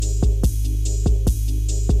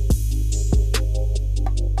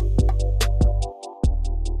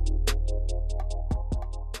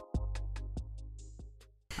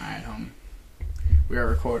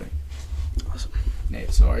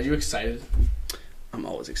you excited? I'm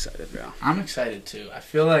always excited, bro. I'm excited too. I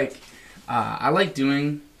feel like I like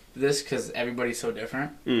doing this because everybody's so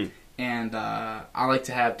different, and I like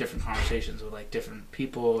to have different conversations with like different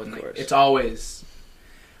people, and like, it's always.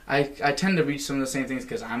 I tend to reach some of the same things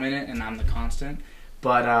because I'm in it and I'm the constant,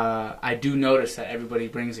 but I do notice that everybody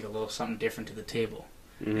brings like a little something different to the table,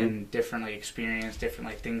 and different like experience, different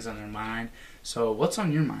like things on their mind. So what's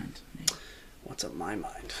on your mind, Nate? What's on my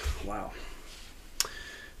mind? Wow.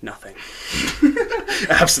 Nothing.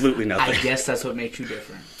 Absolutely nothing. I guess that's what makes you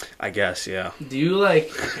different. I guess, yeah. Do you like...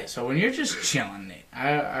 Okay, so when you're just chilling, Nate...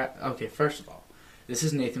 Okay, first of all, this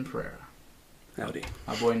is Nathan Pereira. Howdy.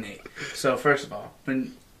 My boy Nate. So, first of all,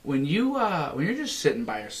 when you're just sitting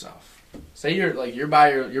by yourself, say you're by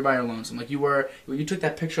your lonesome, like you were... When you took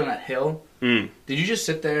that picture on that hill, did you just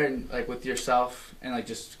sit there and, like, with yourself and, like,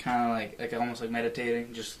 just kind of, like almost, like,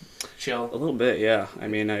 meditating, just chill? A little bit, yeah. I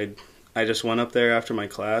mean, I just went up there after my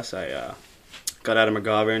class. I got out of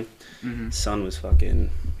McGovern. Sun was fucking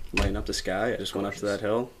lighting up the sky. I just went up to that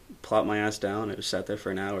hill, plopped my ass down, and just sat there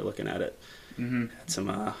for an hour looking at it.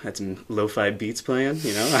 Had some lo-fi beats playing,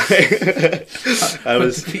 you know. I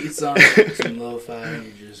was beats on some lo-fi,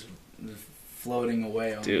 and you're just floating away.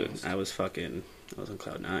 Almost. Dude, I was on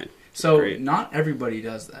cloud 9. So great. Not everybody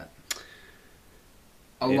does that.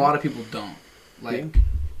 A lot of people don't. Like. Yeah.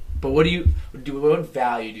 But what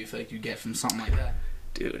value do you feel like you get from something like that?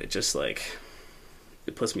 Dude, it just like,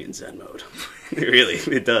 it puts me in Zen mode.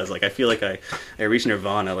 It does. Like I feel like I reach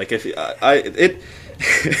nirvana. Like if it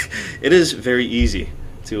is very easy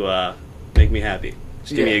to make me happy.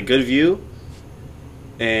 Just give me a good view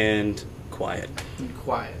and quiet.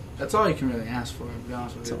 Quiet. That's all you can really ask for. To be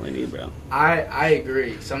honest with you. That's all I need, bro. I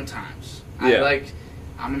agree. Sometimes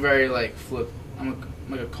I'm very like flip. I'm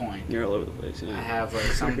like a coin. You're all over the place. Yeah. I have like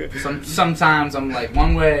sometimes I'm like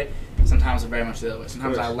one way, sometimes I'm very much the other way.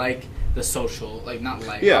 Sometimes I like the social, like not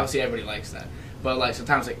like obviously everybody likes that, but like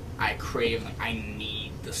sometimes like I crave, like I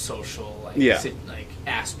need the social like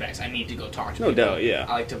aspects. I need to go talk to people. No doubt, yeah.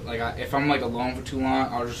 I like to if I'm like alone for too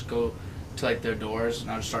long, I'll just go to like their doors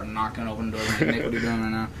and I'll just start knocking open doors. Like, Nick, what are you doing right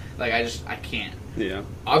now? Like I can't. Yeah.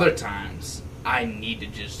 Other times I need to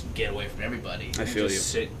just get away from everybody. I feel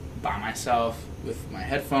just sit by myself with my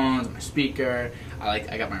headphones, my speaker.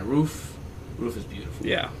 I got my roof. Roof is beautiful.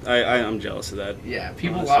 Yeah, I'm jealous of that. Yeah,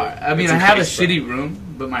 people are. I mean, I have a shitty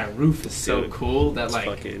room, but my roof is so cool that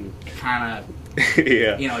like kind of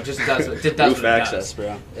it just does roof what it access,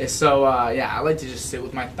 does. Bro. So I like to just sit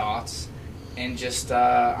with my thoughts and just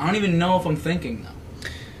I don't even know if I'm thinking though.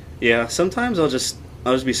 Yeah, sometimes I'll just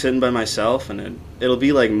be sitting by myself and it'll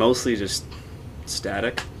be like mostly just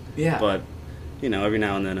static. Yeah. But every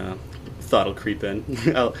now and then thought will creep in.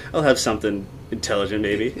 I'll have something intelligent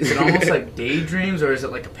maybe. Is it almost like daydreams or is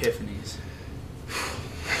it like epiphanies?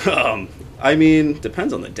 I mean,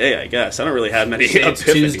 depends on the day, I guess. I don't really have many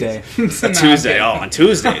epiphanies. Tuesday. Tuesday. Oh, on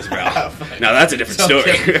Tuesdays, bro. Now that's a different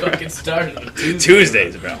story. Fucking started on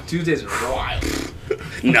Tuesdays, bro. Tuesdays are wild.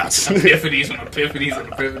 Nuts. Epiphanies.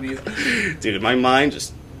 Dude, my mind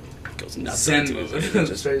just goes nuts. Zen mode.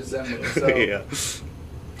 Straight Zen mode. So, yeah.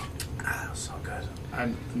 So good. I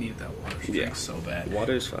need that water drink so bad.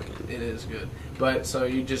 Water's fucking... It is good. But, so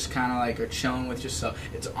you just kind of like are chilling with yourself.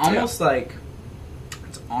 It's almost like...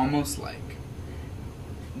 It's almost like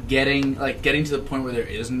getting to the point where there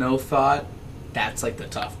is no thought. That's like the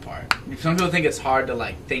tough part. Some people think it's hard to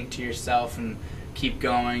like think to yourself and keep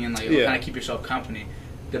going and like kind of keep yourself company.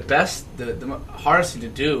 The hardest thing to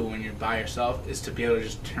do when you're by yourself is to be able to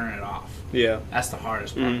just turn it off. Yeah. That's the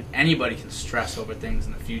hardest part. Anybody can stress over things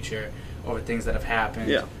in the future, over things that have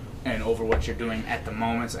happened, and over what you're doing at the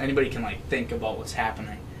moment. So anybody can like think about what's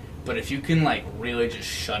happening. But if you can like really just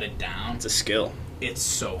shut it down, it's a skill. It's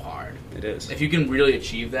so hard. It is. If you can really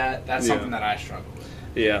achieve that, that's something that I struggle with.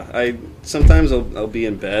 Yeah, sometimes I'll be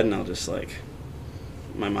in bed and I'll just like,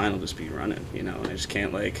 my mind will just be running, and I just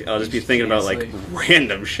can't like, I'll just be thinking about like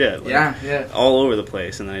random shit. Like, all over the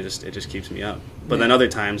place, and then it just keeps me up. But then other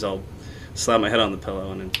times I'll slap my head on the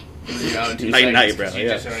pillow and then night, bro. You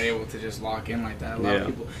just aren't able to just lock in like that. A lot of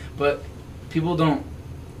people, but people don't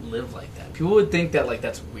live like that. People would think that like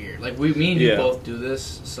that's weird. Like me and you both do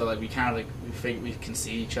this, so like we kind of like we can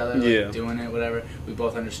see each other like doing it, whatever. We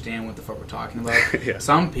both understand what the fuck we're talking about.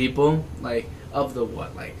 Some people like of the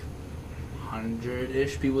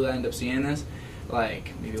 100-ish people that end up seeing this,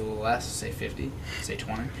 like maybe a little less, say 50, say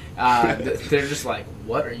 20. They're just like,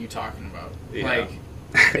 what are you talking about? Like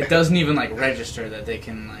it doesn't even like register that they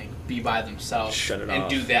can like be by themselves and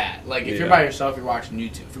do that. Like if you're by yourself, you're watching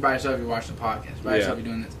YouTube. If you're by yourself, you're watching a podcast. If you're by yourself, you're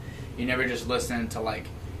doing this. You're never just listening to like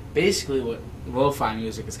basically what lo-fi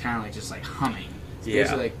music is kind of like just like humming. It's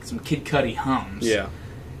basically like some Kid Cudi hums. Yeah.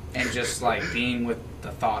 And just like being with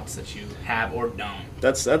the thoughts that you have or don't.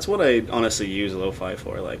 That's what I honestly use lo-fi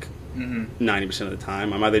for. Like 90% of the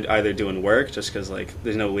time, I'm either doing work just because like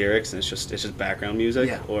there's no lyrics and it's just background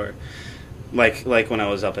music, or like when I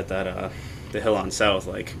was up at that the hill on South,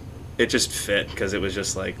 like it just fit because it was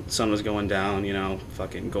just like sun was going down, you know,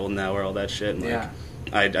 fucking golden hour, all that shit. And,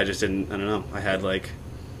 like, I just didn't. I don't know. I had like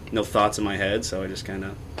no thoughts in my head, so I just kind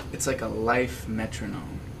of. It's like a life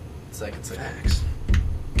metronome. It's like facts.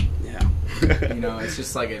 Yeah. You know, it's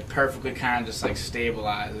just like it perfectly kind of just like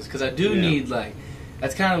stabilizes. Because I do need like,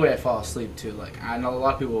 that's kind of the way I fall asleep too. Like I know a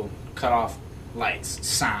lot of people cut off lights,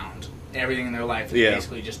 sound, everything in their life is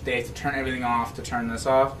basically just they have to turn everything off to turn this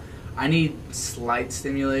off. I need slight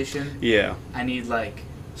stimulation. Yeah. I need like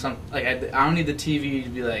some like I don't need the TV to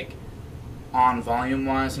be like on volume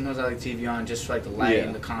wise. Sometimes I like TV on just for like the light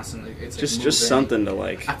and the constant. It's just something to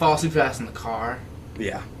like. I fall asleep fast in the car.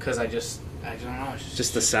 Yeah. Because I don't know. It's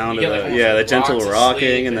just the sound of the gentle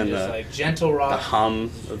rocking and then the like gentle rock, the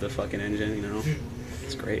hum of the fucking engine. You know,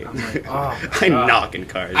 it's great. I'm like, oh, I knock in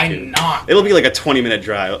cars. I dude. knock. It'll be like a 20-minute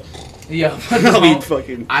drive. Yeah, I'll be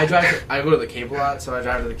fucking. I go to the Cape a lot, so I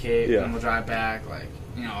drive to the Cape and we'll drive back. Like,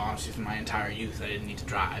 you know, obviously for my entire youth, I didn't need to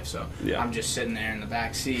drive, so I'm just sitting there in the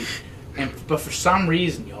back seat. But for some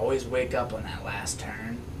reason, you always wake up on that last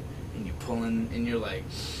turn, and you pull in, and you're like,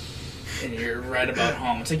 and you're right about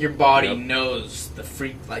home. It's like your body knows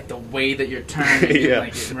like the way that you're turning. And,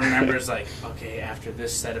 like it remembers, like, okay, after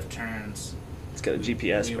this set of turns, it's got a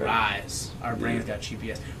GPS. We rise. Our brain's got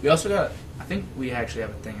GPS. We also got. I think we actually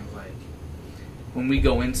have a thing of like, when we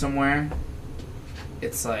go in somewhere,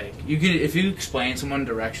 it's like if you explain someone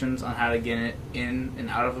directions on how to get it in and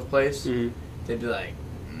out of a place, they'd be like,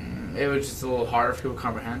 it was just a little harder for people to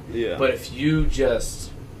comprehend. Yeah. But if you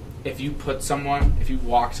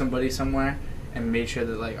walk somebody somewhere and made sure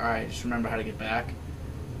that like, all right, just remember how to get back,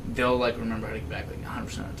 they'll like remember how to get back like 100%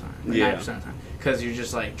 of the time, like 90% of the time, because you're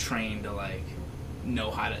just like trained to like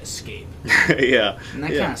know how to escape. Yeah. Isn't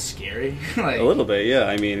that kind of scary? Like, a little bit, yeah.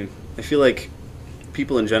 I mean, I feel like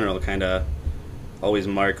people in general kind of always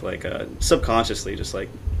mark like subconsciously just like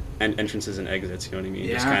entrances and exits, you know what I mean?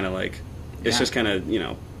 Just kind of like it's just kind of, you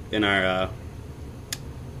know, in our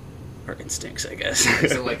instincts, I guess.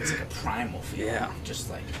 It's like a primal feeling. Yeah. Just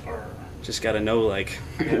like just gotta know like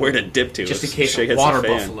where to dip to. Just in case a water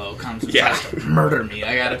buffalo comes and tries to murder me,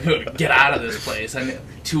 I gotta be able to get out of this place. I need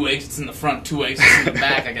 2 exits in the front, 2 exits in the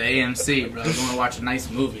back. I got AMC, bro. I want to watch a nice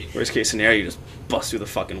movie. Worst case scenario, you just bust through the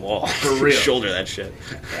fucking wall. For real. Shoulder that shit.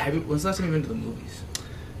 When's the last time you've been to the movies?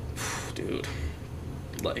 Dude,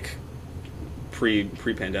 like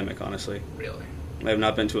pre-pandemic, honestly. Really? I have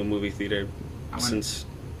not been to a movie theater since.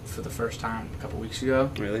 For the first time a couple weeks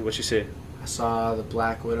ago. Really? What'd you see? I saw the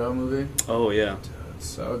Black Widow movie. Oh, yeah. Dude, it's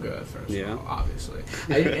so good, first of all, obviously.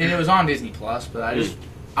 And it was on Disney Plus, but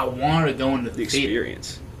I wanted to go into the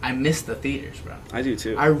experience. Theater. I miss the theaters, bro. I do,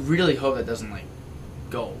 too. I really hope that doesn't, like,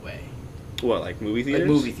 go away. What, like movie theaters? Like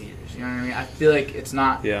movie theaters, you know what I mean? I feel like it's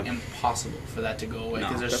not impossible for that to go away.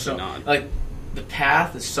 No, there's definitely not. Like, the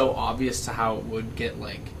path is so obvious to how it would get,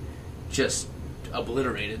 like, just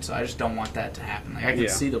obliterated, so I just don't want that to happen. Like, I can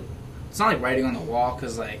see it's not like writing on the wall,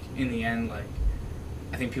 because, like, in the end, like,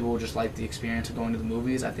 I think people will just like the experience of going to the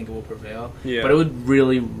movies. I think it will prevail. Yeah. But it would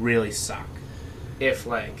really, really suck if,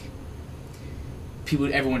 like,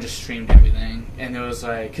 everyone just streamed everything, and it was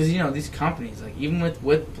like, because, you know, these companies, like, even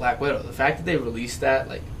with Black Widow, the fact that they released that,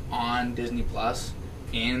 like, on Disney Plus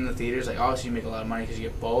in the theaters, like, obviously you make a lot of money because you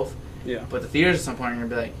get both. Yeah. But the theaters at some point are going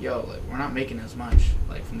to be like, yo, like, we're not making as much,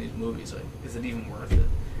 like, from these movies. Like, is it even worth it?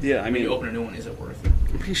 Yeah, I mean, when you open a new one, is it worth it?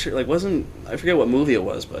 I'm pretty sure, like, I forget what movie it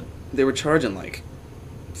was, but they were charging, like,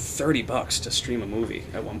 $30 to stream a movie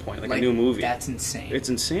at one point, like a new movie. That's insane. It's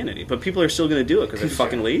insanity, but people are still going to do it because they're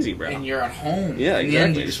fucking lazy, bro. And you're at home. Yeah, in exactly. the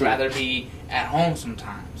end, you'd just rather be at home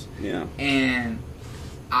sometimes. Yeah. And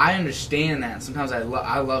I understand that. Sometimes I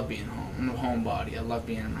love being home. I'm a homebody. I love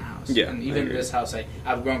being in my house. Yeah. And even in this house,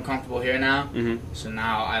 I've grown comfortable here now. Mm-hmm. So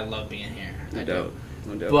now I love being here. No doubt.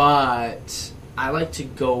 But I like to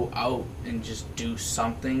go out and just do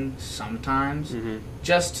something sometimes,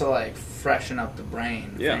 just to like freshen up the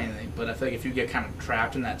brain, if anything. But I feel like if you get kind of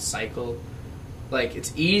trapped in that cycle, like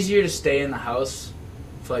it's easier to stay in the house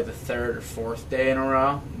for like the third or fourth day in a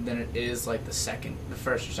row than it is like the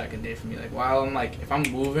first or second day for me. Like while I'm like, if I'm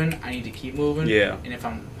moving, I need to keep moving. Yeah. And if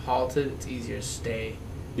I'm halted, it's easier to stay.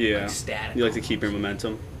 Like, static. You like to keep your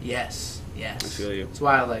momentum. Yes. I feel you. That's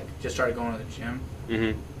why I like just started going to the gym.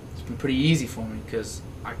 Mm-hmm. It's been pretty easy for me because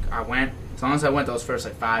I went, as long as I went those first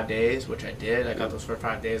like 5 days, which I did, I got those first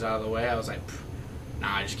 5 days out of the way, I was like,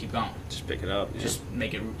 Nah, I just keep going. Just pick it up. Yeah. Just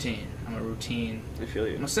make it routine. I'm a routine. I feel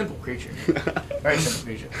you. I'm a simple creature. Very simple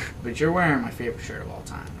creature. But you're wearing my favorite shirt of all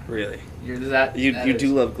time. Really? You're that. You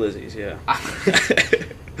do love glizzies, yeah.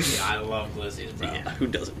 Yeah, I love glizzies, bro. Yeah, who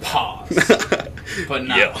doesn't? Pause. But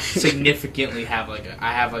no, Yeah. significantly have a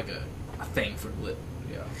thing for glizzies.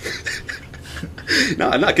 Yeah. No,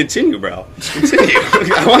 not continue, bro. Continue.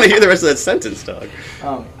 I want to hear the rest of that sentence, dog.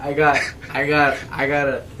 I got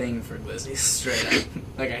a thing for glizzies, straight up.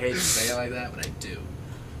 Like, I hate to say it like that, but I do.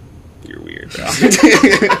 You're weird, bro.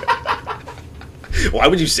 Why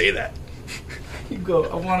would you say that? You go,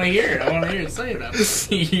 I want to hear it. I want to hear it. Say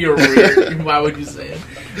it. You're weird. Why would you say it?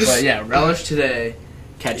 But yeah, relish today,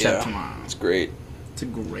 catch up tomorrow. It's great. It's a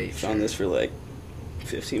great Found this for like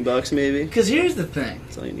 $15 maybe. Because here's the thing.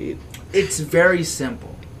 That's all you need. It's very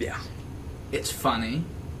simple. Yeah. It's funny.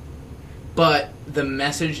 But the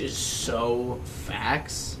message is so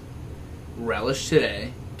facts. Relish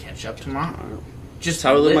today, catch up tomorrow. Just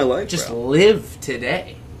how I live my life, Just bro. live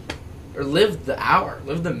today. Or live the hour.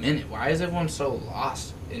 Live the minute. Why is everyone so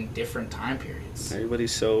lost in different time periods?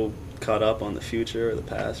 Everybody's so caught up on the future or the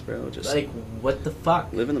past, bro. Just like, what the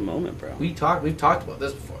fuck? Live in the moment, bro. We've talked about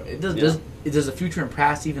this before. Does the future and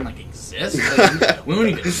past even like exist? Like, we don't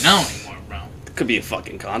even know anymore, bro. It could be a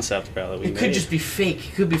fucking concept, bro. That we It could just be fake.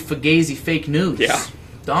 It could be fugazi fake news. Yeah.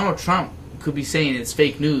 Donald Trump could be saying it's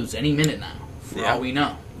fake news any minute now, for all we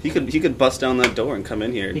know. He could bust down that door and come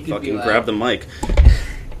in here and fucking like, grab the mic.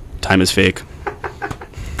 Time is fake.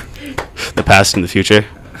 The past and the future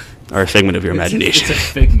are a figment of your imagination. It's a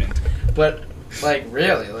figment. But, like,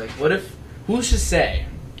 really, like, what if... Who's to say,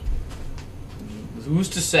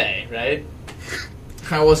 right?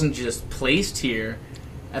 I wasn't just placed here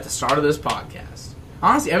at the start of this podcast.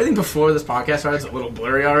 Honestly, everything before this podcast started is a little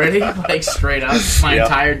blurry already. Like, straight up. My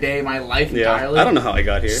entire day, my life entirely. I don't know how I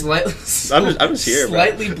got here. I'm just here,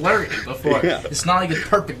 slightly bro. blurry before. Yeah. It's not like a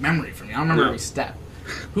perfect memory for me. I don't remember every step.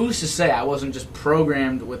 Who's to say I wasn't just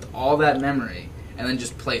programmed with all that memory and then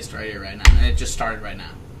just placed right here, right now? And it just started right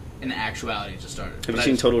now. In actuality, it just started. Have you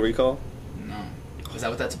seen Total Recall? No. Is that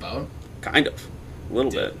what that's about? Kind of. A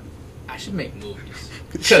little bit. I should make movies.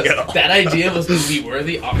 Because that idea was movie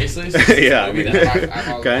worthy, obviously. So yeah, I mean, I've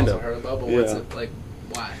also heard about, but what's it like?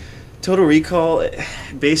 Why? Total Recall,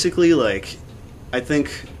 basically, like, I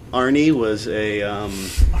think Arnie was a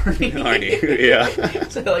Arnie, yeah.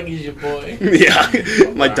 So like he's your boy. Yeah,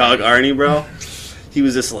 my dog Arnie, bro. He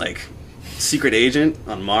was this like secret agent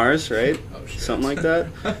on Mars, right? Oh, shit. Something like that.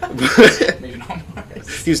 Maybe not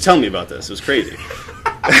Mars. He was telling me about this. It was crazy.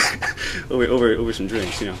 over some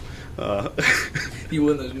drinks, you know. You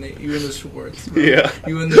win the Schwartz. Bro. Yeah.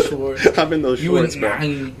 You win the Schwartz. I'm in those Schwartz, bro.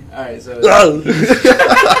 Alright, so...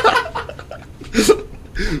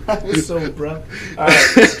 That was so bro.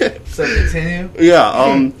 Alright, so continue. Yeah,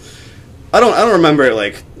 I don't remember,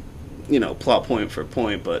 like, you know, plot point for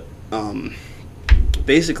point, but,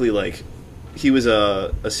 basically, like, he was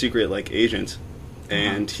a secret, like, agent,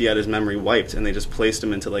 and he had his memory wiped, and they just placed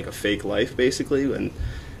him into, like, a fake life, basically, and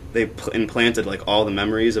they implanted, like, all the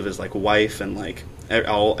memories of his, like, wife and, like,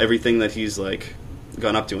 everything that he's, like,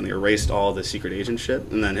 gone up to, and they erased all the secret agent shit,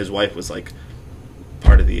 and then his wife was, like,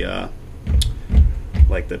 part of the,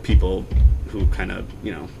 like, the people who kind of,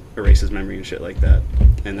 you know, erase his memory and shit like that.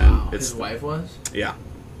 And then his wife was? Yeah.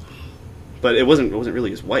 But it wasn't really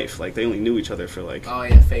his wife. Like, they only knew each other for, like... Oh,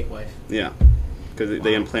 yeah, fake wife. Yeah. Because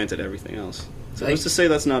they implanted everything else. So who's to say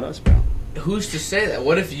that's not us, bro? Who's to say that?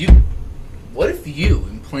 What if you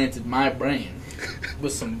implanted my brain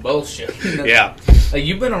with some bullshit? Yeah. Like,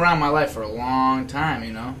 you've been around my life for a long time,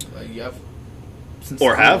 you know? Like, you have...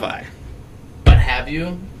 Or have I? But have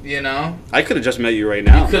you? You know? I could have just met you right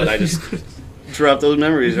now, but I just dropped those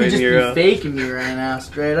memories right in your... You could just be faking me right now,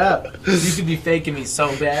 straight up. You could be faking me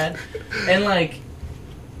so bad. And, like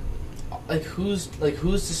who's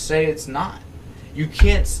to say it's not? You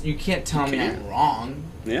can't tell me I'm wrong.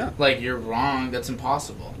 Yeah. Like, you're wrong. That's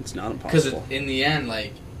impossible. It's not impossible. Because in the end,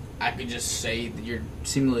 like, I could just say that you're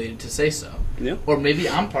simulated to say so. Yeah. Or maybe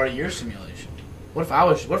I'm part of your simulation. What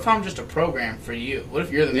if I'm just a program for you? What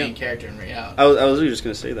if you're the main character in reality? I was really just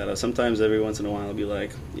going to say that. Sometimes every once in a while I'll be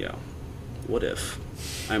like, yo, what if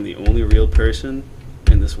I'm the only real person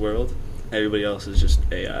in this world? Everybody else is just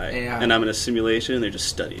AI. And I'm in a simulation and they're just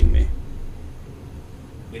studying me.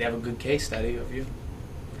 We'd have a good case study of you.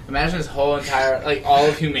 Imagine this whole entire, like, all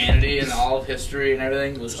of humanity and all of history and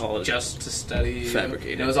everything was all just to study.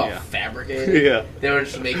 Fabricated. It was all fabricated. Yeah. They were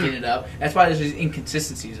just making it up. That's why there's these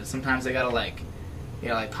inconsistencies that sometimes they gotta, like,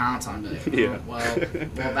 pounce on it. Like,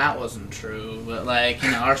 well, that wasn't true. But, like,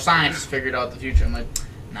 our scientists figured out the future. I'm like,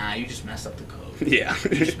 Nah, you just messed up the code. Yeah.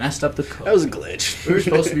 You just messed up the code. That was a glitch. We were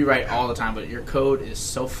supposed to be right all the time, but your code is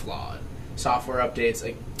so flawed. Software updates,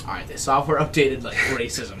 like, alright, the software updated, like,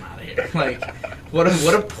 racism out of here. Like, what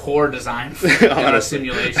a poor design for a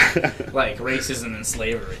simulation. Like, racism and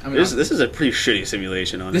slavery. I mean, this is a pretty shitty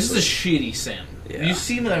simulation, honestly. This is a shitty sim. Yeah. You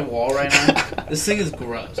see my wall right now? This thing is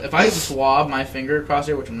gross. If I swab my finger across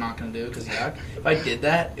here, which I'm not going to do because yuck, if I did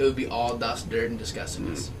that, it would be all dust, dirt, and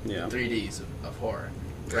disgustingness. Yeah. 3Ds of horror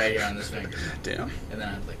right here on this finger. Damn. And then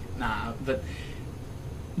I'd be like, nah, but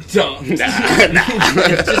don't. Nah.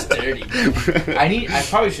 It's just dirty. I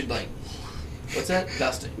probably should, like, what's that?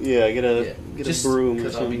 Dusting. Yeah, get a broom or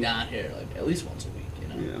because I'll be something. down here, like, at least once a week, you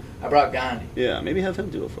know? Yeah. I brought Gandhi. Yeah, maybe have him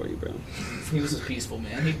do it for you, bro. He was a peaceful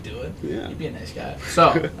man. He'd do it. Yeah. He'd be a nice guy.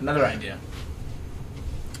 So, another idea.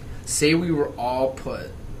 Say we were all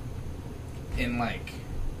put in, like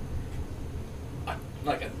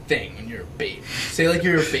a thing when you're a baby. Say, like,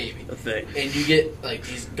 you're a baby. A thing. And you get, like,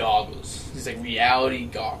 these goggles. These, like, reality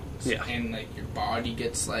goggles. Yeah. And, like, your body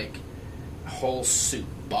gets, like, a whole suit,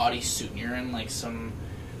 body suit. And you're in, like, some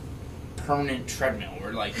permanent treadmill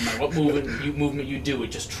where, like, no matter what movement you do,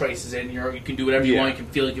 it just traces in. You can do whatever you want. You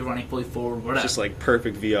can feel like you're running fully forward, whatever. Just like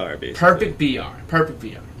perfect VR, basically. Perfect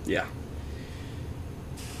VR. Yeah.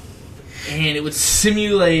 And it would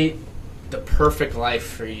simulate the perfect life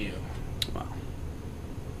for you. Wow.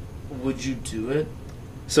 Would you do it?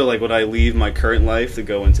 So, like, would I leave my current life to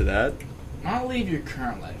go into that? Not leave your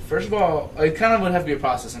current life. First of all, it kind of would have to be a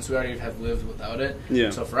process since we already have lived without it.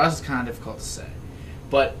 Yeah. So for us, it's kind of difficult to say.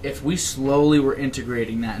 But if we slowly were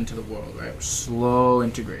integrating that into the world, right? Slow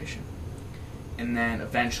integration. And then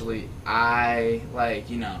eventually you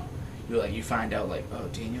find out, like, oh,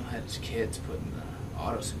 Daniel had his kids put in the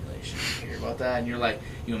auto simulation. You hear about that? And you're like,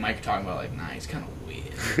 you and Mike are talking about, like, nah, he's kind of weird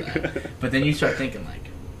with that. But then you start thinking, like,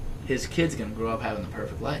 his kid's going to grow up having the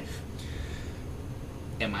perfect life.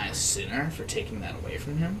 Am I a sinner for taking that away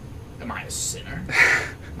from him? Am I a sinner?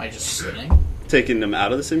 Am I just sinning? Taking them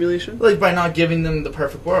out of the simulation? Like, by not giving them the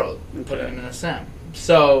perfect world and putting them in a sim.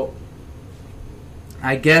 So,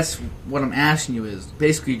 I guess what I'm asking you is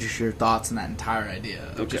basically just your thoughts on that entire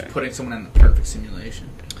idea of just putting someone in the perfect simulation.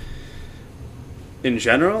 In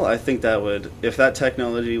general, I think that would, if that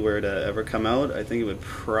technology were to ever come out, I think it would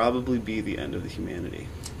probably be the end of the humanity.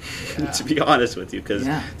 Yeah. To be honest with you, because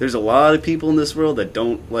there's a lot of people in this world that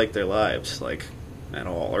don't like their lives, like, at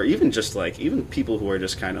all. Or even just, like, even people who are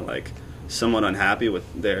just kind of, like, somewhat unhappy with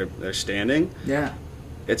their standing. Yeah.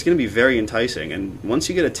 It's going to be very enticing, and once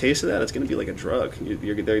you get a taste of that, it's going to be like a drug.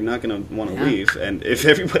 They're not going to want to leave, and if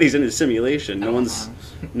everybody's in a simulation, no one's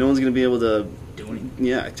going to be able to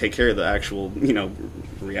take care of the actual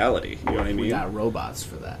reality. You know what I mean? We got robots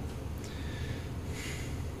for that.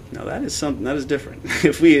 Now that is something that is different.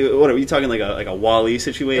 What are we talking, like a WALL-E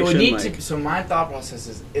situation? It would need to. So my thought process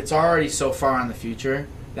is, it's already so far in the future,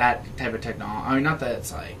 that type of technology. I mean, not that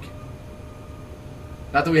it's like.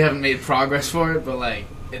 Not that we haven't made progress for it, but, like,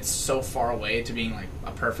 it's so far away to being, like,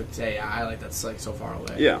 a perfect AI. Like, that's, like, so far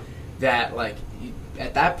away. Yeah. That, like,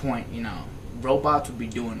 at that point, robots would be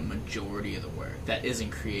doing a majority of the work that isn't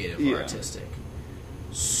creative or artistic.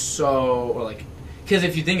 So, or, like, because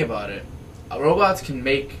if you think about it, robots can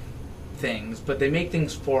make things, but they make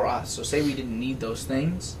things for us. So say we didn't need those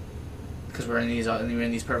things, because we're in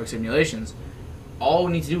these perfect simulations, all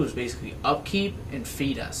we need to do is basically upkeep and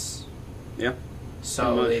feed us. Yeah.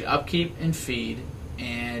 So they'd upkeep and feed,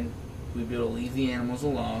 and we'd be able to leave the animals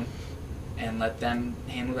alone and let them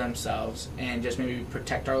handle themselves, and just maybe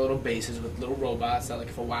protect our little bases with little robots that, like,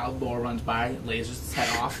 if a wild boar runs by, lasers its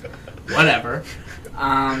head off, whatever.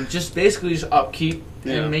 Just basically just upkeep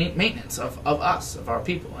and maintenance of us, of our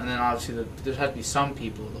people. And then obviously there has to be some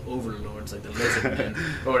people, the overlords, like the lizard men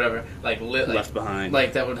or whatever, left behind.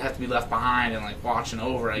 Like, that would have to be left behind and, like, watching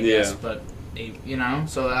over, I guess. But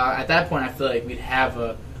so at that point, I feel like we'd have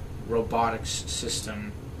a robotics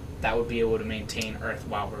system that would be able to maintain Earth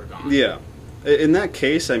while we're gone. Yeah. In that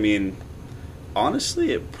case, I mean,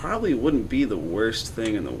 honestly, it probably wouldn't be the worst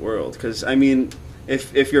thing in the world. Because, I mean,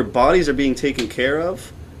 if your bodies are being taken care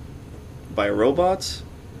of by robots,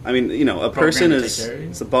 I mean, a person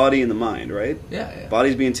it's the body and the mind, right? Yeah.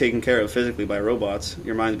 Body's being taken care of physically by robots.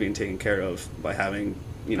 Your mind's being taken care of by having...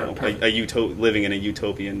 living in a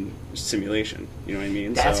utopian simulation. You know what I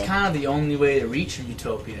mean? That's kind of the only way to reach a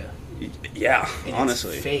utopia. Yeah, and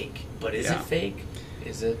honestly. It's fake. But is it fake?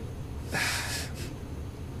 Is it?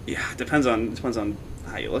 Yeah, it depends on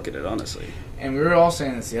how you look at it, honestly. And we were all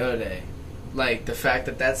saying this the other day. Like, the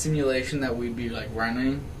fact that simulation that we'd be, like,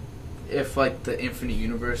 running, if, like, the infinite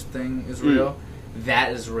universe thing is real,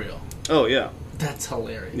 that is real. Oh, yeah. That's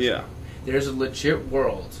hilarious. Yeah. there's a legit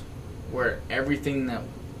world where everything that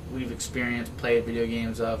we've experienced, played video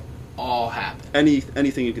games of, all happen.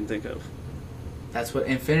 Anything you can think of. That's what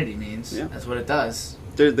infinity means. Yeah. That's what it does.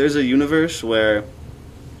 There's a universe where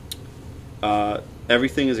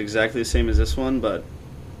everything is exactly the same as this one, but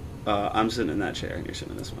I'm sitting in that chair and you're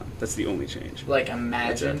sitting in this one. That's the only change. Like,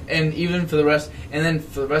 imagine, and even for the rest, and then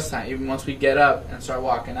for the rest of the time, even once we get up and start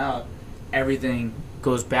walking out, everything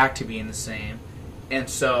goes back to being the same. And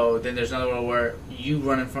so then there's another world where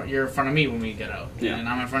you're in front of me when we get out, and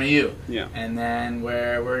I'm in front of you, and then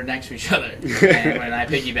where we're next to each other, and when I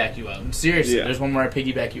piggyback you up. And seriously, there's one where I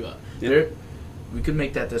piggyback you up. We could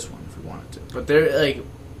make that this one if we wanted to, but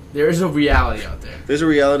there is a reality out there. There's a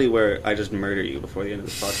reality where I just murder you before the end of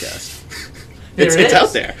this podcast. It's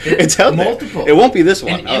out there. It's out multiple. there. It won't be this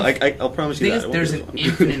one. I'll promise you that. There's an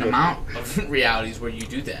infinite amount of realities where you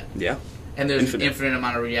do that. Yeah. And there's an infinite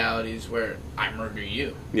amount of realities where I murder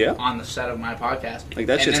you. Yeah. On the set of my podcast. Like,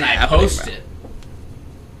 that shit's happening. And then I post it.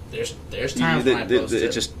 There's times when I post it.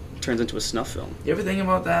 It just turns into a snuff film. You ever think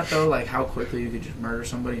about that, though? Like, how quickly you could just murder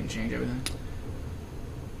somebody and change everything?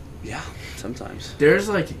 Yeah, sometimes. There's,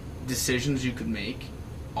 like, decisions you could make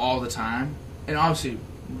all the time. And obviously,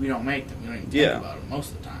 we don't make them. We don't even think about them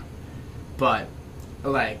most of the time. But,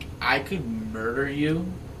 like, I could murder you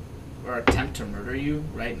or attempt to murder you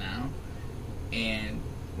right now. And,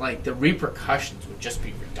 like, the repercussions would just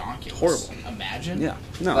be redonkulous. Horrible. Imagine. Yeah.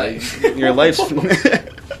 No, like, your life's...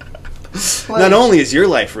 Not only is your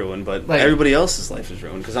life ruined, but everybody else's life is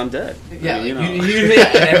ruined because I'm dead. Yeah, I mean, and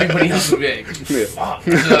everybody else would be like, fuck.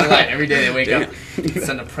 Like, every day they wake up and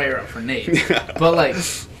send a prayer up for Nate. But, like,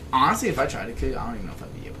 honestly, if I tried to kill you, I don't even know if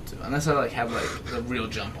I'd be able to. Unless I, like, have, like, the real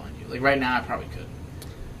jump on you. Like, right now, I probably could.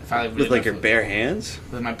 If I, like, with, like, your bare hands?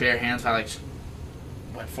 With my bare hands, if I, like...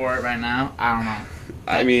 went for it right now, I don't know.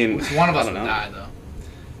 I mean, one of us would die, though.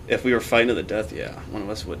 If we were fighting to the death, yeah, one of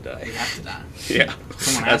us would die. We have to die. Yeah,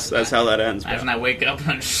 that's how that ends. Imagine I wake up and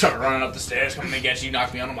I just start running up the stairs, coming to get you,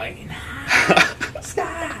 knock me on. I'm like, nah,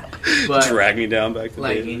 stop. But, drag me down back to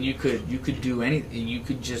like, base. and you could do anything. You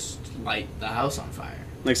could just light the house on fire.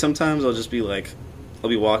 Like, sometimes I'll just be like, I'll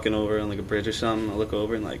be walking over on, like, a bridge or something. I'll look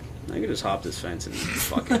over and, like, I could just hop this fence and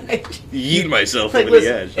fucking yeet myself over the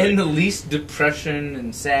edge. In the least depression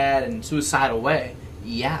and sad and suicidal way,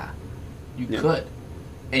 you could.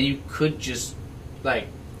 And you could just, like,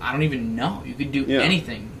 I don't even know. You could do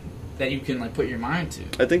anything that you can, like, put your mind to.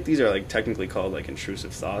 I think these are, like, technically called, like,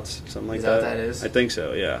 intrusive thoughts, something like that. Is that what that is? I think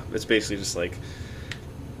so, yeah. It's basically just, like,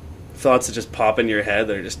 thoughts that just pop in your head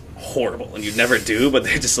that are just horrible and you'd never do, but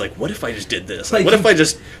they're just like, what if I just did this? Like, what if I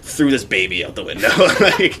just threw this baby out the window?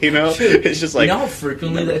 Like, you know? It's just like... You know how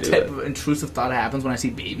frequently that type of intrusive thought happens when I see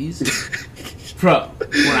babies? Bro,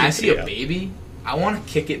 when I see a baby, I want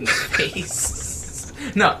to kick it in the face.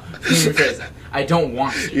 No, let me rephrase that. I don't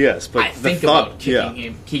want to. Yes, but I think about kicking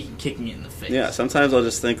him in the face. Yeah, sometimes I'll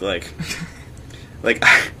just think like we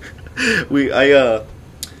saw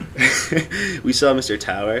Mr.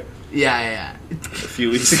 Tower. Yeah. A few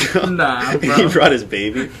weeks ago. Nah, bro. He brought his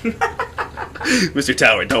baby. Mr.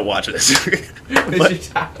 Tower, don't watch this.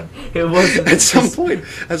 Mr. Tower. It wasn't. At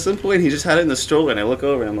some point, he just had it in the stroller, and I look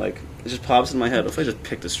over, and I'm like, it just pops in my head. What if I just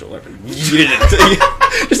picked the stroller up and just threw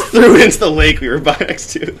it into the lake we were by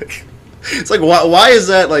next to? Like, it's like, why is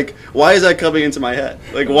that coming into my head?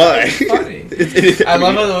 Like, why? It's funny. I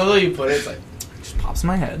love how the way you put it. It's like, it just pops in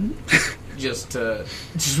my head. Just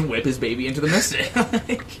whip his baby into the mist.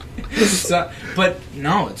 But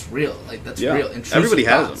no, it's real. Like, that's real. Intrusive everybody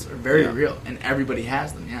has them. Are very real, and everybody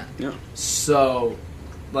has them. Yeah. So,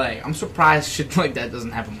 like, I'm surprised shit like that doesn't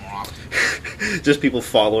happen more often. Just people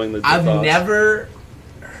following the I've thoughts. never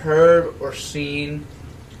heard or seen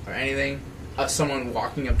or anything of someone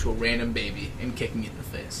walking up to a random baby and kicking it in the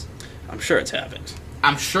face. I'm sure it's happened.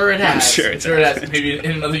 I'm sure it has. I'm sure it has. Maybe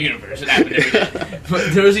in another universe it happened every day.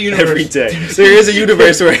 But there's a universe. Every day. There is a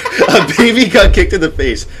universe where a baby got kicked in the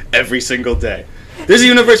face every single day. There's a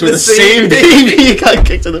universe where the same baby got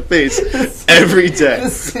kicked in the face every day. The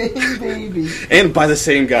same baby. And by the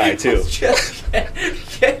same guy, too. Just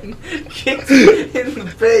getting kicked in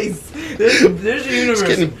the face. There's a universe. Just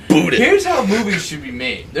getting booted. Here's how movies should be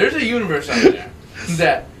made. There's a universe out there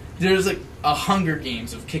that there's like a Hunger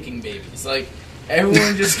Games of kicking babies. Like,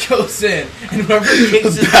 everyone just goes in, and whoever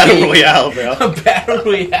kicks his battle royale, bro. A battle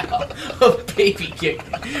royale of baby kicking.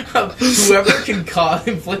 Whoever can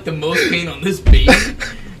inflict the most pain on this baby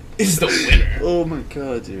is the winner. Oh my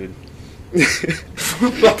god, dude.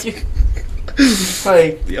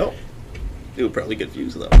 Like, yep. It would probably get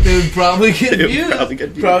views, though. It would probably get views.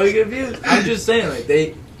 Probably get views. I'm just saying, like,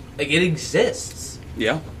 it exists.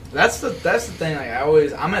 Yeah. That's the thing.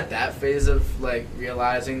 Like I'm at that phase of like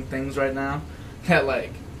realizing things right now that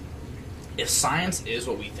like if science is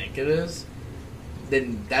what we think it is,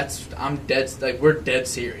 then I'm dead. Like we're dead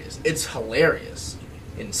serious. It's hilarious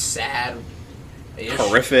and sad.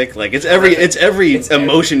 Horrific. Like it's every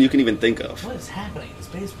emotion you can even think of. What is happening in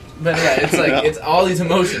space? But yeah, it's like it's all these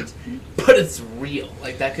emotions, but it's real.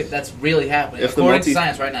 Like that's really happening according to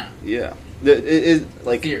science right now. Yeah, it is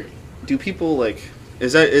like theory. Do people like?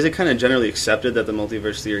 Is it kind of generally accepted that the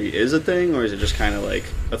multiverse theory is a thing, or is it just kind of like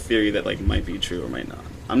a theory that like might be true or might not?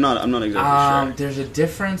 I'm not exactly sure. There's a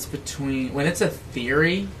difference between when it's a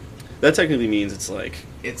theory. That technically means it's like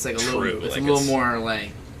a true. little. It's like a little more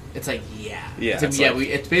like. It's like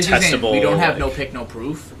it's basically saying we don't have no pick, no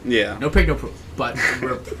proof. Yeah, no pick, no proof, but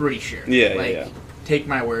we're pretty sure. Yeah. Take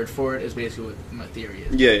my word for it is basically what my theory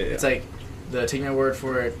is. Yeah. It's like the take my word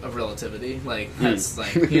for it of relativity. Like that's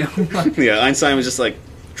like you know. Like, yeah, Einstein was just like,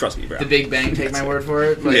 trust me, bro. The Big Bang, take my word for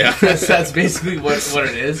it. Like, yeah, that's basically what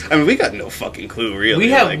it is. I mean, we got no fucking clue, really.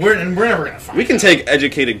 We're never gonna find. We can take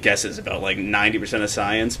educated guesses about like 90% of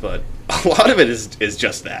science, but a lot of it is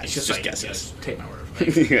just that. It's just like, guesses. Just take my word.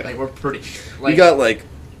 Like, like we're pretty sure. Like, we got like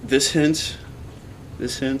this hint,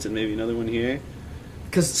 and maybe another one here.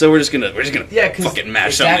 So we're just gonna fucking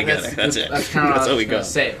mash something together. That's it. That's kind of what I was gonna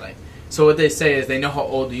say. Like, so what they say is they know how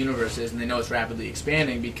old the universe is, and they know it's rapidly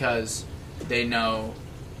expanding because they know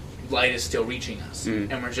light is still reaching us,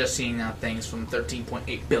 and we're just seeing now things from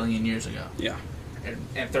 13.8 billion years ago. Yeah,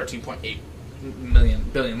 and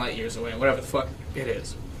 13.8 billion light years away, whatever the fuck it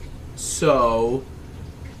is. So.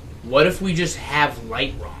 What if we just have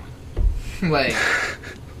light wrong? Like,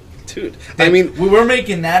 dude, I mean, we're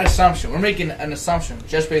making that assumption. We're making an assumption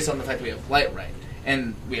just based on the fact that we have light right,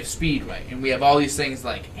 and we have speed right, and we have all these things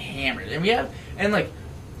like hammered, and we have, and like,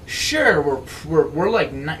 sure, we're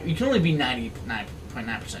like you can only be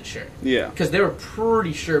 99.9% sure. Yeah, because they were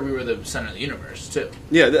pretty sure we were the center of the universe too.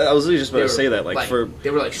 Yeah, I was just about to say that. Like they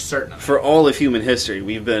were like certain of for all of human history,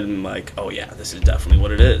 we've been like, oh yeah, this is definitely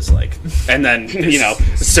what it is. Like, and then a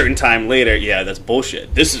certain time later, yeah, that's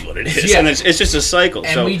bullshit. This is what it is, and it's just a cycle.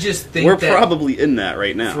 And so we just think we're probably in that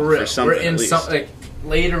right now for real. For something. We're in like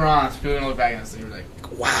later on, people gonna look back and we're like,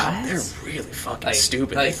 wow, they're really fucking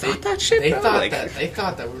stupid. Like, they thought that shit. They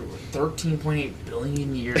thought that we were 13.8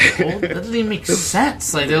 billion years old. That doesn't even make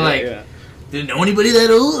sense. Like they're like, didn't know anybody that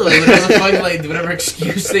old? Like whatever the fuck, like whatever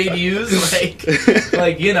excuse they'd use,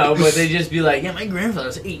 like you know. But they'd just be like, yeah, my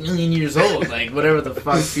grandfather's 8 million years old. Like whatever the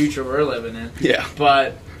fuck future we're living in. Yeah.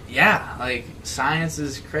 But yeah, like science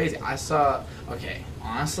is crazy.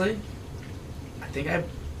 Honestly, I think I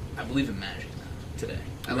believe in magic now today.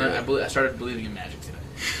 I started believing in magic today.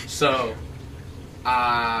 So,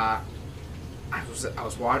 I was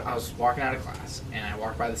walking out of class and I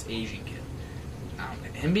walked by this Asian kid.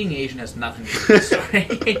 Him being Asian has nothing to do with the story.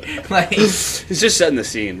 Like he's just setting the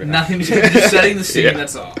scene, bro. Nothing, just setting the scene.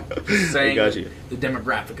 That's all. Just saying got you. The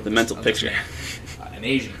demographic of the mental picture. An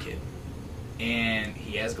Asian kid, and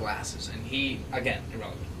he has glasses, and he again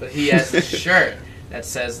irrelevant, but he has a shirt that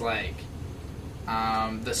says like.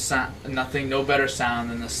 The sound, no better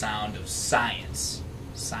sound than the sound of science.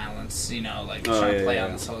 Silence, like trying to play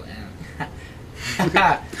on this whole.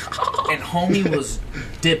 And homie was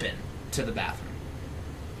dipping to the bathroom,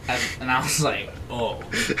 and I was like, "Oh,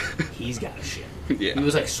 he's got to shit." Yeah. He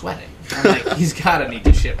was like sweating. I'm like, "He's got to need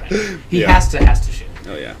to shit right now. He has to shit."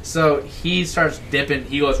 Oh yeah. So he starts dipping.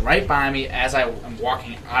 He goes right by me as I am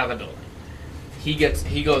walking out of the building. He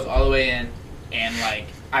goes all the way in, and like.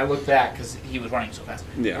 I looked back because he was running so fast.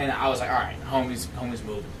 Yeah. And I was like, all right, homie's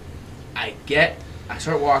moving. I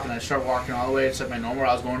start walking all the way to my normal.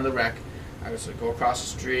 I was going to the rec. I was go across the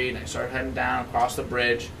street, and I started heading down, across the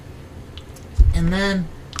bridge. And then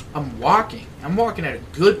I'm walking at a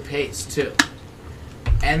good pace, too.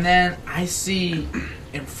 And then I see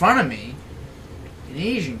in front of me an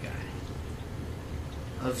Asian guy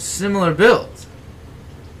of similar build.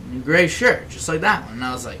 In a gray shirt, just like that one. And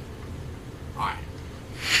I was like, all right.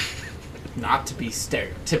 Not to be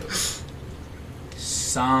stereotypical,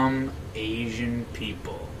 some Asian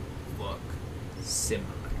people look similar.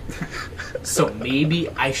 So maybe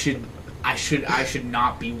I should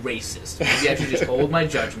not be racist. Maybe I should just hold my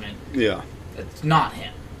judgment. Yeah. It's not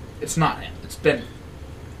him. It's been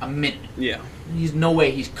a minute. Yeah. There's no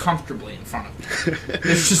way he's comfortably in front of me.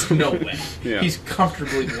 There's just no way. Yeah. He's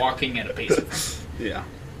comfortably walking at a pace in front of me. Yeah.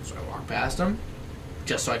 So I walk past him,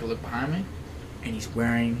 just so I could look behind me, and he's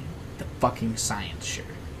wearing the fucking science shirt.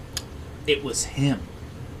 It was him.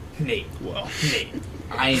 Nate. Well. Nate.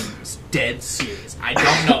 I am dead serious. I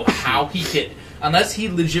don't know how he did it. Unless he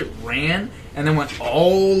legit ran and then went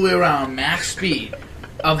all the way around max speed,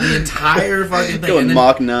 of the entire fucking thing. Going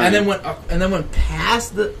Mach 9. And then went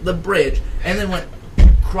past the bridge, and then went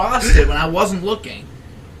crossed it when I wasn't looking,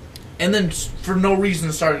 and then for no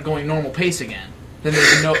reason started going normal pace again. Then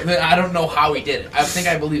I don't know how he did it. I think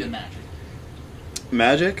I believe in magic.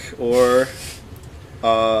 Magic or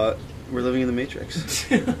we're living in the Matrix.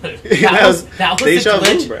 that was the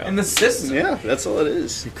glitch bro. in the system. Yeah, that's all it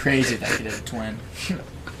is. It's crazy that he did a twin.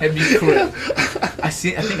 It'd be cool. I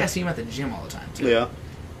think I see him at the gym all the time too. Yeah.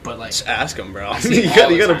 But like, just ask him, bro. You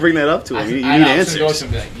got to bring that up to him. You need answers. I was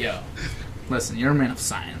gonna go to him and be like, yo, listen, you're a man of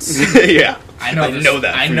science. Yeah. I know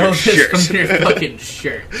that. I know this from your fucking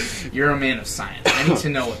shirt. You're a man of science. I need to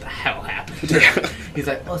know what the hell happened. Yeah. He's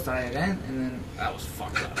like, oh, sorry again, and then that was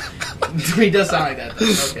fucked up. He does sound like that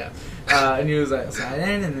though. Okay. And he was like, sorry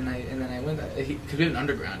again, and then I went because we had an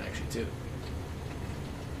underground actually too.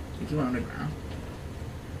 I think he went underground.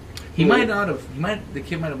 He might not have. The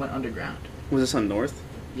kid might have went underground. Was this on North?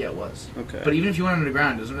 Yeah, it was. Okay. But even if you went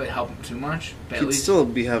underground, it doesn't really help him too much. But He'd still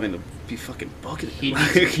be having to be fucking bucketed.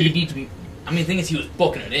 He'd need to be. I mean, the thing is, he was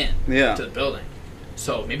booking it in to the building.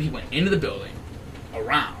 So maybe he went into the building,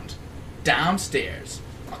 around, downstairs,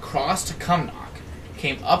 across to Cumnock,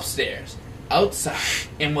 came upstairs, outside,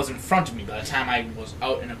 and was in front of me by the time I was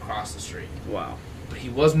out and across the street. Wow. But he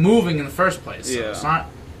was moving in the first place. So yeah.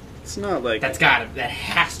 It's not like that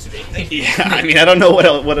has to be. Yeah, I mean, I don't know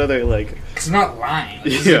what other like. It's not lying.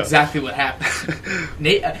 This is exactly what happened.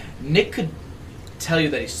 Nick could tell you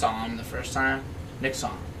that he saw him the first time. Nick saw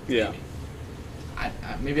him. Yeah.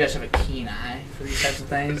 Maybe I should have a keen eye for these types of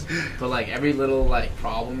things, but like every little like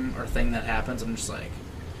problem or thing that happens, I'm just like,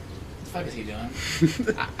 what the fuck is he doing?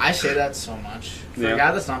 I say that so much. For a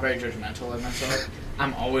guy that's not very judgmental like myself,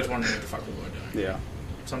 I'm always wondering what the fuck people are doing. Yeah.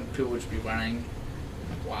 Some people would just be running.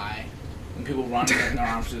 Why? When people run and their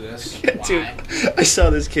arms do this, yeah, why? Dude, I saw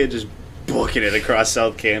this kid just booking it across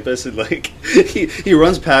South Campus, and like he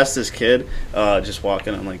runs past this kid just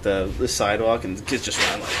walking on like the sidewalk, and the kid's just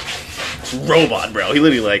running like robot, bro. He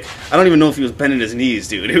literally like, I don't even know if he was bending his knees,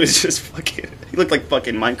 dude. It was just fucking. He looked like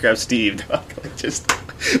fucking Minecraft Steve, dog. Like just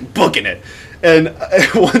booking it. And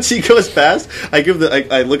once he goes past, I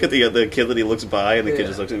look at the kid that he looks by, and the kid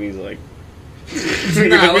just looks at me. He's like. We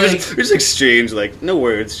just exchange like no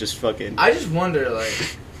words, just fucking. I just wonder,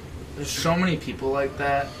 like, there's so many people like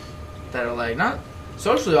that are like not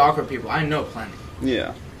socially awkward people. I know plenty.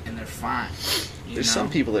 Yeah. And they're fine. There's some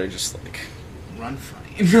people that are just like run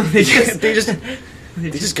funny. they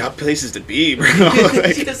just got places to be, bro.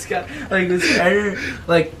 They just got like this.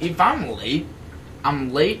 Like if I'm late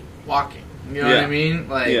walking. You know what I mean?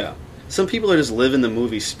 Like yeah. Some people are just living the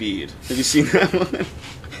movie Speed. Have you seen that one?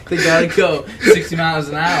 They gotta go 60 miles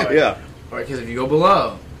an hour. Yeah. Or because if you go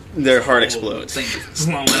below, their heart explodes. Things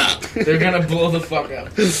blowing up. They're gonna blow the fuck up.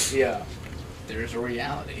 Yeah. There's a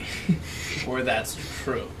reality where that's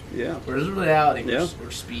true. Yeah. There's a reality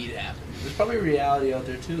where speed happens. There's probably a reality out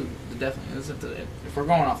there too. Definitely. If we're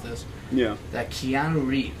going off this, that Keanu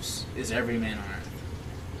Reeves is every man on earth.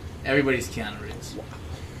 Everybody's Keanu Reeves. Wow.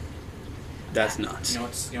 That's nuts.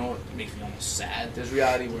 You know what makes me almost sad? There's a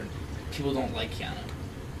reality where people don't like Keanu.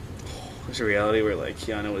 There's a reality where like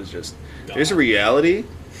Keanu is just. God. There's a reality.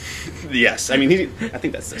 Yes, I mean I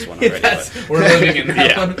think that's this one already. We're living in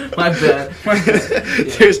that one. My bad.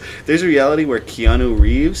 Yeah. There's a reality where Keanu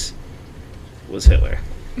Reeves was Hitler.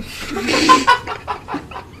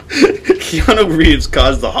 Keanu Reeves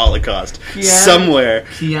caused the Holocaust somewhere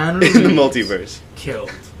in the multiverse.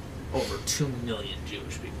 Killed over 2 million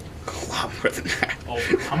Jewish people. A lot more than that.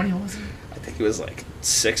 How many was it? I think it was like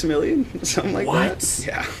 6 million, something like that. What?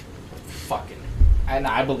 Yeah. Fucking. And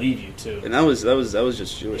I believe you too. And that was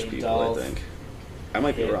just Jewish people, I think. I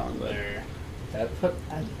might be wrong, but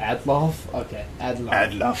Adolf? Okay, Adolf.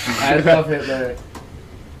 Adolf Hitler.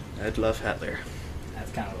 Adolf Hitler.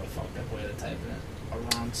 That's kind of a fucked up way to type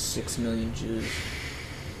it. Around 6 million Jews.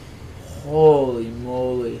 Holy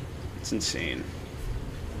moly. It's insane.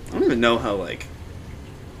 I don't even know how, like...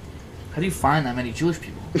 How do you find that many Jewish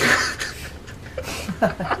people?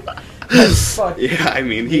 That's fucking yeah, I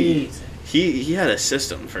mean, he had a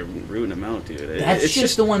system for rooting them out, dude. That's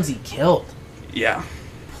just the ones he killed. Yeah.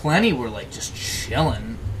 Plenty were, like, just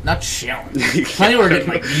chilling. Not chilling. Plenty were getting,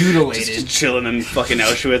 like, mutilated. Just chilling in fucking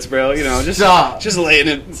Auschwitz, bro. You know, just laying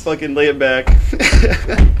it back.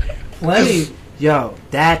 Plenty. Yo,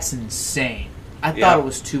 that's insane. I thought it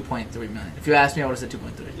was 2.3 million. If you asked me, I would have said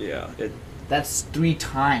 2.3. Yeah. That's 3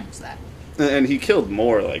 times that. And he killed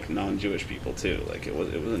more, like, non-Jewish people, too. Like, it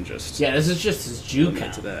wasn't just... Yeah, this is just his Jew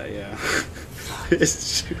count. To that, yeah. It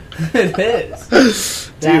is. Dude,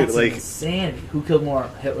 that's like... insanity. Who killed more,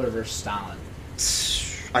 Hitler versus Stalin?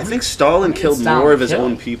 I think Stalin killed more of his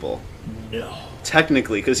own people. No.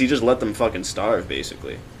 Technically, because he just let them fucking starve,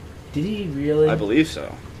 basically. Did he really? I believe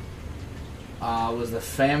so. Was the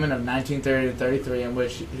famine of 1930-33 in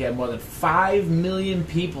which he had more than 5 million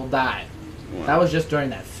people die. Wow. That was just during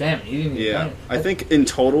that famine. He didn't even I think in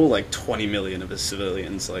total, like 20 million of his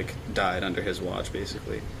civilians like died under his watch,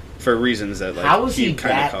 basically, for reasons that like how was he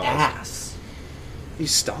kind of that ass?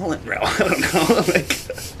 He's Stalin, bro. I don't know. Like,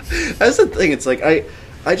 that's the thing. It's like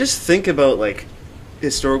I just think about like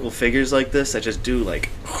historical figures like this that just do like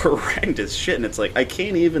horrendous shit, and it's like I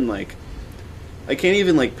can't even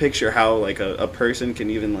picture how like a person can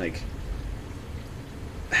even like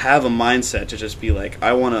have a mindset to just be like,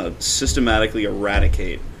 I want to systematically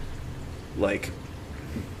eradicate like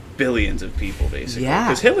billions of people, basically. Yeah.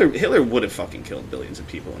 Because Hitler would have fucking killed billions of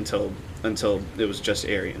people until it was just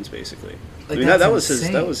Aryans, basically. Like, I mean that was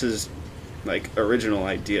his like original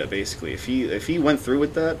idea, basically. If he went through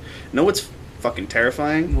with that, know what's fucking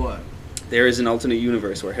terrifying? What? There is an alternate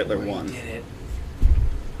universe where Hitler won. He did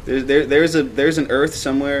it. There's an Earth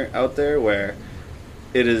somewhere out there where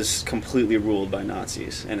it is completely ruled by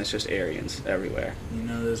Nazis, and it's just Aryans everywhere. You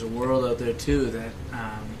know, there's a world out there too that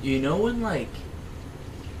you know when like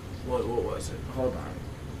what was it? Hold on,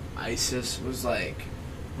 ISIS was like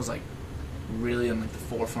really on like the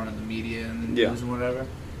forefront of the media and the news and whatever.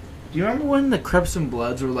 Do you remember when the Crips and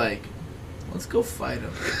Bloods were like, let's go fight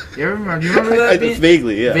them? Do you remember that?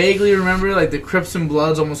 Vaguely, yeah. Vaguely remember like the Crips and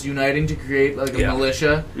Bloods almost uniting to create like a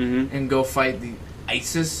militia and go fight the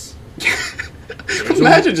ISIS.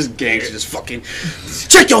 Imagine just gangs just fucking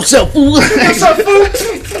check yourself, fool. Just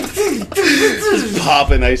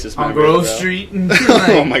popping ISIS on Grove Street. And like,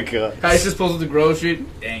 oh my god! ISIS pulls up to Grove Street.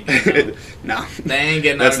 Dang. No, they ain't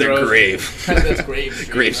getting that's out of their Grove grave. Street. That's Grave Street.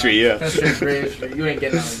 Grave Street, yeah. That's your Grave Street. You ain't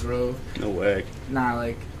getting out of Grove. No way. Nah,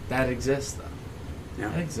 like that exists though. Yeah,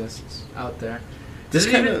 that exists out there. Does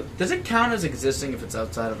it count as existing if it's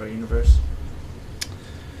outside of our universe?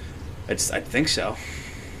 I think so.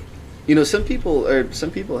 You know, some people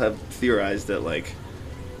have theorized that like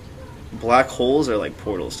black holes are like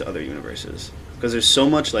portals to other universes because there's so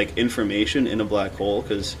much like information in a black hole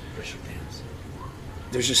because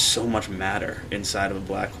there's just so much matter inside of a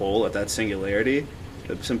black hole at that singularity.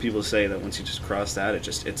 That some people say that once you just cross that,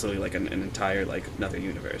 it's literally like an entire like another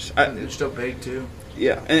universe. They're still big too.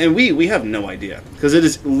 Yeah, and we have no idea because it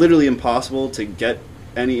is literally impossible to get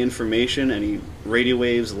any information, any radio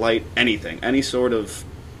waves, light, anything, any sort of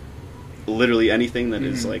literally anything that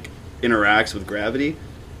is like interacts with gravity.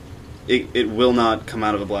 It will not come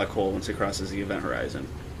out of a black hole once it crosses the event horizon.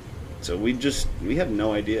 So we have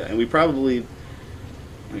no idea, and we probably.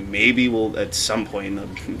 I mean, maybe we'll, at some point in the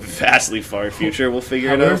vastly far future, we'll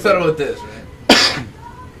figure it out. I've never thought about this, right?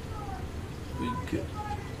 We could.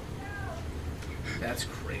 That's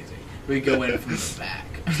crazy. We go in from the back.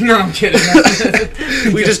 No, I'm kidding.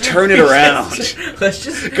 We just turn it around. Let's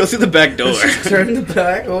just go through the back door. Let's just turn the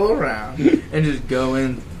back all around and just go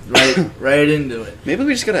in right into it. Maybe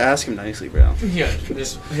we just gotta ask him nicely, bro. Yeah,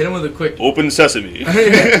 just hit him with a quick open sesame.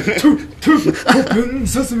 Open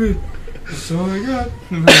sesame. That's all I got.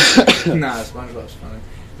 Nah, SpongeBob's funny.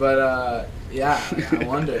 But, yeah, I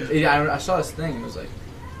wonder. I saw this thing, and it was like,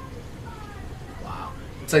 wow.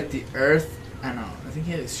 It's like the Earth, I don't know, I think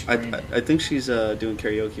he had a screaming. I think she's doing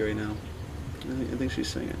karaoke right now. I think she's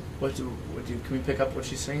singing. Can we pick up what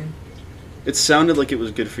she's singing? It sounded like it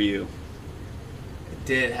was good for you. It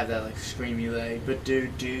did have that, like, screamy, like,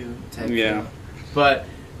 but-do-do type yeah. Feel. But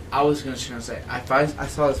I was going to say, I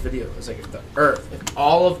saw this video, it was like, if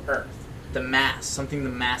all of Earth, the mass of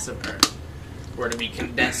Earth were to be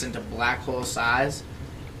condensed into black hole size,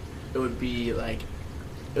 it would be like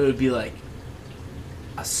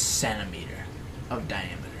a centimeter of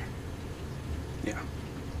diameter. Yeah.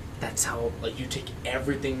 That's how, like, you take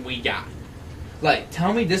everything we got. Like,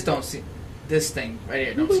 tell me this thing right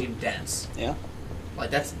here don't seem dense. Yeah. Like,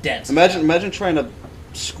 that's dense. Imagine trying to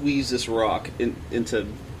squeeze this rock into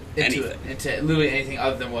anything. Into literally anything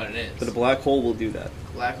other than what it is. But a black hole will do that.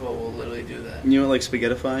 Black hole will literally do that. You know what, like,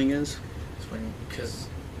 spaghettifying is?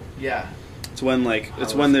 It's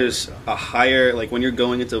when there's a higher, like, when you're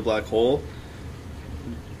going into a black hole,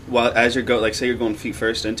 as you're like, say you're going feet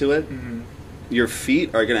first into it, your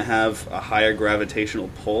feet are going to have a higher gravitational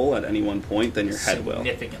pull at any one point than your head will.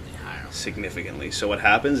 Significantly higher. Significantly. So what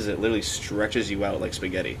happens is it literally stretches you out like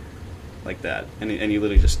spaghetti. Like that. And you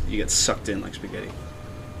literally you get sucked in like spaghetti.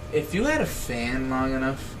 If you had a fan long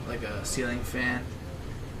enough, like a ceiling fan,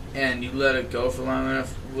 and you let it go for long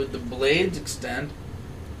enough, would the blades extend?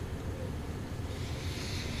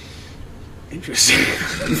 Interesting.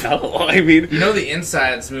 No, I mean... You know the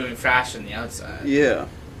inside's moving faster than the outside. Yeah.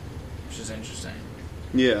 which is interesting.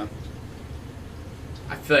 Yeah.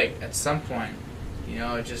 I feel like at some point, you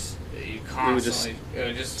know, it would just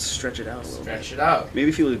stretch it out a little bit. Stretch it out. Maybe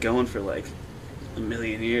if he was going for like a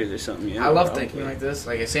million years or something. Yeah, I love thinking like this.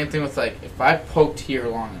 Like the same thing with like if I poked here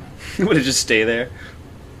long enough, would it just stay there?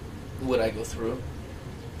 Would I go through?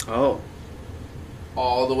 Oh.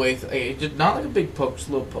 All the way through. Just not like a big poke, just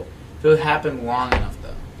a little poke. If it would happen long enough,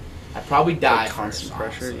 though, I'd probably die. Like constant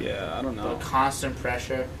pressure? Honestly. Yeah, I don't know. But constant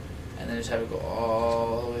pressure, and then just have it go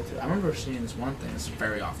all the way through. I remember seeing this one thing. This is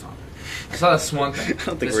very off topic. I saw this one thing. I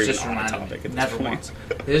don't think we're even on topic at Never this point. once.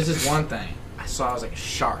 There's this one thing I saw. It was like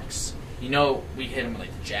sharks. You know, we hit them with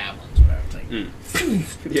like javelins or whatever.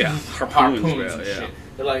 Like, yeah, harpoons and yeah. shit.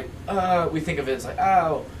 They're like, we think of it as like,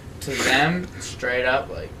 oh. To them, straight up,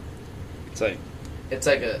 like it's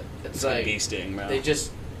like a bee sting, bro. They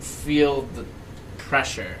just feel the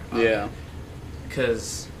pressure. Yeah.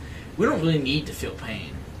 Because we don't really need to feel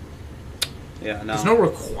pain. Yeah, no. There's no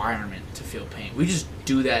requirement to feel pain. We just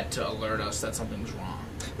do that to alert us that something's wrong.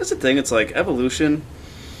 That's the thing. It's like evolution.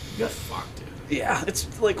 You got fucked, dude. Yeah,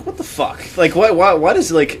 it's like what the fuck? Like why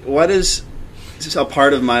does a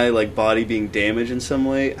part of my like body being damaged in some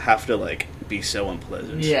way have to like be so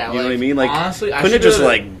unpleasant? Yeah, you know what I mean? Like, honestly, couldn't it just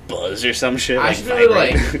like buzz or some shit? I should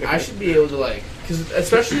be able to like, because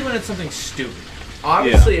especially when it's something stupid.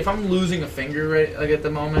 Obviously, if I'm losing a finger right like at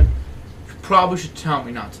the moment, you probably should tell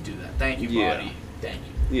me not to do that. Thank you, body. Thank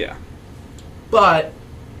you. Yeah. But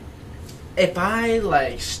if I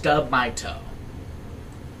like stub my toe,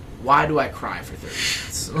 why do I cry for 30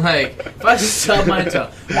 minutes? Like, if I stub my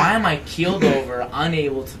toe, why am I keeled over,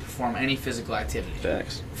 unable to perform any physical activity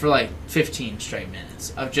Facts. for like 15 straight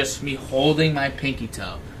minutes of just me holding my pinky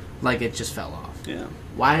toe like it just fell off? Yeah.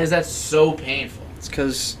 Why is that so painful? It's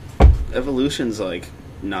because evolution's like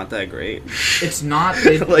not that great. It's not.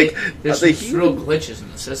 There's real glitches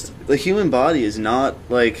in the system. The human body is not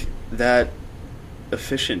like that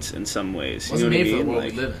efficient in some ways. It wasn't made for the world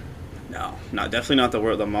we live in. No, definitely not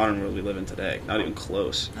the modern world we live in today. Not even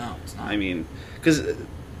close. No, it's not. I mean, because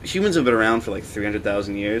humans have been around for like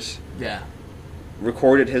 300,000 years. Yeah.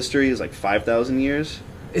 Recorded history is like 5,000 years.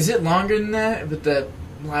 Is it longer than that with the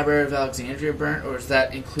Library of Alexandria burnt, or is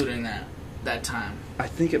that including that time? I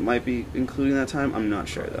think it might be including that time. I'm not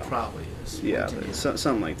sure, though. It probably is. Yeah, but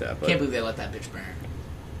something like that. But can't believe they let that bitch burn.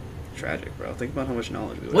 Tragic, bro. Think about how much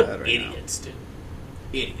knowledge we would what have had right idiots, now. dude.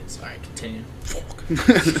 Idiots. Alright, continue.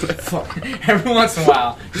 Fuck. Every once in a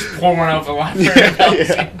while, just pour one out for the Library of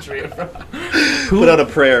Alexandria, bro. Put out a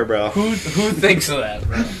prayer, bro. Who thinks of that,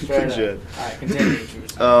 bro? Good shit. Alright,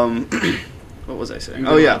 continue. What was I saying?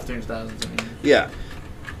 Oh, yeah. Yeah.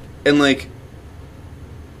 And, like,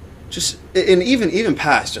 just, and even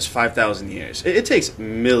past just 5,000 years, it takes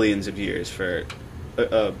millions of years for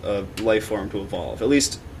a life form to evolve. At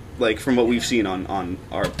least, like, from what we've seen on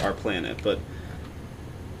our planet. But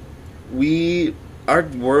our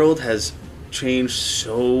world has changed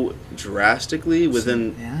so drastically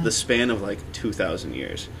within the span of, like, 2,000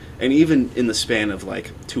 years. And even in the span of,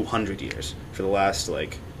 like, 200 years for the last,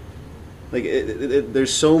 like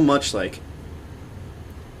there's so much, like,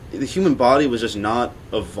 the human body was just not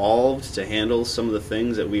evolved to handle some of the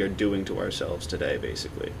things that we are doing to ourselves today,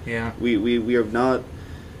 basically. Yeah. We are not...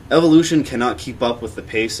 Evolution cannot keep up with the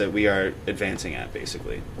pace that we are advancing at,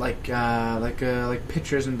 basically. Like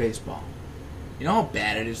pitchers in baseball. You know how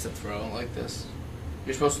bad it is to throw like this?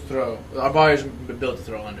 You're supposed to throw... Our bodies are built to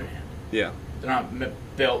throw underhand. Yeah. They're not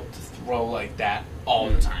built to throw like that all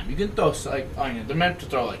the time. You can throw, like... they're meant to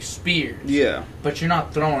throw, like, spears. Yeah. But you're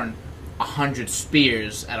not throwing 100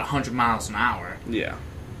 spears at 100 miles an hour. Yeah.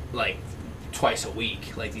 Like, twice a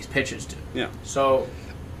week, like these pitchers do. Yeah. So,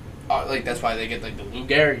 like, that's why they get, like, the Lou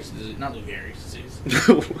Gehrig's disease. Not Lou Gehrig's disease.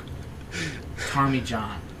 Tommy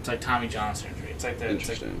John. It's like Tommy John surgery. It's like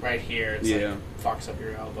right here. It's like fucks up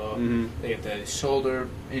your elbow. Mm-hmm. They get the shoulder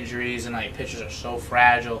injuries, and, like, pitchers are so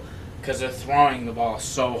fragile because they're throwing the ball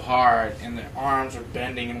so hard, and their arms are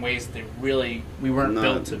bending in ways that we weren't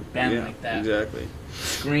built to bend like that. Exactly.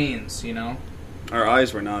 Screens, you know? Our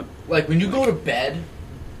eyes were not... Like, when you go to bed,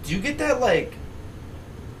 do you get that, like...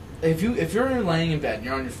 If you're laying in bed and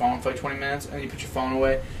you're on your phone for, like, 20 minutes, and you put your phone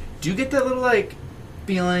away, do you get that little, like,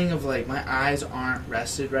 feeling of, like, my eyes aren't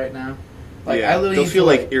rested right now? Like, I literally they'll feel,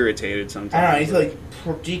 like, irritated sometimes. I don't know, you need to,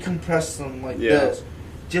 like, decompress them like this,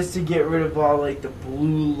 just to get rid of all, like, the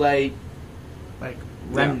blue light, like,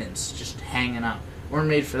 remnants just hanging out. Weren't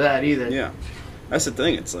made for that either. Yeah. That's the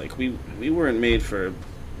thing. It's like we weren't made for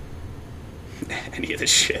any of this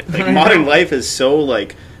shit. Like, modern life is so,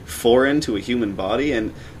 like, foreign to a human body,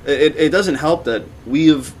 and it doesn't help that we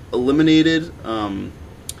have eliminated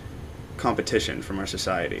competition from our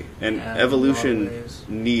society, and Yeah, evolution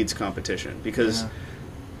needs competition because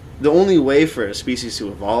the only way for a species to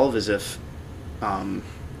evolve is if,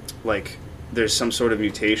 like, there's some sort of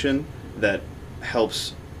mutation that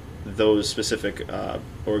helps those specific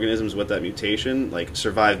organisms with that mutation like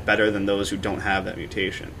survive better than those who don't have that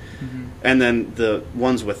mutation. Mm-hmm. And then the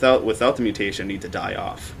ones without the mutation need to die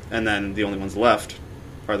off, and then the only ones left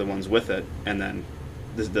are the ones with it, and then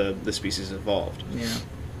the species evolved. Yeah.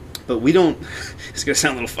 But we don't. It's gonna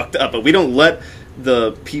sound a little fucked up, but we don't let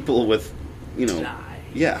the people with, die.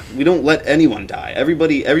 Yeah, we don't let anyone die.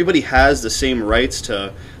 Everybody has the same rights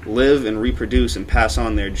to live and reproduce and pass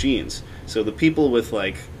on their genes. So the people with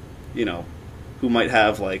like, who might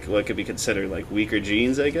have like what could be considered like weaker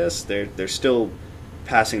genes, I guess, they're still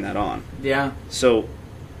passing that on. Yeah. So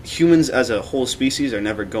humans as a whole species are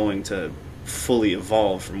never going to fully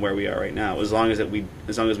evolve from where we are right now, as long as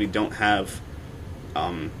we don't have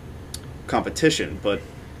competition. But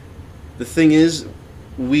the thing is,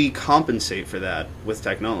 we compensate for that with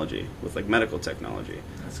technology, with like medical technology.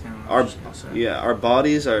 That's kind of our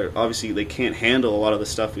bodies are obviously, they can't handle a lot of the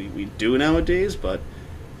stuff we do nowadays, but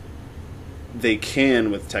they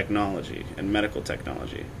can with technology and medical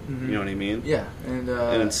technology. Mm-hmm. You know what I mean? Yeah, and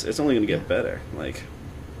it's only going to get better. Like,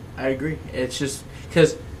 I agree. It's just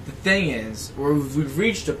because the thing is, we've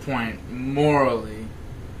reached a point morally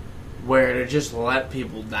where to just let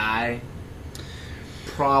people die,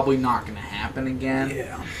 probably not going to happen again.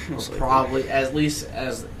 Yeah, probably, at least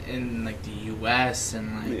as in like the U.S.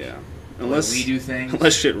 and like unless we do things,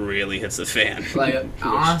 unless shit really hits the fan. Like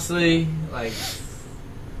honestly, like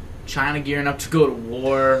China gearing up to go to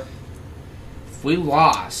war. If we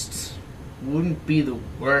lost, wouldn't be the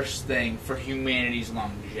worst thing for humanity's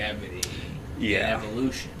longevity and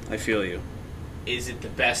evolution. I feel you. Is it the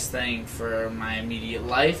best thing for my immediate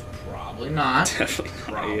life? Probably not. Definitely not.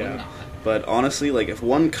 Probably not. But honestly, like, if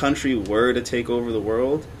one country were to take over the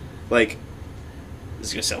world, like, this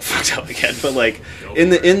is gonna sound fucked up again, but like,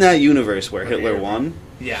 in that universe where Hitler won,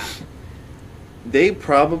 they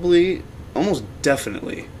probably, almost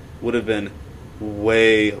definitely, would have been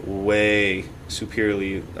way, way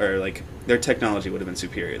superiorly, or like, their technology would have been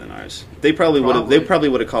superior than ours. They probably would have. They probably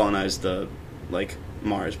would have colonized the like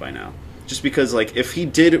Mars by now. Just because, like, if he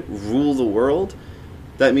did rule the world,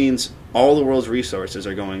 that means all the world's resources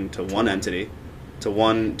are going to one entity, to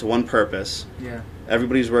one purpose. Yeah.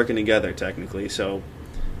 Everybody's working together technically, so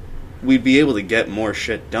we'd be able to get more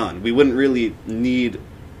shit done. We wouldn't really need.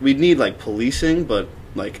 We'd need like policing, but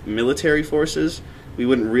like military forces. We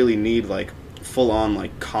wouldn't really need like full on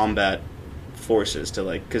like combat forces to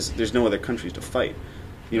like, because there's no other countries to fight.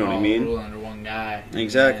 You know what I mean? Rule under one guy.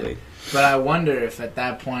 Exactly. But I wonder if at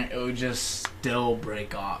that point it would just still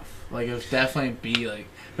break off. Like, it would definitely be like,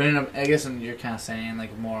 but I guess you're kind of saying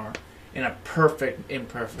like more in a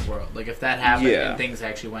imperfect world. Like, if that happened and things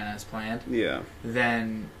actually went as planned,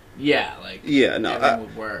 then everything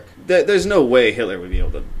would work. There's no way Hitler would be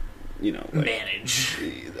able to, like, manage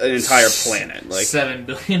an entire planet, like 7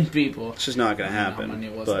 billion people. It's just not going to happen. How many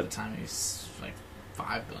it was at the time? He was like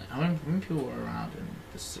 5 billion. How many people were around in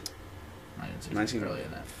this? 19 earlier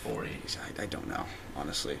than that, 40. I don't know,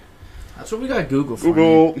 honestly. That's what we got Google for.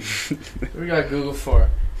 What we got Google for.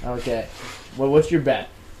 Okay. Well, what's your bet?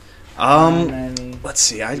 Let's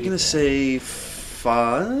see. I'm going to say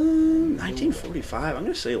 1945. I'm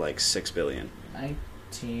going to say like 6 billion.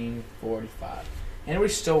 1945.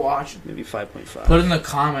 Anybody's still watching? Maybe 5.5. Put in the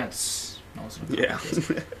comments. No one's going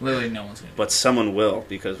to Literally no one's going to. But someone will,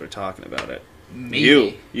 because we're talking about it.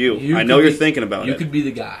 Maybe. You. I know you're thinking about it. You could be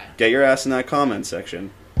the guy. Get your ass in that comment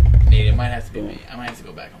section. Nate, it might have to be me. I might have to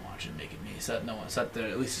go back and watch it and make it me. So there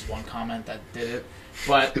at least is one comment that did it.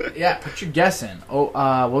 But yeah, put your guess in. Oh,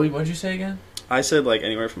 what did you say again? I said like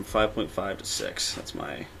anywhere from 5.5 to 6. That's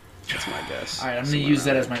my guess. All right, I'm gonna use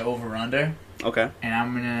that as my over/under. Okay. And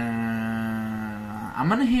I'm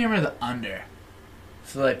gonna hammer the under. I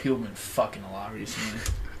feel like people have been fucking a lot recently.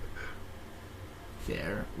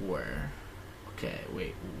 There were. Okay,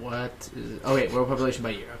 wait, what is it? Oh, wait, world population by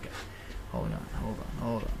year. Okay. Hold on.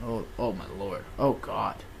 Oh, my lord. Oh,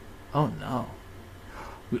 God. Oh, no.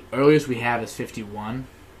 The earliest we have is 51,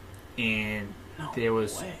 and there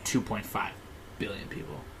was 2.5 billion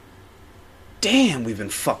people. Damn, we've been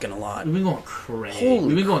fucking a lot. We've been going crazy. Holy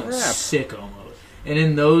We've been going crap. sicko mode. And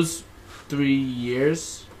in those 3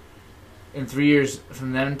 years,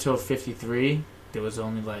 from then until 53, there was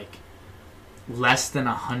only like less than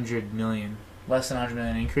 100 million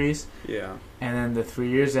increase. Yeah. And then the 3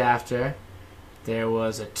 years after, there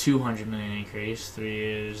was a 200 million increase. 3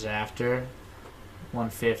 years after,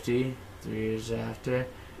 150. 3 years after,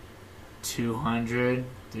 200.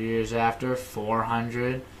 3 years after,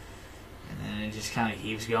 400. And then it just kind of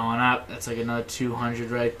keeps going up. That's like another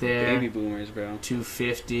 200 right there. Baby boomers, bro.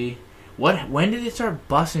 250. When did it start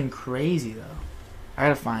busting crazy, though? I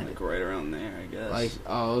gotta find it. Right around there, I guess. Like,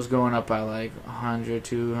 it was going up by like 100,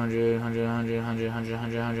 200, 100, 100, 100, 100,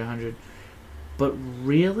 100, 100, 100. But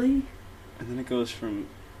really? And then it goes from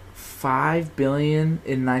 $5 billion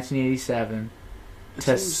in 1987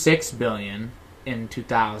 to $6 billion in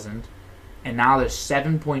 2000, and now there's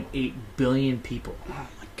 7.8 billion people. Oh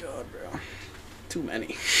my god, bro! Too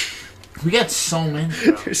many. We got so many.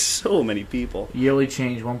 Bro. There's so many people. Yearly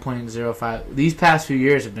change 1.05. These past few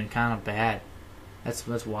years have been kind of bad.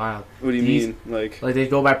 That's wild. What do you mean? Like they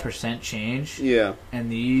go by percent change. Yeah.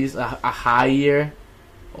 And these a high year.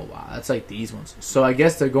 Oh wow, that's like these ones. So I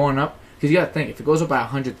guess they're going up because you got to think if it goes up by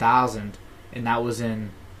 100,000, and that was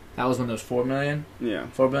when there was 4 million. Yeah.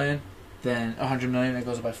 4 billion. Then 100 million, it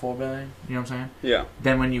goes up by 4 billion. You know what I'm saying? Yeah.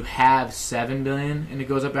 Then when you have 7 billion and it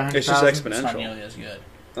goes up by 100,000, it's just exponential. It's not nearly as good.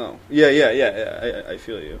 Oh yeah. I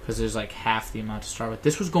feel you. Because there's like half the amount to start with.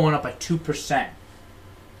 This was going up by 2%.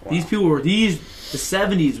 Wow. These people were the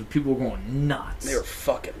 70s. People were going nuts. They were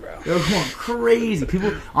fucking, bro. They were going crazy.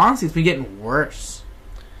 People, honestly, it's been getting worse.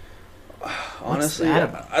 Honestly,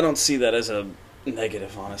 I don't see that as a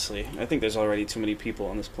negative. Honestly, I think there's already too many people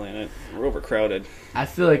on this planet. We're overcrowded. I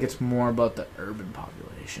feel like it's more about the urban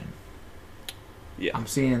population. Yeah, I'm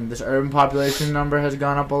seeing this urban population number has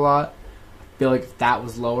gone up a lot. I feel like if that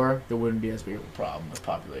was lower, there wouldn't be as big of a problem with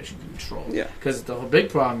population control. Yeah. Because the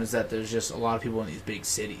big problem is that there's just a lot of people in these big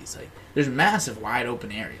cities. Like, there's massive, wide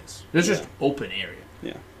open areas. There's just open area.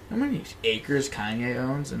 Yeah. How many acres Kanye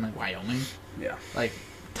owns in, like, Wyoming? Yeah. Like,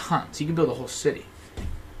 tons. He could build a whole city.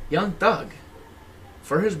 Young Thug,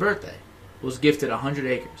 for his birthday, was gifted 100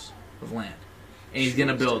 acres of land. And he's going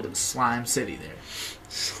to build Slime City there.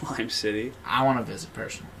 Slime City? I want to visit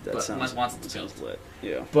personally. That sounds lit.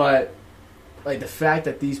 Yeah. But like the fact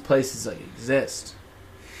that these places like exist,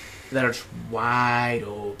 that are just wide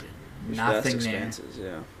open, there's nothing there.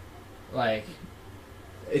 Yeah. Like,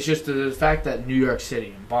 it's just the fact that New York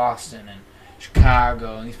City and Boston and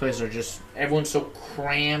Chicago and these places are just everyone's so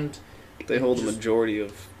crammed. They hold the majority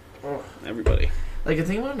of everybody. Like,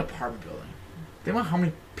 think about an apartment building. Think about how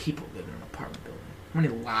many people live in an apartment building. How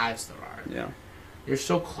many lives there are. Yeah. You're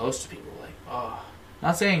so close to people. Like,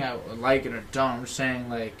 not saying I like it or don't. I'm just saying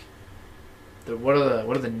like. What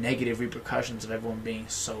are the negative repercussions of everyone being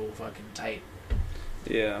so fucking tight?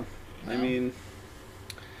 Yeah, I mean,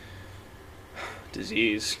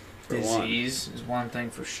 disease. Disease is one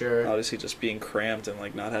thing for sure. Obviously, just being cramped and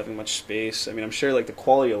like not having much space. I mean, I'm sure like the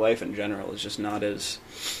quality of life in general is just not as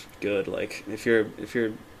good. Like if you're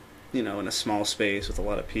in a small space with a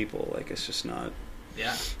lot of people, like it's just not.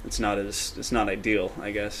 Yeah. It's not ideal,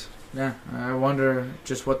 I guess. Yeah, I wonder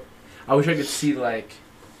just what. I wish I could see like.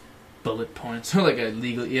 Bullet points or like a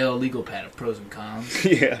legal pad of pros and cons.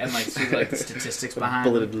 Yeah. And like see like the statistics behind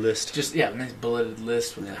bulleted list. Just a nice bulleted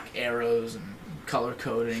list with like arrows and color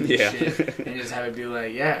coding and shit. And just have it be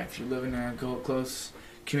like, if you live in a close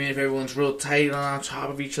community, if everyone's real tight on top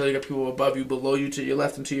of each other, you got people above you, below you, to your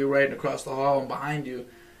left and to your right and across the hall and behind you.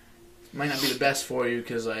 It might not be the best for you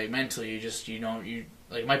because like mentally you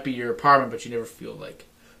like it might be your apartment but you never feel like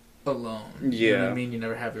alone. You know what I mean? You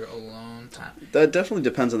never have your alone time. That definitely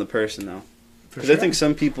depends on the person, though. Because I think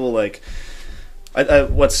some people, like...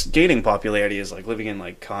 what's gaining popularity is, like, living in,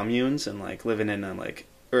 like, communes and, like, living in, like...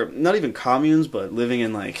 Or, not even communes, but living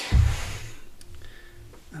in, like...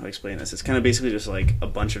 How do I explain this? It's kind of basically just, like, a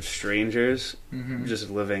bunch of strangers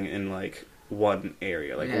just living in, like, one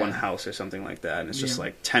area. Like, one house or something like that. And it's just,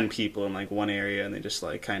 like, 10 people in, like, one area. And they just,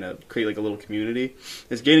 like, kind of create, like, a little community.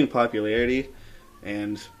 It's gaining popularity.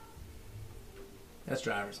 And... That's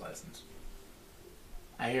driver's license.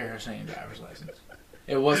 I hear her saying driver's license.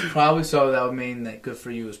 It was probably so. That would mean that good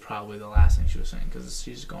for you is probably the last thing she was saying because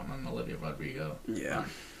she's going on Olivia Rodrigo. Yeah.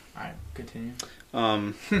 All right, continue.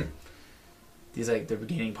 These they're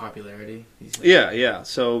gaining popularity. Yeah.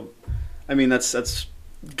 So, I mean, that's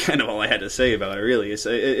kind of all I had to say about it. Really,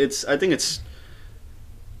 I think it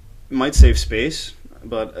might save space,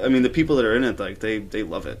 but I mean, the people that are in it, like they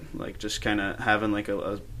love it. Like just kind of having like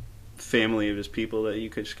a family of just people that you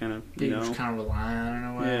could just kind of just kind of rely on in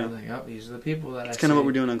a way. Yeah. Like, these are the people that it's kind of what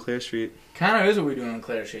we're doing on Clare Street. Kind of is what we're doing on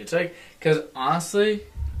Clare Street. It's like, because honestly,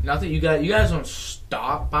 not that you guys don't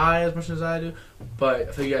stop by as much as I do, but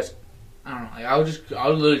I feel you guys, I don't know. Like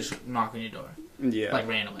I'll literally just knock on your door. Yeah. Like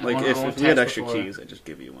randomly. Like if we had extra keys, I'd just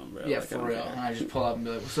give you one, bro. Yeah, like, for real. And I just pull up and be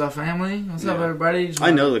like, "What's up, family? What's up, everybody?" I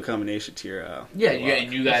know the combination to your.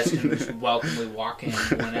 And you guys can just welcomely walk in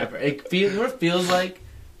whenever. It feels like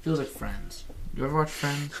friends. You ever watch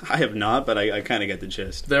Friends? I have not, but I kind of get the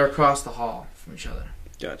gist. They're across the hall from each other.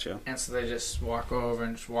 Gotcha. And so they just walk over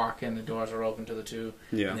and just walk in. The doors are open to the two.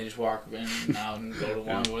 Yeah. And they just walk in and out and go to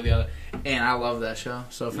one, go to the other. And I love that show.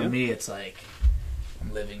 So for me, it's like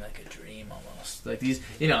I'm living like a dream almost. Like these,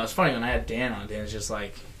 it's funny when I had Dan on. Dan's just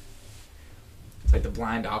like, it's like the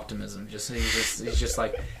blind optimism. He's just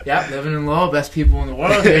like, yeah, living in low, best people in the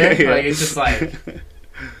world here. Yeah. Like it's just like,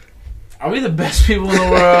 are we the best people in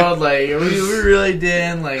the world? Like, we really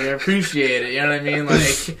did. Like, I appreciate it. You know what I mean? Like,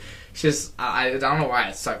 it's just, I don't know why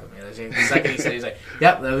it stuck with me. Like, the second he said, he's like,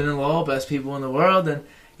 yep, living in Lowell, best people in the world. And,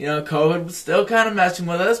 COVID was still kind of messing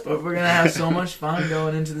with us, but we're going to have so much fun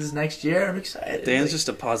going into this next year. I'm excited. Dan's just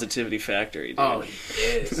a positivity factory, dude. Oh, he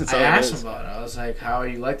is. I asked him about it. I was like, how are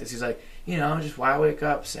you like this? He's like, just why wake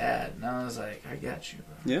up sad? And I was like, I get you,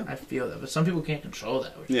 bro. Yeah. I feel that. But some people can't control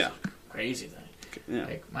that, which is a crazy thing. Yeah.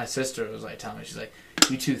 Like my sister was like telling me, she's like,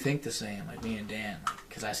 you two think the same, like me and Dan,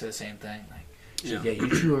 because I said the same thing. Like, she's like, yeah, you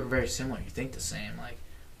two are very similar. You think the same. Like,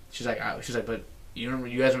 she's like, but you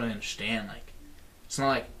guys don't really understand. Like, it's not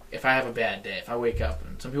like if I have a bad day, if I wake up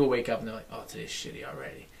and some people wake up and they're like, oh, today's shitty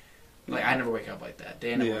already. Like I never wake up like that.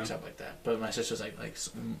 Dan never wakes up like that. But my sister's like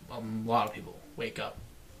a lot of people wake up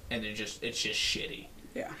and it's just shitty.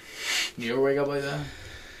 Yeah. You ever wake up like that?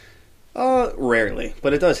 Rarely,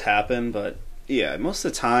 but it does happen. But yeah, most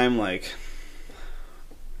of the time, like,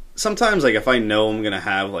 sometimes, like, if I know I'm going to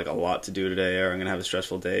have, like, a lot to do today or I'm going to have a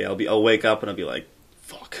stressful day, I'll wake up and I'll be like,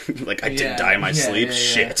 fuck, like, I did die in my sleep,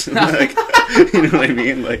 shit. Like, you know what I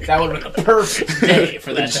mean? Like, that would have been the perfect day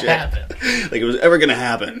for that to happen. Like, it was ever going to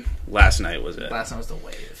happen. Last night was it. Last night was the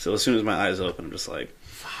wave. So as soon as my eyes open, I'm just like,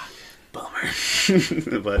 fuck, bummer.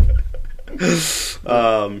 But,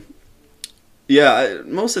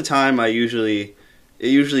 most of the time, it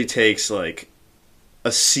usually takes, like,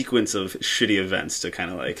 a sequence of shitty events to kind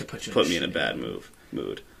of like put me in a bad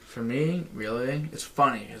mood. For me, really, it's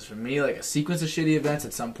funny because for me, like a sequence of shitty events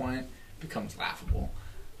at some point becomes laughable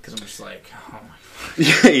because I'm just like, oh my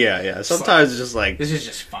god. Yeah. Sometimes it's just like, this is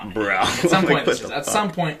just funny, bro. At some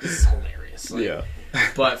point, it's hilarious. Like, yeah.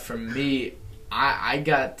 But for me, I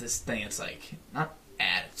got this thing. It's like not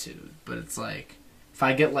attitude, but it's like if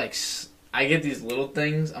I get I get these little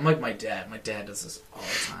things. I'm like my dad. My dad does this all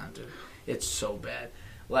the time, dude. It's so bad.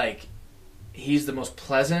 Like, he's the most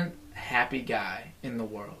pleasant, happy guy in the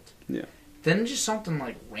world. Yeah. Then just something,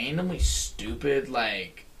 like, randomly stupid,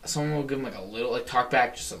 like, someone will give him, like, a little, like, talk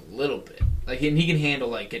back just a little bit. Like, and he can handle,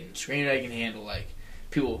 like, getting screamed at. He can handle, like,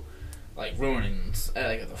 people, like, ruining,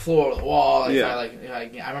 like, the floor or the wall. Like,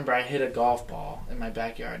 I remember I hit a golf ball in my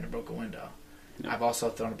backyard and it broke a window. Yeah. I've also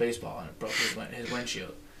thrown a baseball and it broke his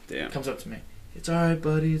windshield. Damn. He comes up to me. It's alright,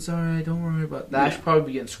 buddy. It's alright. Don't worry about that. I should probably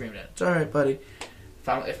be getting screamed at. It's alright, buddy.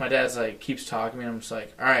 If my dad's like keeps talking to me, I'm just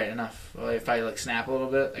like, alright, enough. Well, if I like snap a little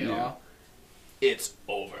bit, like, it's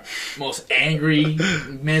over. Most angry,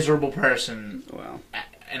 miserable person. Wow.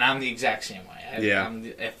 And I'm the exact same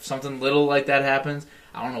way. If something little like that happens,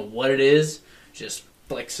 I don't know what it is. Just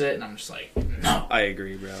flicks it, and I'm just like, no. I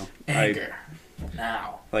agree, bro. Anger.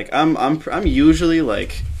 Now. Like I'm usually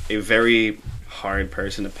like a very hard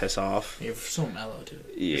person to piss off. You're so mellow, dude.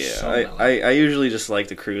 I usually just like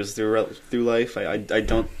to cruise through life. I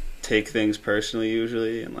don't take things personally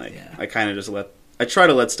usually, and I kind of just I try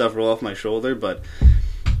to let stuff roll off my shoulder, but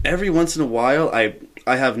every once in a while I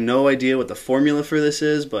have no idea what the formula for this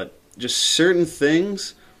is, but just certain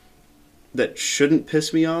things that shouldn't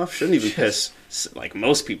piss me off, shouldn't even piss like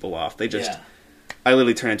most people off. They just I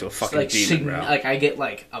literally turn into a fucking demon, bro. Like I get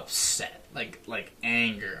like upset. Like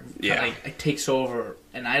anger, it takes over,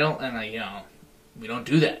 and we don't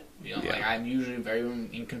do that. Like I'm usually very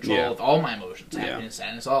in control of all my emotions, happiness,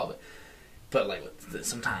 sadness, all of it. But like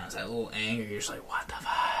sometimes that little anger, you're just like, what the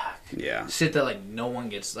fuck? Yeah, shit that like no one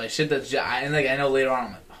gets, like shit that I know later on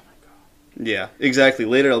I'm like, oh my god. Yeah, exactly.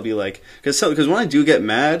 Later I'll be like, because when I do get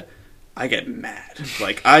mad, I get mad.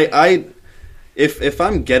 Like I If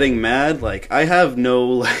I'm getting mad, like, I have no,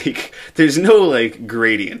 like, there's no, like,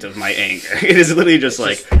 gradient of my anger. It is literally just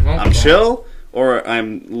like, I'm chill, or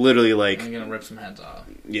I'm literally, like... I'm gonna rip some heads off.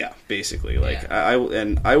 Yeah, basically. Like, I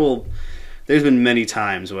will... There's been many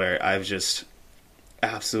times where I've just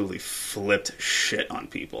absolutely flipped shit on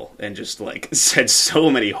people and just, like, said so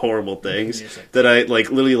many horrible things that I, like,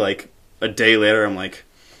 literally, like, a day later, I'm like...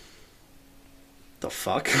 the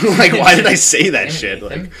fuck? Like, why did I say that shit?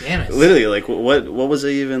 Like, damn it. Literally, like, what was I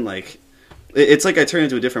even, like... It's like I turn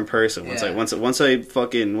into a different person. Once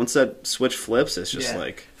that switch flips, it's just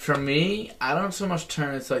like... For me, I don't so much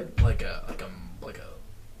turn into, like a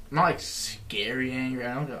not, like, scary anger.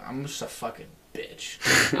 I'm just a fucking bitch.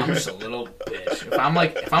 I'm just a little bitch. If I'm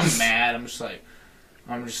mad, I'm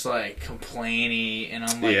just like complainy and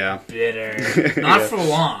I'm like bitter. Not for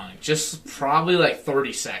long, just probably like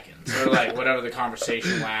 30 seconds or like whatever the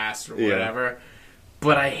conversation lasts or whatever.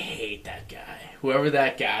 But I hate that guy. Whoever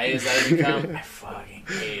that guy is that I become, I fucking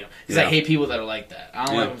hate him. Because I hate people that are like that. I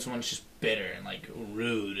don't like when someone's just bitter and like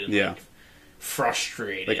rude and like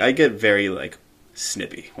frustrated. Like I get very like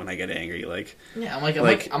snippy when I get angry. Like I'm like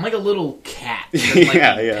a little cat.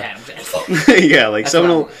 Yeah, like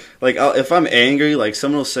someone will like if I'm angry, like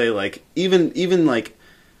someone will say like even like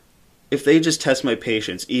if they just test my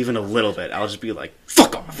patience even a little bit, I'll just be like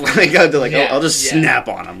fuck off. Like I'll just snap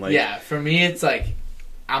on them. Like for me it's like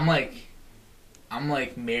I'm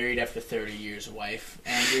like married after 30 years wife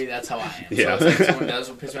angry. That's how I am. So it's like someone does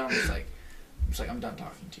what pisses me off, I'm just like I'm done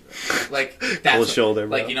talking to you right now. Like that's cold shoulder,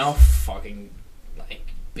 bro. Like you know fucking like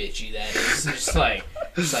bitchy that is. It's like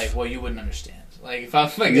well you wouldn't understand. Like if I'm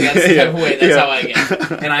like that's the type of way that's how I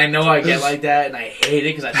get. And I know I get like that and I hate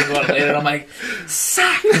it because I think about it later and I'm like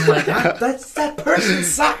suck. I'm like that person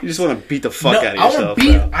sucks. You just want to beat the fuck out of yourself.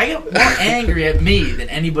 I get more angry at me than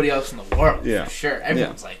anybody else in the world. Yeah. For sure.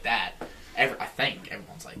 Everyone's like that. I think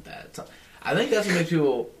everyone's like that. So, I think that's what makes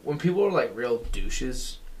people when people are like real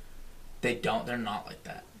douches, they're not like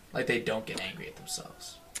that. Like they don't get angry at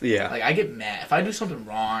themselves. Yeah. Like I get mad if I do something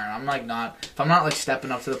wrong. If I'm not like stepping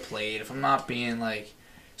up to the plate. If I'm not being like,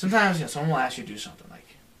 sometimes someone will ask you to do something like,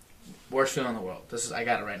 worst feeling in the world. I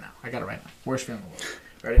got it right now. Worst feeling in the world.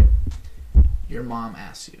 Ready? Your mom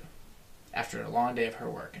asks you after a long day of her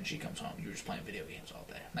work and she comes home. You were just playing video games all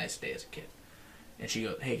day. Nice day as a kid. And she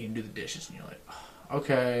goes, hey, can you do the dishes? And you're like, oh,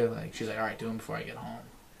 okay. Like she's like, all right, do them before I get home.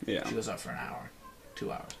 Yeah. She goes up for an hour,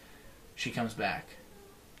 2 hours. She comes back.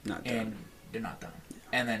 Not done. And they're not done.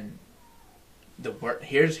 And then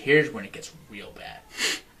here's when it gets real bad.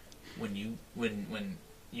 When you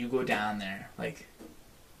go down there like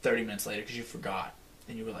 30 minutes later because you forgot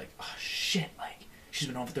and you were like, oh shit, like she's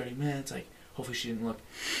been home for 30 minutes, like hopefully she didn't look,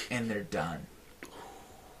 and they're done.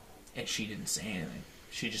 And she didn't say anything.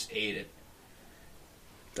 She just ate it.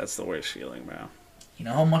 That's the worst feeling, bro. You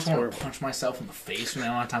know how much I want to punch myself in the face when the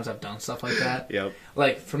amount of times I've done stuff like that? Yep.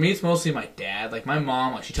 Like, for me, it's mostly my dad. Like, my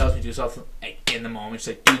mom, like, she tells me to do stuff like, in the moment. She's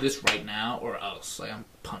like, do this right now or else. Like, I'm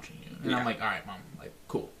punching you. And I'm like, all right, Mom. Like,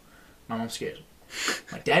 cool. My mom scares me.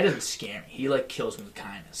 My dad doesn't scare me. He, like, kills me with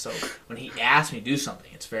kindness. So, when he asks me to do something,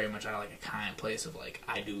 it's very much out of, like, a kind place of, like,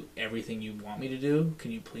 I do everything you want me to do.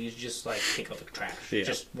 Can you please just, like, take out the trash? Yeah.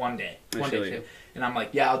 Just one day. One day. And I'm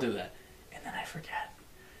like, yeah, I'll do that. And then I forget.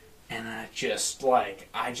 And I just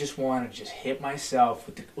want to just hit myself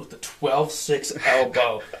with the 12-6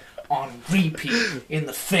 elbow on repeat in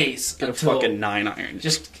the face. Get until a fucking 9-iron.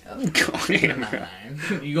 Just get a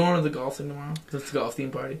 9-iron. You going to the golf thing tomorrow? The golf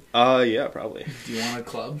theme party? Yeah, probably. Do you want a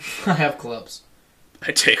club? I have clubs.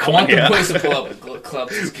 I take one, I want the place to pull up with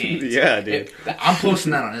clubs and games. Yeah, dude. I'm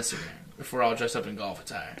posting that on Instagram. If we're all dressed up in golf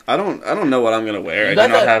attire. I don't know what I'm gonna wear. I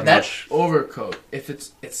do not have much. That overcoat. If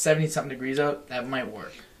it's 70-something degrees out, that might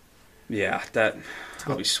work. Yeah,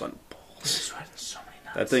 I'll be sweating balls. Sweating so many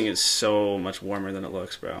nuts. That thing is so much warmer than it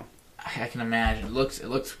looks, bro. I can imagine. It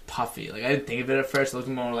looks puffy. Like I didn't think of it at first. It looked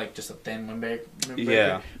more like just a thin windbreaker.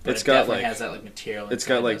 Yeah, but it's got like has that like material. It's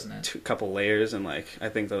got like couple layers, and like I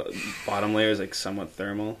think the bottom layer is like somewhat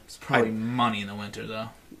thermal. It's probably money in the winter though.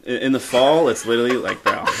 In the fall, it's literally like,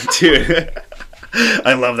 bro, dude.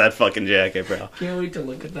 I love that fucking jacket, bro. Can't wait to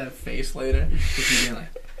look at that face later. If you being like.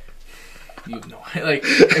 You have no idea. Like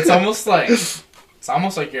it's almost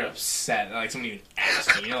like you're upset. Like somebody even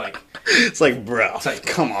asked me. You're like, it's like, bro, it's like,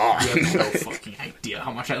 come on. You have no fucking idea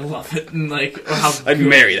how much I love it, and like, or how I'd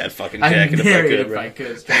marry that fucking jacket if I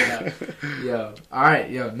could. Straight up. Yo, all right,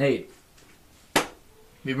 yo, Nate.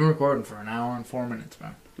 We've been recording for an hour and 4 minutes,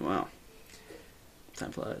 man. Wow,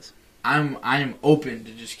 time flies. I'm open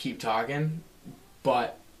to just keep talking,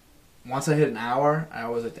 but once I hit an hour, I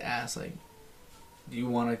always like to ask, like, do you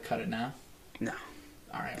want to cut it now? No.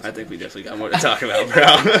 All right. I think we definitely got more to talk about, bro.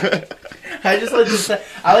 I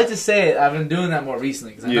like to say it. I've been doing that more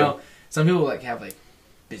recently because I know some people like have like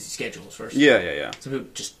busy schedules first. Yeah. Some people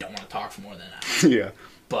just don't want to talk for more than an hour. Yeah.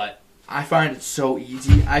 But I find it so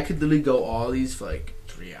easy. I could literally go all these for like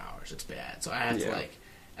 3 hours. It's bad. So I have to like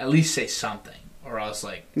at least say something, or else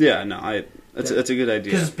like. Yeah. No. That's a good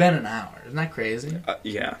idea. Because it's been an hour. Isn't that crazy?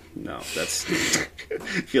 Yeah. No. That's. I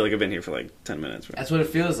feel like I've been here for like 10 minutes. Bro. That's what it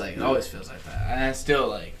feels like. It always feels like that. And it's still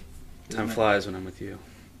like. Time flies when I'm with you.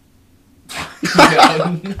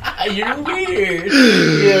 You're weird.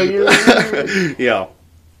 Yeah, you're weird. Yo.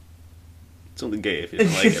 It's only gay if you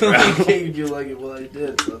don't like it, It's bro. only gay if you like it. Well, I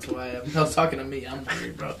did. So that's why I was talking to me. I'm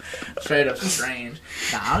weird, bro. Straight up strange.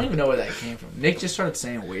 Nah, I don't even know where that came from. Nick just started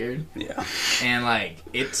saying weird. Yeah. And, like,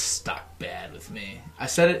 it stuck bad with me. I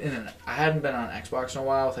said it I hadn't been on Xbox in a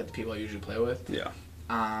while with, like, the people I usually play with. Yeah.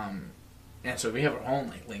 And so we have our own,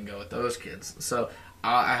 like, lingo with those kids. So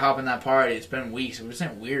I hop in that party. It's been weeks. We've been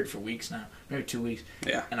saying weird for weeks now. Maybe 2 weeks.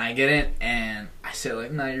 Yeah. And I get in, and I say,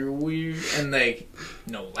 like, nah, you're weird. And, like,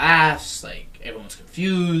 no laughs. Like, everyone's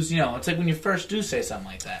confused. You know, it's like when you first do say something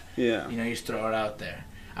like that. Yeah. You know, you just throw it out there.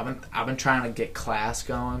 I've been trying to get class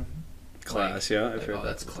going. Class, like, yeah. I've heard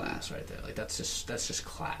that's class right there. Like, that's just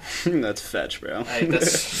class. That's fetch, bro. Like,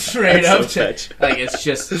 that's straight That's up. so fetch. Like, it's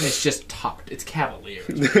just talk. It's cavalier.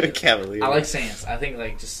 Cavalier. I like saying. I think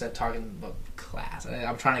like just talking about class.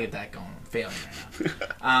 I'm trying to get that going. I'm failing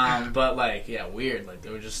right now. But like, yeah, weird. Like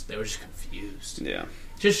they were just confused. Yeah.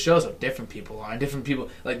 Just shows how different people are. And different people.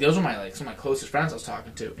 Like those are some of my closest friends I was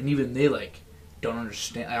talking to, and even they like don't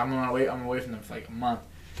understand. Like, I'm away from them for like a month,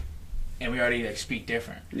 and we already like speak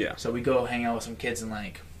different. Yeah. So we go hang out with some kids in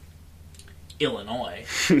like Illinois.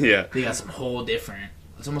 Yeah. They got some whole different.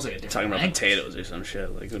 It's almost like a different. Talking about language. potatoes or some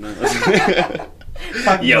shit. Like, who knows?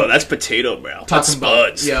 Yo, that's potato, bro. That's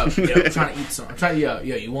spuds. I'm trying to eat some.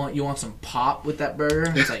 You want some pop with that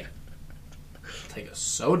burger? It's like, take a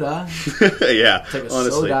soda. Yeah, Take a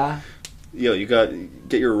honestly. soda. Yo, you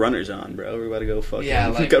get your runners on, bro. We're about to go fucking. Yeah,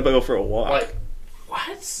 we like- gotta go for a walk. Like,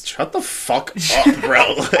 what? Shut the fuck up,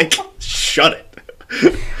 bro. Like, shut it.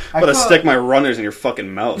 I'm gonna call- stick my runners in your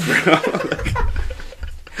fucking mouth, bro.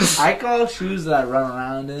 I call shoes that I run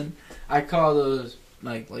around in. I call those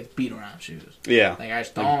like beat around shoes. Yeah. Like I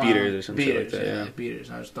just throw Like them beaters on. or some shit like that, yeah. like beaters.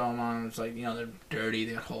 I just throw them on. It's like they're dirty.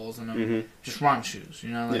 They got holes in them. Mhm. Just run shoes.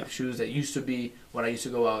 Like Yeah. shoes that used to be what I used to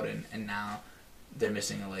go out in, and now they're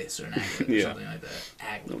missing a lace or an aglet or Yeah. something like that.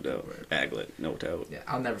 Aglet. No doubt. word. Aglet, no doubt. Yeah,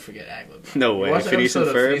 I'll never forget Aglet. No way. Watch that Phineas and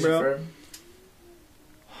episode of Ferb, Phineas and bro? Ferb?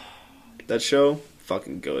 That show,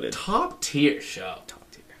 fucking goated. Top tier show. Top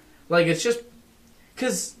tier. Like it's just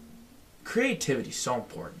because creativity is so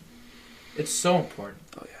important. It's so important.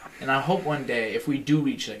 Oh yeah. And I hope one day, if we do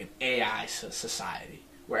reach like an AI society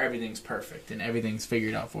where everything's perfect and everything's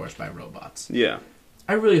figured out for us by robots, Yeah.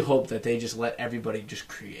 I really hope that they just let everybody just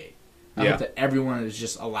create. I Yeah. hope that everyone is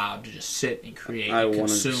just allowed to just sit and create I and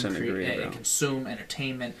 100% agree, bro. and consume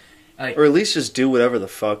entertainment. Like, Or at least just do whatever the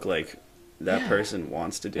fuck, like, that Yeah. person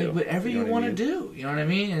wants to do. like whatever you know what I want to mean? do. You know what I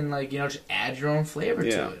mean? And like, just add your own flavor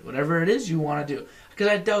Yeah. to it. Whatever it is you want to do. Because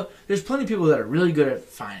I doubt there's plenty of people that are really good at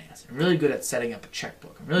finance and really good at setting up a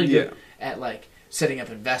checkbook and really good at like setting up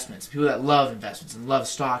investments. People that love investments and love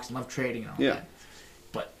stocks and love trading and all Yeah. that.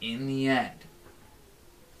 But in the end,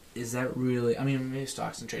 is that really? I mean, maybe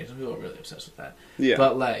stocks and trading. Some people are really obsessed with that. Yeah.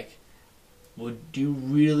 But like, would you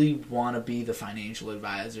really want to be the financial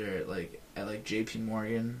advisor at J.P.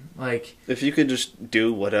 Morgan? Like, If you could just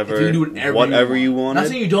do whatever, if you can do whatever you I'm wanted, not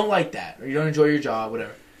saying you don't like that or you don't enjoy your job,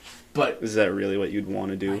 whatever. But is that really what you'd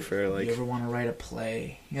want to do for, like... you ever want to write a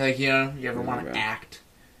play? You ever want to Right. act?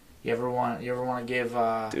 You ever want to give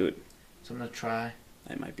Dude, something to try?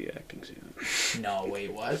 I might be acting soon. No,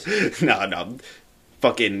 wait, what? No.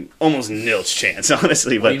 Fucking almost nilch chance,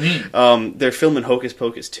 honestly. What But do you mean? they're filming Hocus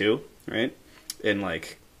Pocus 2, right? In,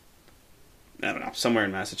 like, I don't know, somewhere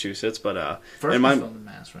in Massachusetts. But, First and one my, filmed in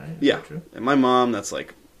Mass, right? Is yeah. that true? And my mom, that's,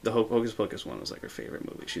 like, the Hocus Pocus one was, like, her favorite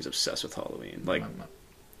movie. She's obsessed with Halloween. Like,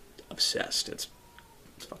 obsessed. It's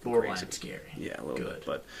fucking Borderline crazy. scary. Yeah, a little Good. bit.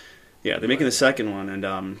 But yeah, they're making the second one,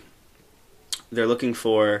 and they're looking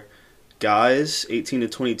for guys 18 to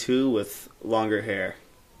 22 with longer hair.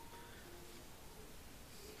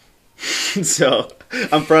 So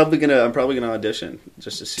I'm probably gonna audition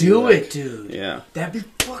just to see. Do like, it, dude. Yeah, That'd be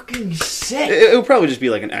fucking sick. it would probably just be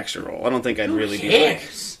like an extra role. I don't think I'd Who really be cares?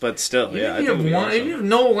 like. But still, yeah, I Even think if it'd you be have awesome. you have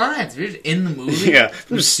no lines. If you're just in the movie. Yeah,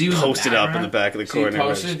 you just see you post it up in background. the back of the So you corner.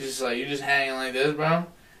 post it, just like you're just hanging like this, bro,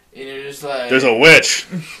 and you're just like, There's a witch.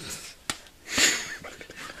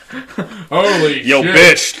 holy Yo, shit.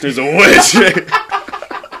 bitch. There's a witch.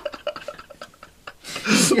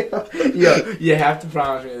 Yo, you have to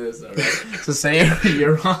promise me this, though, right? So say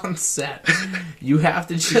you're on set, you have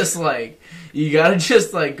to just like, you gotta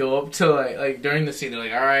just like go up to like during the scene, they're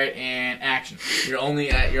like, all right, and action. Your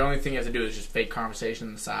only thing you have to do is just fake conversation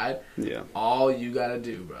on the side. Yeah. All you gotta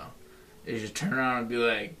do, bro, is just turn around and be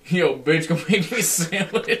like, yo, bitch, go make me a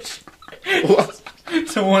sandwich. What?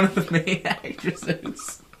 To one of the main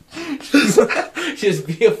actresses. Just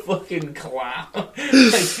be a fucking clown. Like,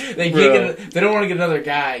 they don't want to get another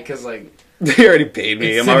guy because like They already paid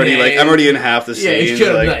me. It's I'm already in half the yeah, scenes. you should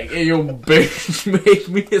have like, hey, yo, bitch, make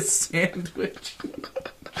me a sandwich.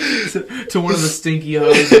 to one of the stinky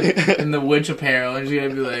hoes in the witch apparel, and she's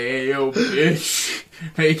gonna be like, "Hey, yo, bitch,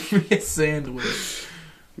 make me a sandwich."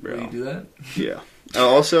 Bro. Will you do that? Yeah.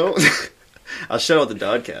 Also, I'll shout out the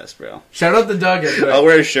Dogcast, bro. Shout out the Dogcast. I'll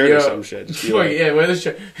wear a shirt or some shit. Yeah, wear the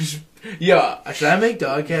shirt. Yeah, should I make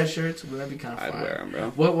Dogcast shirts? Would that be kind of fun? I'd wear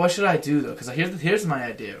them, bro. What should I do, though? Because here's my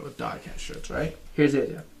idea with Dogcast shirts, right? Here's the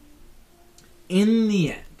idea. In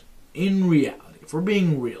the end, in reality, if we're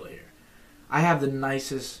being real here, I have the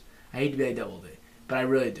nicest, I hate to be a double D, but I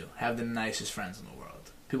really do have the nicest friends in the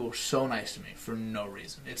world. People are so nice to me for no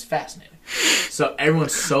reason. It's fascinating. So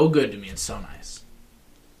everyone's so good to me and so nice.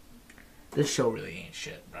 This show really ain't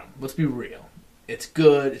shit, bro. Let's be real. It's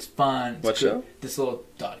good. It's fun. It's what good. show? This little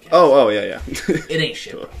Dogcast. Oh, yeah. It ain't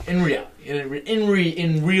shit, bro. In reality,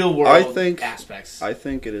 in real world aspects. I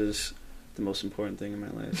think it is the most important thing in my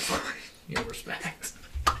life. Yeah, respect.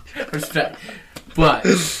 Respect. But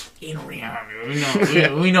in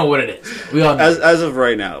reality, we know what it is. We all know. As of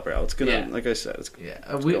right now, bro, it's gonna, like I said, it's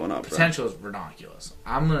going up. Potential is ridiculous.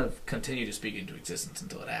 I'm gonna continue to speak into existence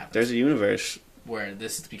until it happens. There's a universe where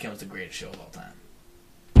this becomes the greatest show of all time.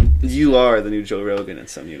 You are the new Joe Rogan in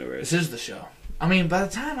some universe. This is the show. I mean, by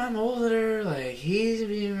the time I'm older, like, he'll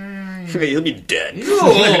be dead. He's a little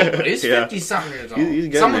old, but he's 50-something years old.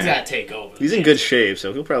 He's Someone's got to take over. He's in good shape,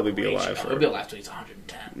 so he'll probably be alive. He'll be alive till he's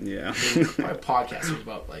 110. Yeah. Probably podcasting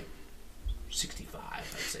about, like, 65,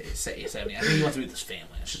 I'd say 70. I think he wants to be with his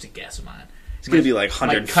family. It's just a guess of mine. It's going to be, like,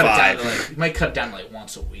 105. He might cut it down to, like,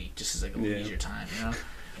 once a week, just as, like, a little easier time, you know?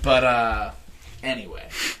 But, anyway.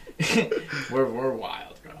 we're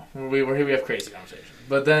wild, bro. We have crazy conversations.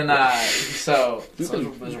 But then, so there's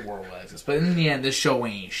a world like this. But in the end, this show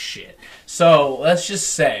ain't shit. So let's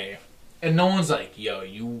just say, and no one's like, yo,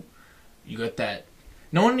 you got that.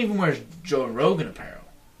 No one even wears Joe Rogan apparel.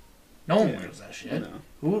 No one wears that shit. No.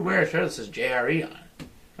 Who would wear a shirt that says JRE on it?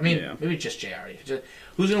 I mean, maybe just JRE.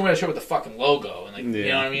 Who's gonna wear a shirt with the fucking logo and, like, you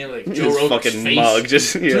know what I mean? Like Joe Rogan's fucking face. Mug.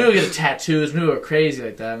 Some people get tattoos. Some people are crazy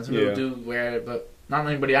like that. And some people do wear it, but not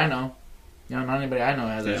anybody I know. You know, not anybody I know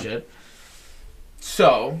has that shit.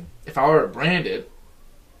 So, if I were to brand it,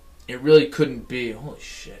 it really couldn't be... Holy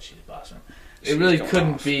shit, she's busting. It really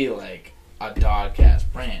couldn't be, like, a Dogcast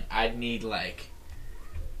brand. I'd need, like,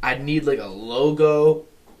 a logo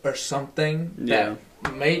or something that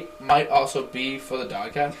might also be for the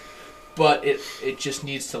Dogcast, but it just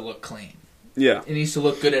needs to look clean. Yeah. It needs to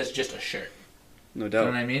look good as just a shirt. No doubt. You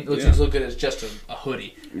know what I mean? It needs to look good as just a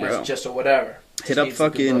hoodie, as just a whatever.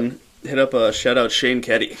 Hit up shout out Shane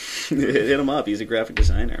Ketty. Hit him up. He's a graphic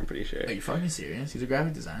designer, I'm pretty sure. Are you fucking serious? He's a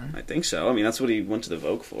graphic designer? I think so. I mean, that's what he went to the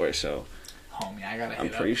Vogue for, so. Homie, I gotta hit up. I'm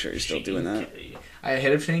pretty sure he's still doing that. I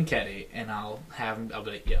hit up Shane Ketty, and I'll be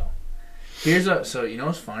like, yo. So, you know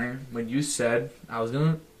what's funny? When you said,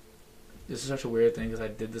 this is such a weird thing, because I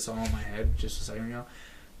did this all in my head just a second ago.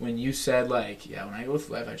 When you said, like, yeah, when I go with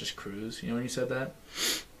Lev, I just cruise. You know when you said that?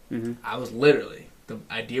 Mm-hmm. I was literally, the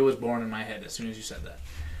idea was born in my head as soon as you said that.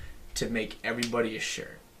 To make everybody a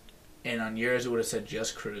shirt, and on yours it would have said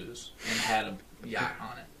just cruise and had a yacht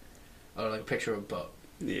on it, or like a picture of a boat.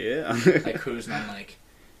 Yeah, like cruising on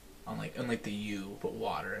the U, but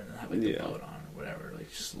water, and then have like the boat on or whatever, like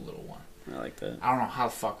just a little one. I like that. I don't know how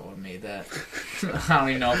the fuck I would have made that. I don't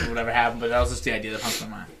even know if it would ever happen, but that was just the idea that comes to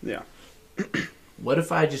my mind. Yeah. What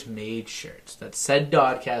if I just made shirts that said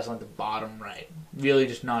Dogcast on the bottom right, really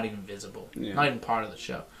just not even visible, not even part of the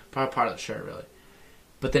show, part of the shirt really.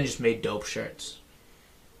 But then just made dope shirts.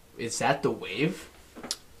 Is that the wave?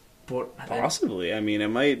 Possibly. I mean, it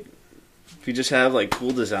might... If you just have, like,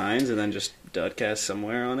 cool designs and then just Dogcast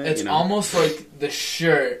somewhere on it, it's almost like the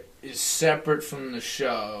shirt is separate from the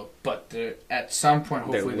show, but at some point,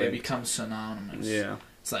 hopefully, they become synonymous. Yeah.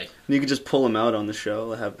 It's like... You could just pull them out on the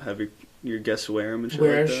show, have your guests wear them and shit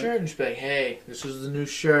wear like a shirt and just be like, hey, this is the new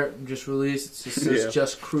shirt we just released. It says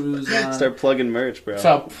just cruise on. Start plugging merch, bro.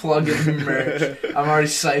 Start plugging merch. I'm already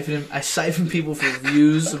siphoning. I siphon people for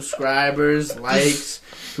views, subscribers, likes,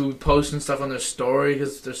 who posting stuff on their story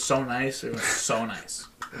because they're so nice. They're so nice.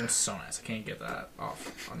 They're so nice. I can't get that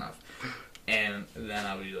off enough. And then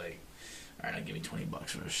I'll be like, all right, now give me $20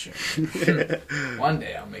 for a shirt. One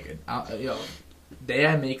day I'll make it. Day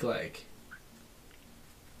I make like...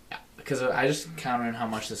 Because I just counted how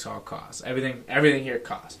much this all costs. Everything here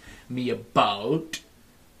costs me about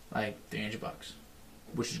like $300,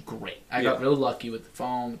 which is great. I got real lucky with the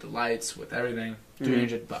phone, with the lights, with everything.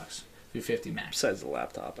 $300, $350 max. Besides the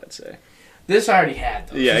laptop, I'd say. This I already had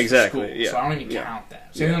though. Yeah, exactly. School, so I don't even count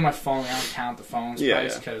that. Same thing with my phone. I don't count the phone's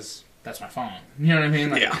price because that's my phone. You know what I mean?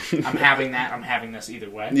 Like, yeah. I'm having that. I'm having this either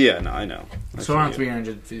way. Yeah, no, I know. So around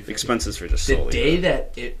 350. Expenses for just the solely day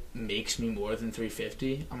that it makes me more than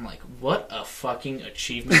 350, I'm like, what a fucking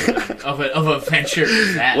achievement of a venture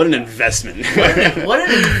is that? What an investment. What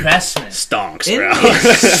an investment. Stonks, In, bro.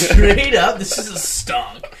 straight up, this is a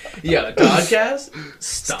stonk. Yeah, Dogcast,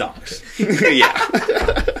 stonks. Yeah.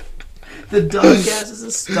 The Dogcast is a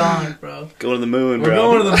stonk, bro. Go to the moon, We're bro.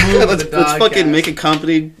 going to the moon. let's with the Dogcast. fucking make a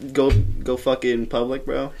company. Go fucking public,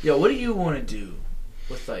 bro. Yo, what do you want to do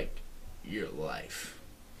with like your life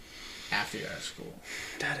after you're out of school?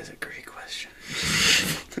 That is a great question.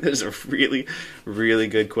 That is a really, really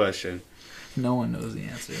good question. No one knows the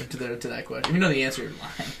answer to that question. If you know the answer, you're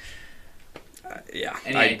lying. Yeah.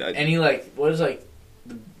 Any like, what is like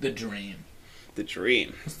the dream? The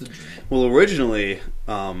dream. What's the dream? Well, originally,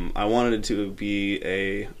 I wanted to be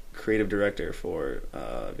a creative director for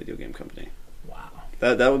a video game company. Wow.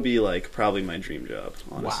 That would be like probably my dream job,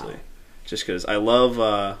 honestly. Wow. Just because I love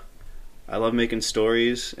making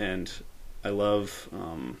stories, and I love.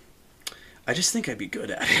 I just think I'd be good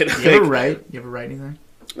at it. You ever write? You ever write anything?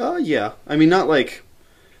 Yeah. I mean,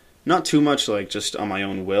 not too much like just on my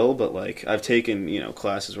own will, but like I've taken,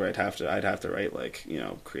 classes where I'd have to write like,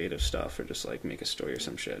 creative stuff or just like make a story or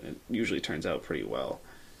some shit. It usually turns out pretty well.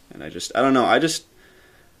 And I don't know, I just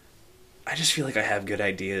feel like I have good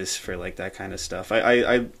ideas for like that kind of stuff. Do you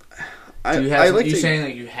have saying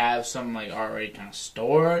like you have some like already kind of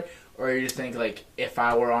stored, or you just think like if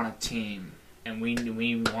I were on a team and we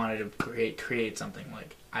wanted to create something,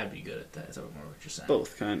 like I'd be good at that? Is that what you're saying?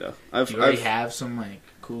 Both, kind of. Do you already have some like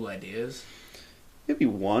cool ideas? Maybe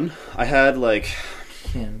one. I had like.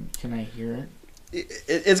 Can I hear it?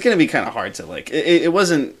 It's gonna be kind of hard to like. It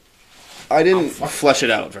wasn't. I didn't flesh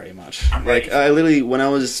it out very much. Like I literally, when I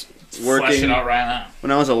was working, flesh it out right now.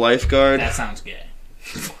 When I was a lifeguard. That sounds gay.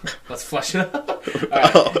 Let's flesh it out.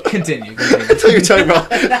 All right, continue. I thought you were talking about.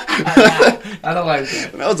 Not a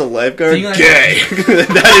lifeguard. When I was a lifeguard, gay.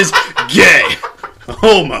 That is gay.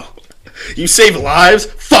 Homo. You save lives?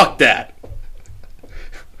 Fuck that.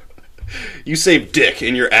 You save dick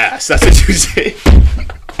in your ass. That's what you say.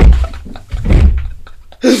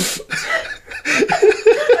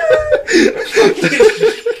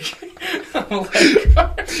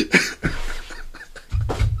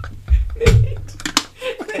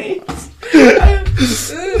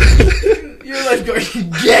 You're lifeguard.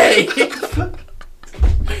 Gay.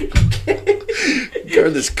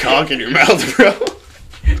 Guard this cock in your mouth, bro.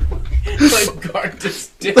 Lifeguard this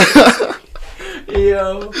dick.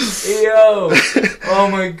 Yo. Oh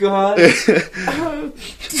my god.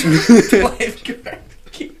 Lifeguard.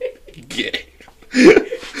 Gay.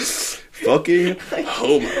 Fucking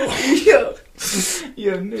homo.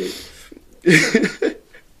 Yo, Nate.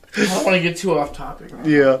 I don't want to get too off topic.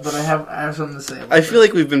 Yeah. But I have something to say. I feel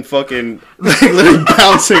like we've been fucking literally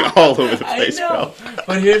bouncing all over the place, I know. bro.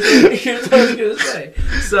 But here's what I was gonna say.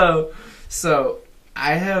 So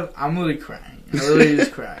I'm literally crying. I literally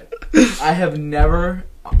just cried. I have never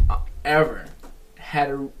ever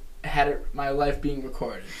had my life being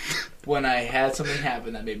recorded when I had something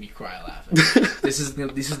happen that made me cry laughing. This is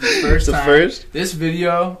the first time. First? This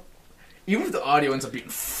video, even if the audio ends up being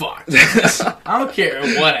fucked, I don't care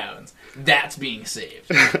what happens. That's being saved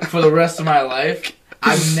for the rest of my life.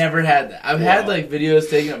 I've never had that. I've had like videos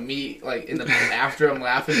taken of me like in the after I'm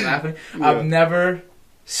laughing. Yeah. I've never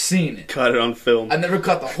seen it. Cut it on film. I've never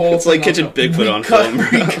cut the whole it's thing. It's like catching Bigfoot on film, bro.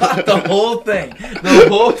 We cut the whole thing. The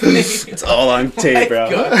whole thing. It's all on tape, bro.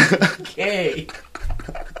 Gay.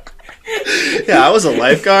 Yeah, I was a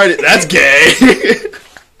lifeguard. That's gay.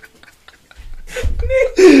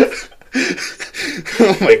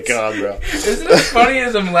 Oh my god, bro. Is it as funny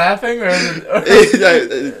as I'm laughing, or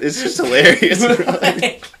it's just hilarious, bro.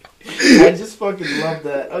 I just fucking love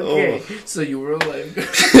that. Okay, so you were a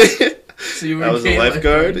lifeguard. So you were I was a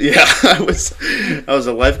lifeguard. Yeah, I was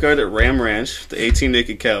a lifeguard at Ram Ranch, the 18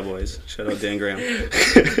 Naked Cowboys. Shout out Dan Graham.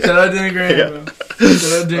 Shout out Dan Graham. Yeah.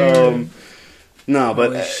 Shout out Dan Graham. No, but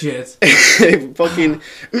holy shit. Fucking,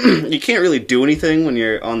 you can't really do anything when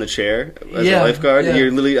you're on the chair as a lifeguard. Yeah.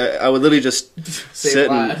 You're literally, I would literally just sit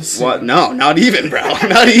and watch. No, not even, bro.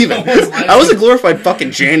 Not even. I was a glorified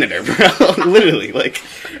fucking janitor, bro. Literally, like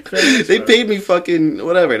they paid me fucking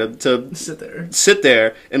whatever to sit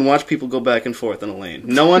there and watch people go back and forth in a lane.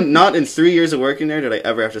 No one, not in 3 years of working there did I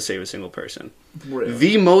ever have to save a single person. Really?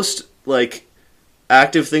 The most like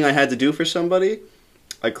active thing I had to do for somebody,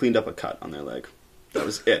 I cleaned up a cut on their leg. That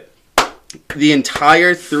was it. The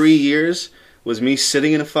entire 3 years was me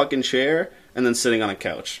sitting in a fucking chair and then sitting on a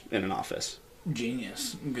couch in an office.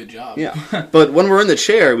 Genius. Good job. Yeah. But when we're in the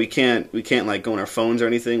chair, we can't like go on our phones or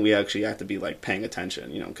anything. We actually have to be like paying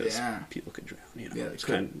attention, because people could drown. Yeah, it's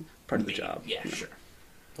kind of part of the job. Yeah, sure.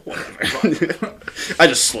 Whatever. I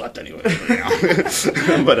just slept anyway.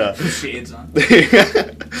 But shades on.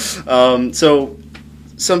 So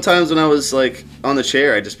sometimes when I was like on the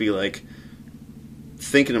chair, I'd just be like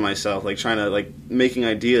thinking to myself, like trying to like making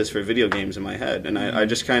ideas for video games in my head, and I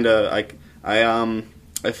just kind of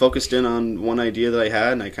I focused in on one idea that I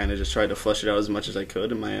had, and I kind of just tried to flesh it out as much as I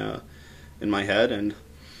could in my head, and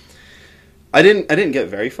I didn't get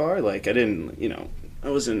very far. Like I didn't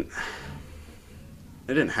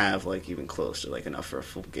have like even close to like enough for a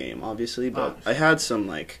full game, obviously, but I had some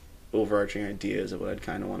like overarching ideas of what I'd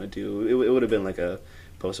kind of want to do. It would have been like a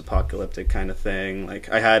post-apocalyptic kind of thing. Like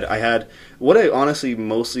I had what I honestly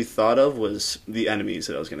mostly thought of was the enemies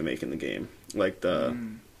that I was going to make in the game, like the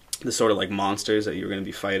sort of like monsters that you were going to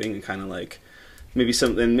be fighting, and kind of like maybe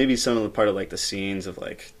some of the part of like the scenes of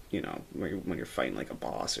like when you're fighting like a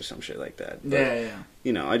boss or some shit like that. But,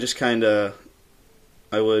 yeah. I just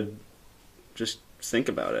I would just think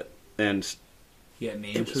about it, and you had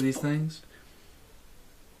names for these things?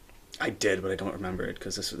 I did, but I don't remember it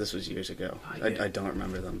because this was years ago. I don't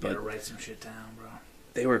remember them. But you gotta write some shit down, bro.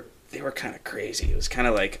 They were kind of crazy. It was kind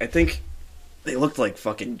of like, I think they looked like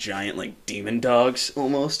fucking giant like demon dogs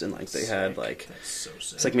almost, and like they had like so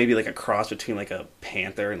it's like maybe like a cross between like a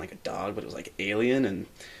panther and like a dog, but it was like alien, and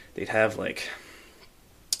they'd have like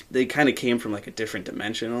they kind of came from like a different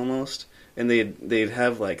dimension almost. And they'd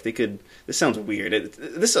have like they could. This sounds weird.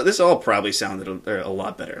 This all probably sounded a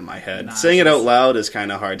lot better in my head. Saying it out loud is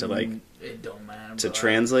kind of hard to like. It don't matter to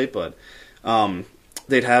translate, but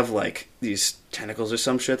they'd have like these tentacles or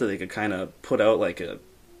some shit that they could kind of put out like a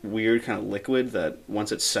weird kind of liquid that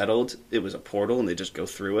once it settled, it was a portal, and they just go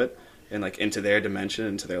through it and like into their dimension,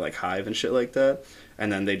 into their like hive and shit like that.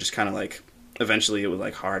 And then they just kind of like eventually it would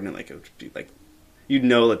like harden and like it would be like. You'd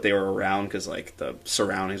know that they were around because like the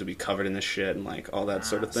surroundings would be covered in this shit and like all that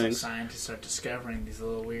sort of thing. So scientists start discovering these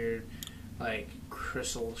little weird, like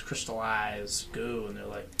crystallized goo, and they're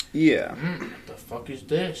like, "Yeah, what the fuck is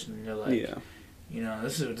this?" And they're like, "Yeah,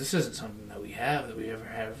 this isn't something that we ever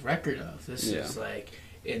have record of. This is like."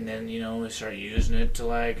 And then, we start using it to,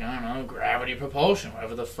 like, I don't know, gravity propulsion,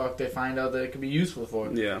 whatever the fuck they find out that it could be useful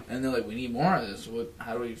for. Yeah. And they're like, we need more of this.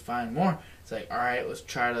 How do we find more? It's like, all right, let's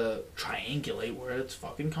try to triangulate where it's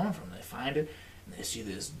fucking coming from. They find it, and they see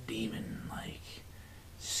this demon, like,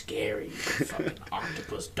 scary fucking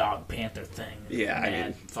octopus, dog, panther thing. Yeah, I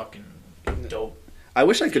mean, fucking dope. I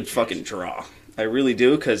wish I could fucking draw. I really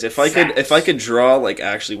do, because if I could draw like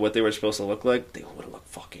actually what they were supposed to look like, they would have looked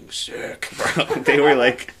fucking sick, bro. They were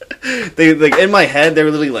like, in my head they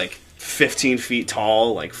were literally like 15 feet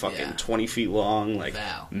tall, like fucking 20 feet long, like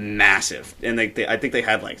massive, and I think they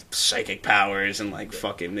had like psychic powers and like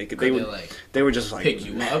fucking they were just like pick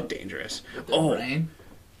you up dangerous. Brain?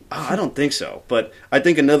 I don't think so, but I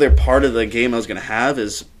think another part of the game I was gonna have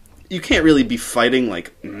is. You can't really be fighting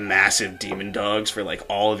like massive demon dogs for like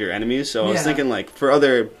all of your enemies. So I was thinking like for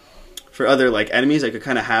other like enemies, I could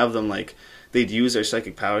kind of have them like they'd use their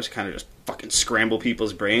psychic powers to kind of just fucking scramble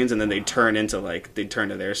people's brains, and then they'd turn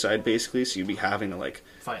to their side basically. So you'd be having to like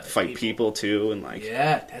fight people too, and like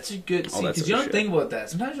that's a good. See, because you don't think about that.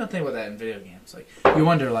 Sometimes you don't think about that in video games. Like you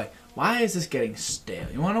wonder like why is this getting stale?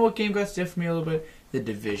 You want to know what game got stale for me a little bit? The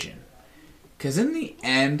Division. Because in the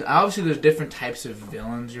end, obviously there's different types of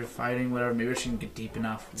villains you're fighting, whatever. Maybe I shouldn't get deep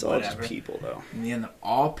enough. It's all just people, though. In the end, they're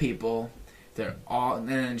all people. And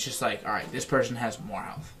then it's just like, all right, this person has more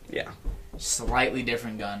health. Yeah. Slightly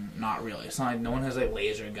different gun, not really. It's not like no one has like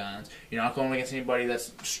laser guns. You're not going against anybody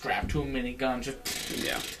that's strapped to a minigun.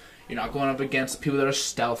 You're not going up against people that are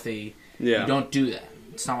stealthy. Yeah. You don't do that.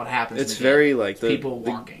 It's not what happens. It's very like people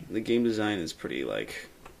walking. The game design is pretty like.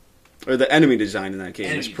 Or the enemy design in that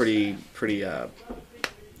game is pretty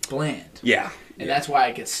bland. Yeah, and that's why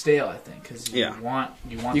it gets stale. I think because you want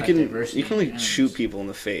that diversity. You can only shoot people in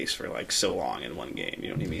the face for like so long in one game. You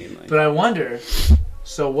know what I mean? Like, but I wonder.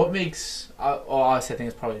 So what makes? Honestly, I think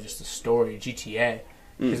it's probably just the story, GTA.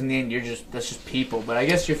 Because in the end, that's just people. But I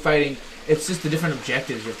guess you're fighting. It's just the different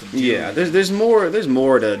objectives you have to do. Yeah, there's more to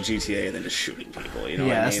GTA than just shooting people. You know?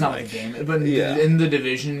 Yeah, that's not the game. But in the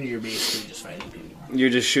Division, you're basically just fighting people. You're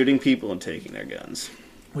just shooting people and taking their guns.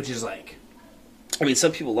 Which is like... I mean,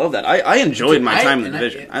 some people love that. I enjoyed my time in the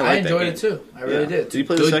Division. I enjoyed it too. I really did. Did you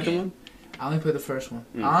play the second one? I only played the first one.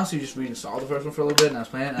 I honestly just reinstalled the first one for a little bit, and I was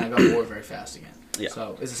playing it, and I got bored very fast again. Yeah.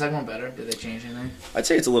 So, is the second one better? Did they change anything? I'd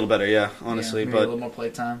say it's a little better, yeah, honestly. Maybe but a little more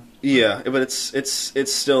playtime? Yeah, but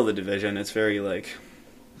it's still the Division. It's very, like...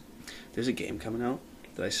 There's a game coming out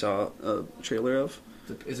that I saw a trailer of.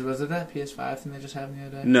 Was it that PS5 thing they just happened the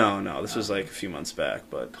other day? No. This was like a few months back,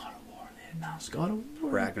 but God of War. They announced God of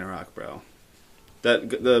War. Ragnarok, bro. That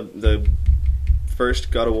the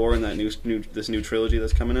first God of War and that this new trilogy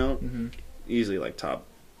that's coming out, easily like top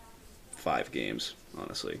 5 games.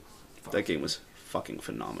 Honestly, that game was fucking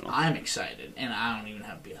phenomenal. I'm excited, and I don't even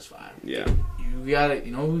have a PS5. Yeah, you gotta.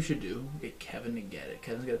 You know what we should do? Get Kevin to get it.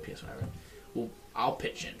 Kevin's got a PS5, right? Well, I'll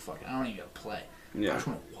pitch in. Fuck it. I don't even gotta play. yeah. I just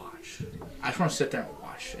want to watch. I just want to sit there and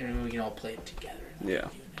watch, and we can all play it together. Yeah.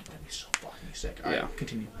 That'd be so fucking sick. All right,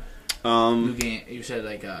 continue. New game. You said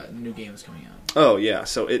like new game is coming out. Oh yeah,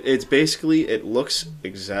 so it's basically it looks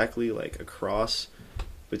exactly like a cross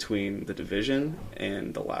between The Division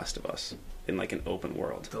and The Last of Us in like an open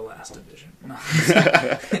world. The Last Division. No.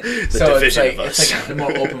 So Division it's like a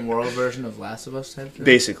more open world version of Last of Us type thing.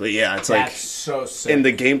 Basically, yeah, it's That's like so sick. and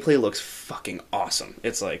the gameplay looks fucking awesome.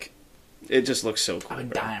 It's like it just looks so cool. I've been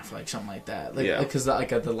bro. dying for like something like that. Yeah. Because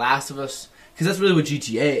The Last of Us, because that's really what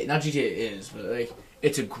GTA, not GTA is, but like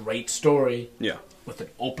it's a great story. Yeah. With an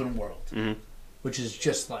open world, which is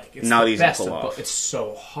just like it's not the easy best to pull of off. It's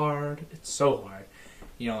so hard. It's so hard.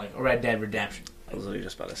 You know, like Red Dead Redemption. I was literally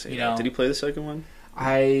just about to say You that. know, Did you play the second one?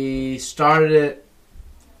 I started it.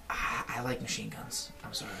 I like machine guns.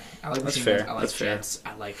 I'm sorry. I like That's machine fair. guns. I like That's fair. jets.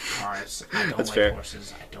 I like cars. I don't That's like fair.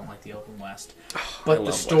 horses. I don't like the open west. I But the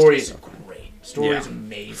love story is Western so great. Story is Yeah.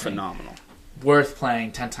 amazing. Phenomenal. Worth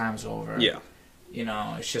playing 10 times over. Yeah. You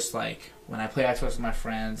know, it's just like when I play Xbox with my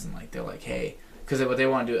friends and like they're like, hey, because what they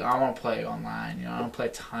want to do, I want to play online. You know, I don't play a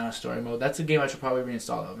ton of story mode. That's a game I should probably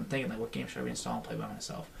reinstall. I've been thinking like, what game should I reinstall and play by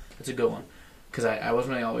myself? That's a good one. Because I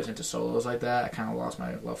wasn't really always into solos like that. I kind of lost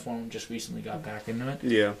my love for them. Just recently got back into it.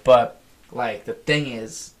 Yeah. But like the thing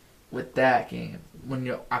is, with that game,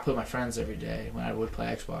 I play with my friends every day when I would play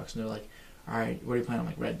Xbox, and they're like, "All right, what are you playing?" I'm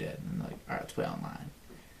like, "Red Dead." And they're like, "All right, let's play online."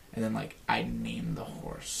 And then like I name the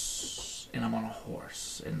horse, and I'm on a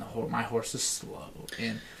horse, and my horse is slow,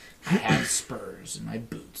 and I have spurs in my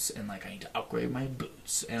boots, and like I need to upgrade my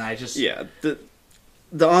boots, and I just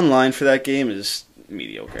the online for that game is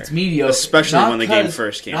mediocre. It's mediocre, especially when the game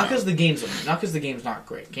first came out. Not because the game's not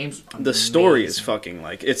great. The story is fucking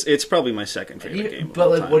like it's probably my second favorite game. But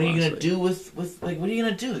like, time, what are you honestly. gonna do with like what are you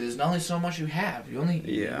gonna do? There's only so much you have. You only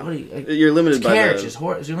you're limited by carriages,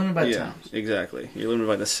 horses. You're limited by the towns. Exactly. You're limited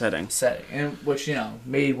by the setting, and which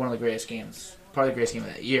made one of the greatest games, probably the greatest game of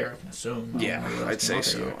that year. I can assume. I'd say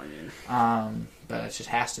so. I mean, but it just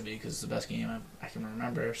has to be because it's the best game I can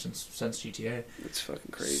remember since GTA. It's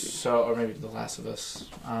fucking crazy. So, or maybe The Last of Us,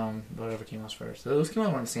 whatever came out first. Those came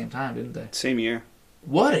out around the same time, didn't they? Same year.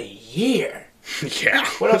 What a year! Yeah.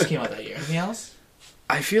 What else came out that year? Anything else?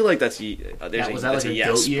 I feel like that's Was that like a yes,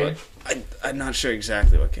 goat year? but I'm not sure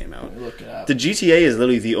exactly what came out. Look it up. The GTA is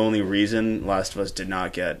literally the only reason Last of Us did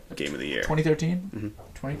not get Game of the Year. 2013? Mm-hmm.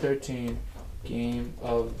 2013 Game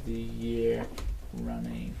of the Year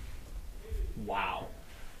running. Wow.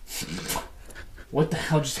 What the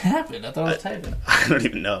hell just happened? I thought I was typing. I don't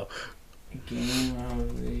even know. Game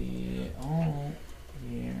of the Year. Oh,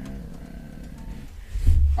 year.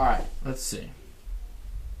 Alright, let's see.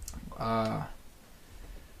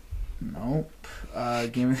 Nope.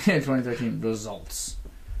 Game of the Year 2013 results.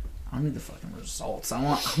 I don't need the fucking results. I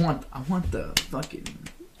want the fucking.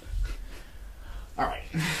 Alright.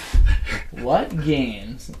 What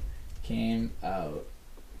games came out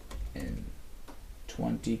in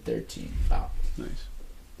 2013? Wow. Nice.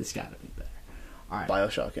 This gotta be better. Alright.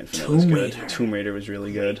 BioShock Infinite was good. Tomb Raider was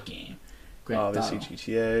really Great good. game. Obviously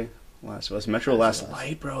GTA, Last of Us, Metro Last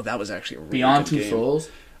Light, bro. That was actually a really Beyond good Two game. Souls.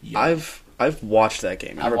 Yeah. I've watched that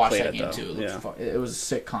game. I I never watched played that it game though. too. It was a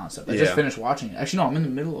sick concept. I Yeah. just finished watching it. Actually,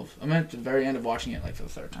 no. I'm at the very end of watching it, like for the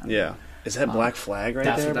third time. Yeah. Is that Black Flag right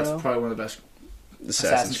there, bro? That's probably one of the best.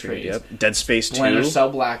 Assassin's Creed. Yep. Dead Space 2. Splinter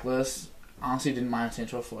Cell Blacklist. Honestly, didn't mind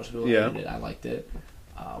Saints Row 4. So people Yeah. hated it. I liked it.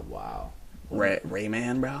 Wow.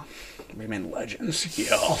 Rayman, bro. Rayman Legends.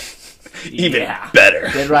 Yo. Even Yeah. better.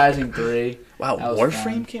 Dead Rising 3. Wow, That was Warframe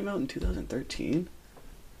fun. came out in 2013?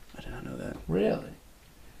 I did not know that. Really?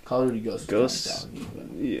 Call of Duty Ghosts.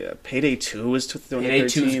 Yeah. Payday 2 was 2013, Payday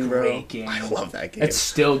 2 is a bro. great game. I love that game. It's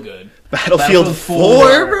still good. Battlefield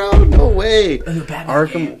 4, bro? No way. Batman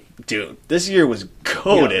Arkham. game. Dude, this year was Yo,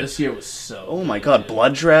 coded. this year was so Oh my good, god, dude.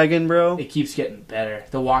 Blood Dragon, bro. It keeps getting better.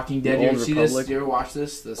 The Walking Dead. The You Old ever see Republic. this? You ever watch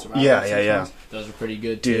this? The Survival Yeah, of yeah, Six yeah. Months? Those are pretty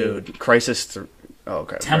good too. Dude, Crisis 3. Oh,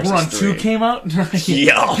 okay. Temple Run Crisis 2 3. came out?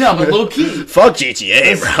 Yo. No, but low key. Fuck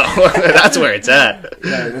GTA, bro. That's where it's at.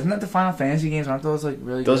 Yeah, isn't that the Final Fantasy games? Aren't those like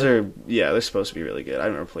really Those good? are, yeah, they're supposed to be really good.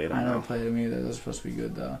 I've never played them. I never though. played them either. Those are supposed to be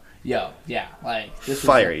good though. Yo, yeah, like this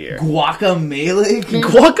Fire was, year. Guacamelee. Yo,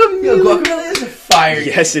 Guacamelee? Guacamelee is a fire.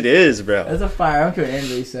 Yes, it is, bro. That's a fire. I don't care what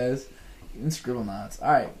anybody says. Even Scribblenauts.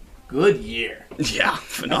 All right. Good year. Yeah,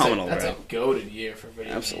 phenomenal, that's bro. That's a goated year for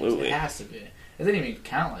video Absolutely. games. It has to be. It doesn't even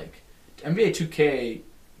count, like, NBA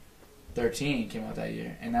 2K13 came out that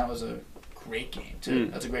year, and that was a great game, too.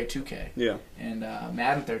 That's a great 2K. Yeah. And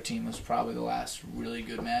Madden 13 was probably the last really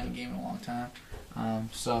good Madden game in a long time.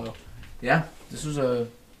 So, yeah, this was a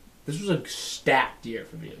stacked year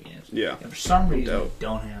for video games. Yeah. And for some reason, we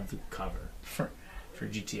don't have the cover for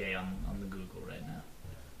GTA on the Google right now.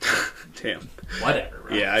 Damn. Whatever,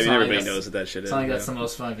 right? Yeah, I mean, everybody knows what that shit is. It's not like that's the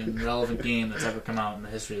most fucking relevant game that's ever come out in the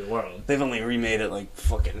history of the world. They've only remade it like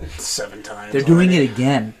fucking 7 times. They're doing it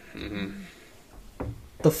again.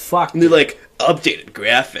 The fuck? And they're like, updated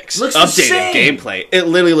graphics, Looks updated gameplay. It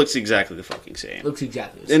literally looks exactly the fucking same. Looks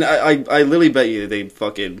exactly the same. And I literally bet you they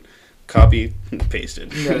fucking copy and pasted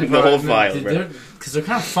the whole file, bro. Because they're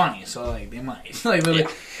kind of funny, so like they might like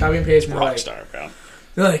copy and paste. Rockstar, bro.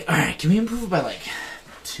 They're like, all right, can we improve it by like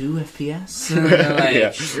 2 FPS? And they're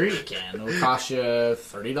like, sure you can. It'll cost you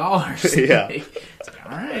 $30. Yeah. It's like,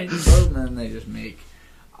 all right. So then they just make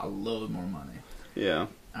a load more money. Yeah.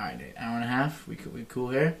 All right, hour and a half. We cool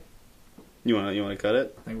here. You wanna cut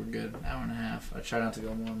it? I think we're good. Hour and a half. I try not to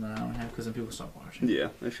go more than an hour and a half because then people stop watching. Yeah,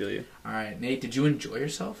 I feel you. All right, Nate. Did you enjoy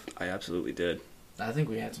yourself? I absolutely did. I think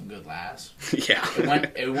we had some good laughs. Yeah.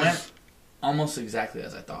 It went almost exactly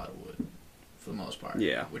as I thought it would, for the most part.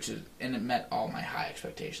 Yeah. And it met all my high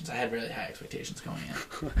expectations. I had really high expectations going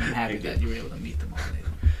in. I'm happy that you were able to meet them all.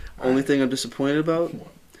 Only thing I'm disappointed about.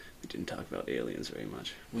 We didn't talk about aliens very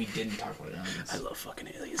much. We didn't talk about aliens. I love fucking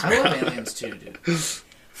aliens. I love aliens too, dude.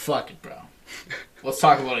 Fuck it, bro. Let's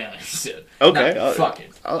talk about aliens, dude. Okay. No, fuck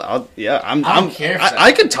it. I don't care.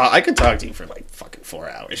 I could talk to you for like fucking 4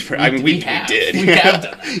 hours. Bro. We did. We have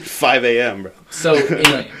done that. 5 a.m., bro. So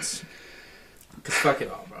aliens. Cause fuck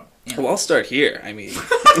it all, bro. Aliens. Well, I'll start here. I mean,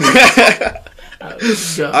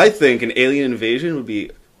 I think an alien invasion would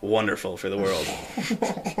be wonderful for the world.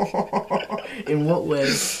 In what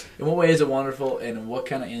way? In what way is it wonderful? And what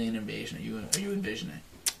kind of alien invasion are you envisioning?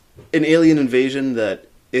 An alien invasion that,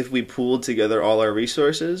 if we pooled together all our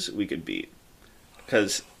resources, we could beat.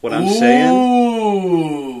 Because what I'm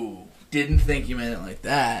saying, didn't think you meant it like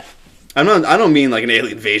that. I don't mean like an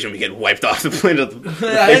alien invasion. We get wiped off the planet.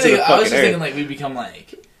 I was just thinking like we become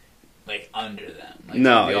like under them. Like,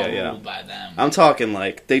 no, ruled by them. I'm talking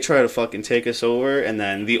like they try to fucking take us over, and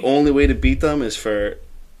then the only way to beat them is for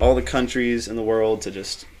all the countries in the world to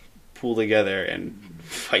just pool together and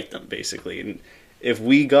fight them, basically. And if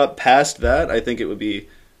we got past that, I think it would be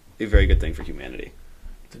a very good thing for humanity.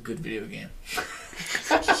 It's a good video game.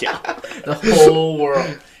 Yeah. The whole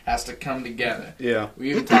world has to come together. Yeah.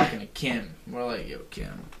 We're even talking to Kim. We're like, yo,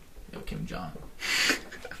 Kim Jong.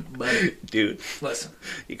 Buddy. Dude. Listen.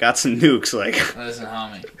 You got some nukes, like. Listen,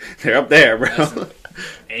 homie. They're up there, bro. Listen,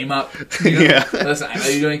 aim up. You know? Yeah. Listen, I know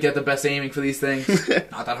you don't get the best aiming for these things.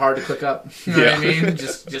 Not that hard to click up. You know what I mean?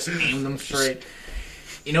 Just aim them straight.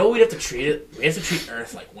 You know what we'd have to treat it? We have to treat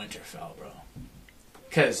Earth like Winterfell, bro.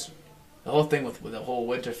 Because the whole thing with the whole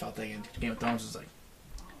Winterfell thing in Game of Thrones is like,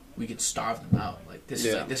 we could starve them out. Like this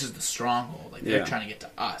is the stronghold. Like they're trying to get to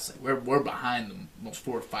us. Like we're behind them, most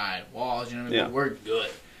fortified walls. You know what I mean? Yeah. We're good.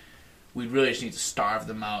 We really just need to starve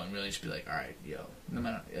them out and really just be like, all right, yo, no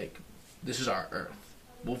matter like, this is our Earth.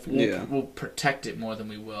 We'll protect it more than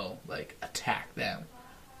we will like attack them.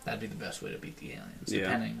 That'd be the best way to beat the aliens,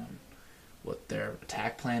 depending on what their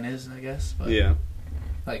attack plan is, I guess. But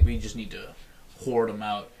like we just need to hoard them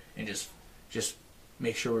out and just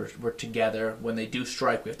make sure we're together. When they do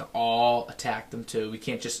strike, we have to all attack them too. We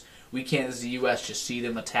can't as the U.S. just see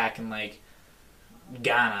them attacking like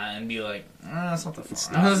Ghana and be like, that's not the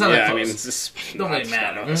far. That's not that close. I mean, it's just don't really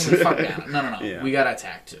matter. Fuck Ghana. No. Yeah. We gotta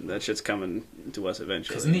attack too. That shit's coming to us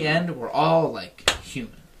eventually. Because in the end, we're all like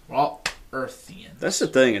human. We're all Earthians. That's the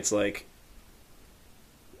thing. It's like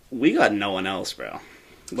we got no one else, bro.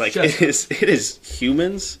 Like it is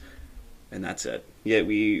humans, and that's it. Yet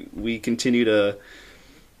we continue to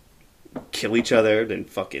kill each other and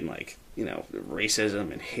fucking like, you know,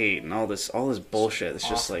 racism and hate and all this bullshit. It's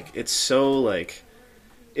just like, it's so like,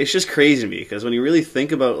 it's just crazy to me because when you really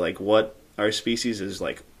think about like what our species is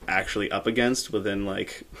like actually up against within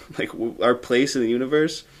like our place in the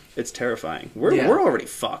universe, it's terrifying. We're already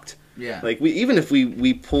fucked. Yeah. Like even if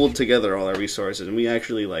we pulled together all our resources and we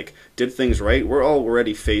actually like did things right, we're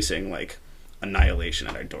already facing like annihilation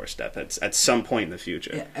at our doorstep at some point in the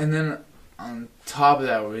future. Yeah, and then on top of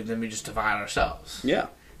that, we just divide ourselves. Yeah.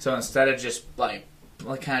 So instead of just like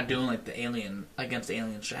kind of doing like the alien against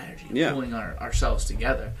alien strategy, pulling ourselves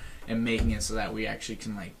together, and making it so that we actually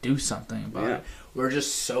can like do something about it. We're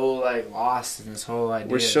just so like lost in this whole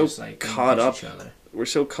idea. We're so just, like, caught up. each other. We're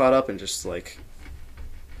so caught up in just like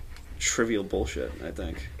trivial bullshit. I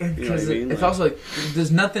think. You know what I mean? It's also like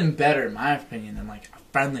there's nothing better, in my opinion, than like a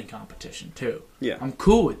friendly competition too. Yeah, I'm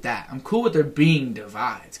cool with that. I'm cool with there being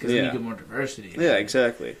divides because then you get more diversity. Yeah,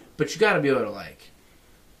 exactly. But you got to be able to like.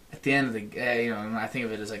 At the end of the day, you know, I think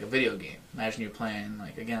of it as like a video game. Imagine you're playing,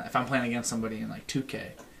 like, again, if I'm playing against somebody in, like, 2K,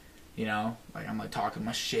 you know, like, I'm, like, talking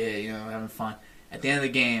my shit, you know, having fun. At the end of the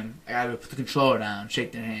game, I gotta put the controller down,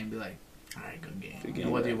 shake their hand, and be like, all right, good game. You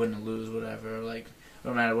know, whether you win or lose, whatever, like,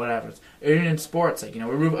 no matter what happens. Even in sports, like, you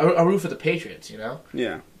know, I root for the Patriots, you know?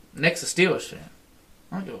 Yeah. Nick's a Steelers fan.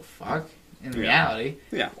 I don't give a fuck. In reality,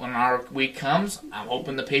 when our week comes, I'm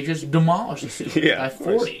hoping the Patriots demolish the Steelers by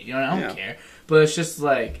 40. You know, I don't care. But it's just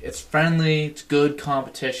like, it's friendly, it's good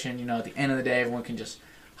competition. You know, at the end of the day, everyone can just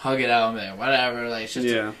hug it out and be like, whatever. Like, it's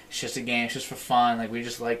just a game, it's just for fun. Like, we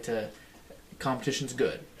just like to, competition's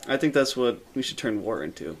good. I think that's what we should turn war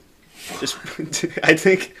into. Just, I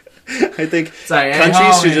think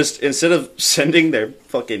countries should just, instead of sending their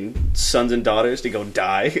fucking sons and daughters to go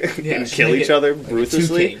die and kill each other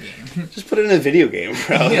ruthlessly, just put it in a video game,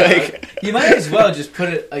 bro. Like, you might as well just put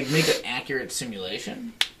it, like, make an accurate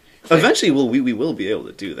simulation. Eventually, we will be able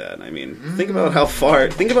to do that. I mean, think about how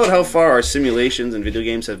far our simulations and video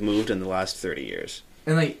games have moved in the last 30 years.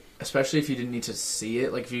 And like, especially if you didn't need to see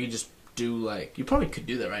it, like if you could just do like, you probably could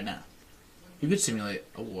do that right now. You could simulate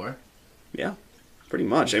a war. Yeah, pretty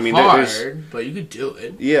much. I mean, hard, but you could do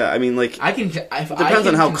it. Yeah, I mean, like, it depends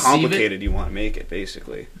on how complicated you want to make it.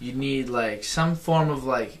 Basically, you need like some form of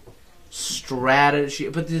like strategy,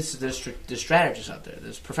 but there's strategists out there.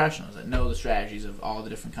 There's professionals that know the strategies of all the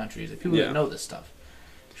different countries. Like, people that know this stuff.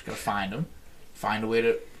 You just gotta find them, find a way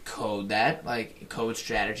to code that, like code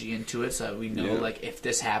strategy into it, so that we know like if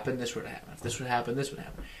this happened, this would happen. If this would happen, this would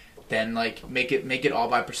happen. Then like make it all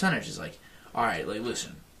by percentages. Like, all right, like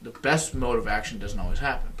listen, the best mode of action doesn't always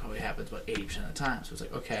happen. It probably happens about 80% of the time. So it's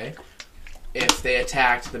like, okay, if they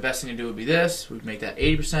attacked, the best thing to do would be this. We'd make that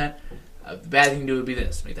 80%. The bad thing to do would be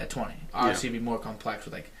this, make that 20. Obviously, it'd be more complex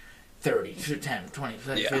with like 30, 10, 20,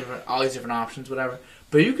 50, all these different options, whatever.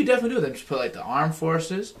 But you could definitely do that. Just put like the armed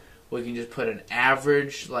forces, or you can just put an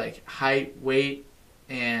average like height, weight,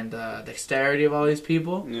 and dexterity of all these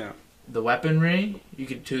people. Yeah. The weaponry, you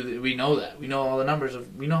could do. We know that. We know all the numbers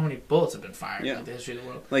of. We know how many bullets have been fired in the history of the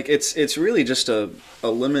world. Like it's really just a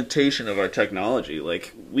limitation of our technology.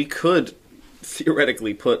 Like, we could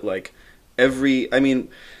theoretically put like every. I mean,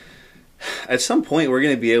 at some point we're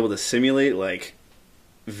going to be able to simulate like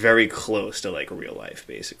very close to like real life,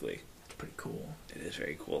 basically. It's pretty cool. It is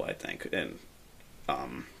very cool, I think, and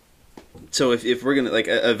so if we're gonna like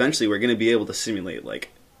eventually we're gonna be able to simulate like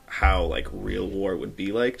how like real war would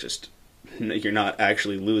be like, just you're not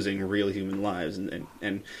actually losing real human lives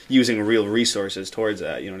and using real resources towards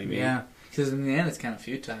that, you know what I mean? Yeah, because in the end it's kind of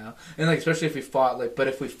futile, and like especially if we fought like, but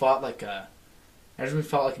if we fought like imagine we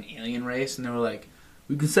fought like an alien race and they were like,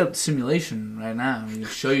 we can set up the simulation right now and we can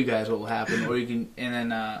show you guys what will happen, or you can,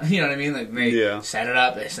 and then you know what I mean, like they set it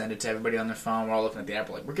up, they send it to everybody on their phone, we're all looking at the app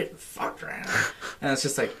like, we're getting fucked right now, and it's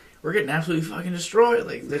just like, we're getting absolutely fucking destroyed.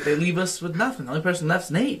 Like they leave us with nothing. The only person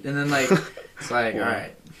left's Nate, and then like it's like, all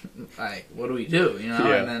right, like what do we do? You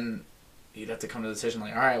know, and then you'd have to come to the decision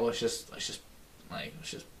like, all right, well, let's just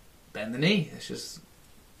bend the knee. Let's just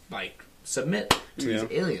like submit to these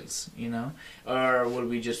aliens, you know, or would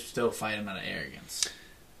we just still fight them out of arrogance?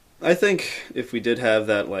 I think if we did have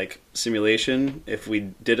that like simulation, if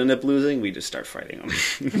we did end up losing, we just start fighting them.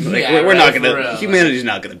 Like, we're not gonna. Humanity's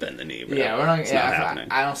not gonna bend the knee. Bro. Yeah, we're not. It's not happening.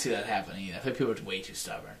 I don't see that happening either. I think people are way too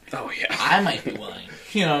stubborn. Oh yeah. I might be willing.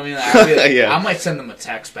 You know what I mean? I might send them a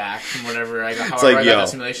text back from whatever. Like, however I got that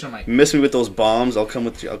simulation. I'm like, miss me with those bombs. I'll come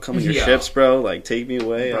in your ships, bro. Like, take me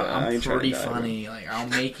away. Bro, I'm pretty funny. Bro. Like, I'll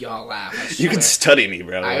make y'all laugh. You can study me,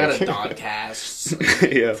 bro. I got a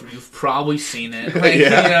Dogcast. You've probably seen it. Like, you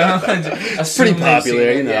know, it's pretty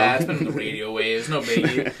popular. You know, yeah, it's been in the radio waves. No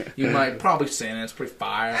biggie. You might probably seen it. It's pretty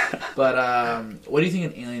fire. But what do you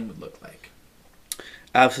think an alien would look like?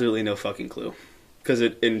 Absolutely no fucking clue. Because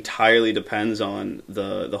it entirely depends on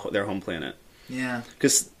their home planet. Yeah.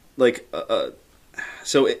 Because, like,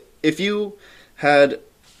 so if you had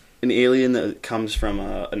an alien that comes from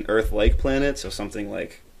an Earth-like planet, so something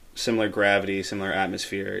like similar gravity, similar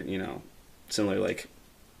atmosphere, you know, similar, like,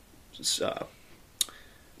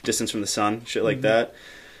 distance from the sun, shit like that,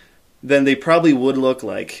 then they probably would look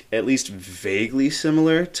like at least vaguely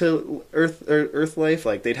similar to Earth life.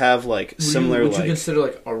 Like, they'd have like similar. Would you consider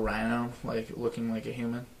like a rhino like looking like a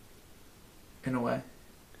human, in a way?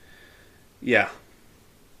 Yeah.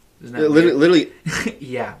 Isn't that literally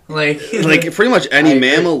yeah, like pretty much any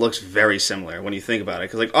mammal looks very similar when you think about it.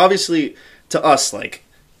 Because like obviously to us, like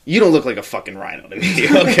you don't look like a fucking rhino to me.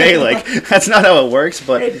 Okay, like that's not how it works.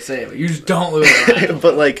 But I hate to say it, but you just don't look like a rhino.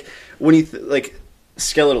 but like when you like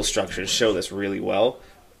skeletal structures show this really well.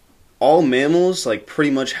 All mammals like pretty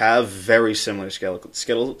much have very similar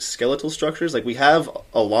skeletal structures. Like we have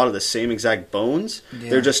a lot of the same exact bones. Yeah.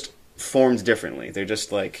 They're just formed differently. They're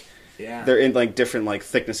just like they're in like different like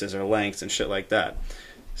thicknesses or lengths and shit like that.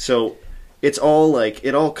 So it's all like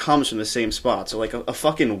it all comes from the same spot. So like a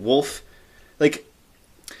fucking wolf, like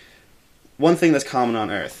one thing that's common on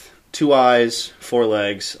Earth: 2 eyes, 4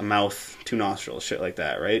 legs, a mouth, 2 nostrils, shit like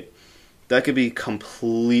that, right? That could be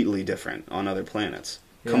completely different on other planets.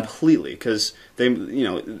 Yeah. Completely, because they, you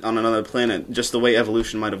know, on another planet, just the way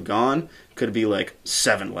evolution might have gone, could be like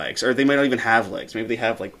 7 legs, or they might not even have legs. Maybe they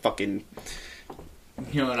have like fucking.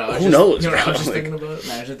 You know what I was Who knows? You know what I was just thinking about?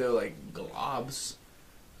 Imagine if they were like globs,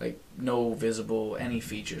 like no visible any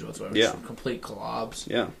features whatsoever. Yeah. Just complete globs.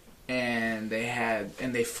 Yeah. And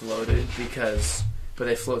they floated but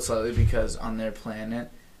they float slightly because on their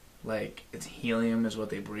planet, like it's helium is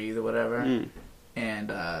what they breathe or whatever. Mm.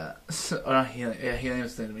 And, or not helium, helium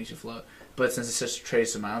is the thing that makes you float. But since it's such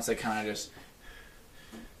trace amounts, they kind of just...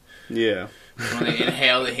 Yeah. When they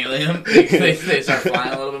inhale the helium, they start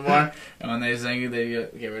flying a little bit more. And when they sing, they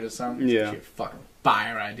get rid of some. Yeah. It's a fucking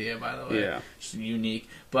fire idea, by the way. Yeah. It's unique.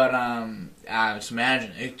 But, just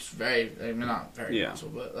imagine, it's very, I mean, not very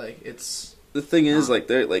possible, but, like, it's... The thing is, like,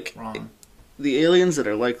 they're, like... Wrong. The aliens that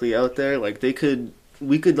are likely out there, like,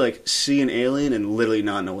 we could, like, see an alien and literally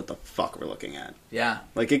not know what the fuck we're looking at. Yeah.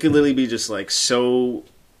 Like, it could literally be just, like, so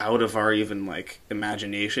out of our even, like,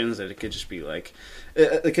 imaginations that it could just be, like...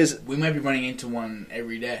 because... We might be running into one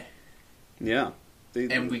every day. Yeah.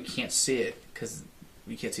 And we can't see it, because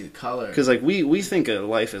we can't see the color. Because, like, we think of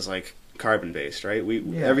life as, like, carbon-based, right?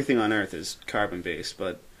 Everything on Earth is carbon-based,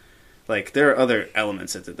 but... Like there are other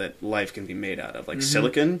elements that life can be made out of, like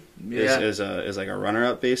silicon is like a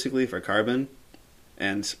runner-up basically for carbon.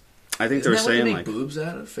 And I think they were saying they like boobs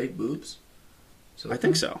out of fake boobs. Silicone? I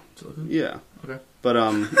think so. Silicone? Yeah. Okay. But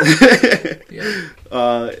yeah.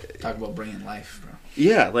 Talk about bringing life, bro.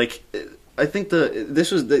 Yeah, like I think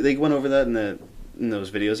they went over that in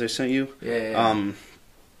those videos I sent you. Yeah.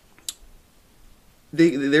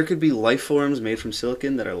 There could be life forms made from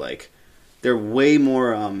silicon that are like they're way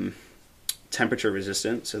more temperature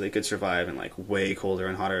resistant, so they could survive in like way colder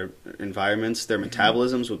and hotter environments. Their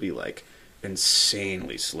metabolisms would be like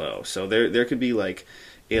insanely slow. So there could be like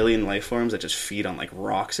alien life forms that just feed on like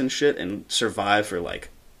rocks and shit and survive for like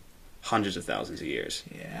hundreds of thousands of years.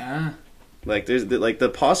 Yeah. Like there's like the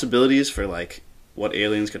possibilities for like what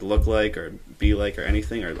aliens could look like or be like or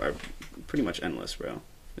anything are pretty much endless, bro.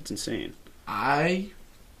 It's insane. I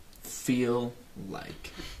feel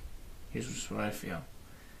like here's what I feel.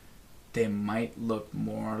 They might look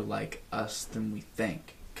more like us than we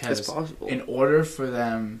think. It's possible. In order for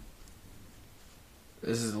them,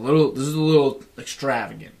 this is a little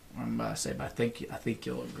extravagant. What I'm about to say, but I think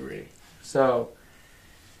you'll agree. So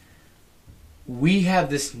we have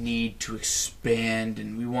this need to expand,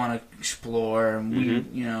 and we want to explore, and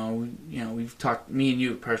we, we've talked. Me and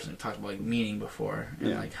you personally talked about like meaning before,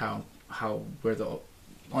 and like how we're the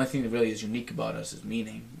only thing that really is unique about us is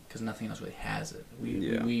meaning. Because nothing else really has it.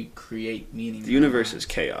 We create meaning. The universe is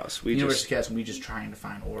chaos. The universe is chaos, and we just trying to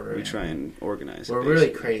find order. We try and organize it. We're really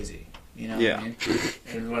crazy, you know what I mean?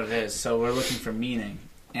 Is what it is. So we're looking for meaning.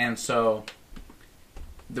 And so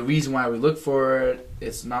the reason why we look for it,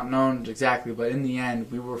 it's not known exactly, but in the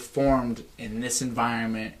end, we were formed in this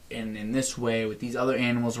environment and in this way with these other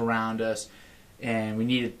animals around us. And we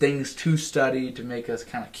needed things to study to make us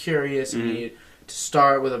kind of curious. Mm-hmm. We needed to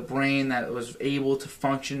start with a brain that was able to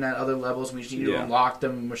function at other levels. We just need to unlock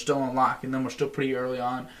them, and we're still unlocking them. We're still pretty early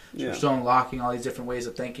on. So we're still unlocking all these different ways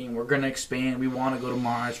of thinking. We're going to expand. We want to go to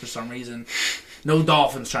Mars for some reason. No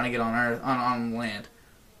dolphins trying to get on Earth, on land.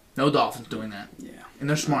 No dolphins doing that. Yeah. And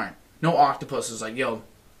they're smart. No octopus is like, yo,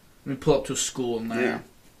 let me pull up to a school and learn.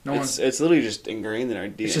 Yeah. It's literally just ingrained in our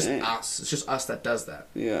DNA. It's just us. It's just us that does that.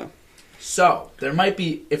 Yeah. So there might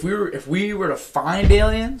be, if we were to find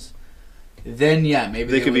aliens, then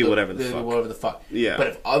maybe they could be whatever the fuck. Yeah. But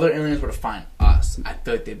if other aliens were to find us, I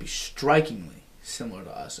feel like they'd be strikingly similar to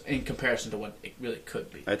us in comparison to what it really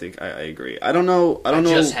could be. I think I agree. I don't know. I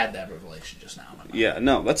just had that revelation just now. Yeah.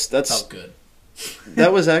 No. That's felt good.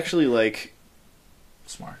 That was actually like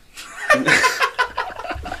smart.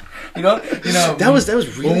 You know. That was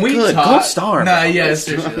really good. Gold star. Nah, yeah,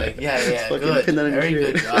 seriously. Like, good. Very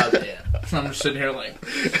good job, man. I'm just sitting here like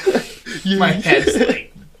my head's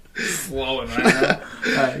like flowing right now.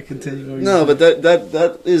 Alright, continue. No, but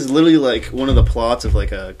that is literally like one of the plots of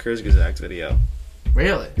like a Kurzgesagt video.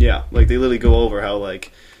 Really? Yeah, like they literally go over how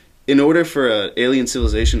like in order for an alien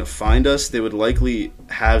civilization to find us, they would likely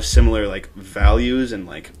have similar like values and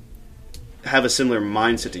like have a similar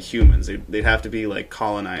mindset to humans. They'd have to be like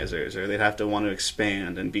colonizers, or they'd have to want to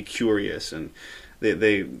expand and be curious, and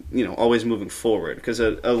they you know, always moving forward. Because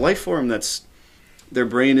a life form that's their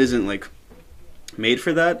brain isn't like made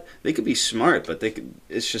for that. They could be smart, but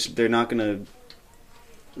it's just they're not gonna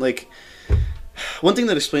like. One thing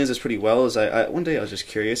that explains this pretty well is I one day I was just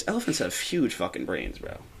curious. Elephants have huge fucking brains,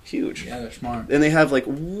 bro. Huge. Yeah, they're smart. And they have like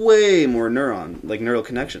way more neural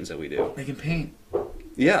connections than we do. They can paint.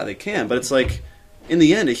 Yeah, they can, but it's like in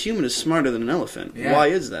the end, a human is smarter than an elephant. Yeah. Why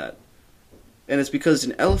is that? And it's because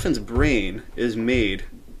an elephant's brain is made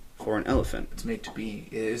for an elephant. It's made to be.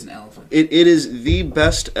 It is an elephant. It is the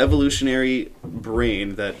best evolutionary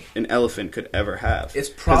brain that an elephant could ever have. It's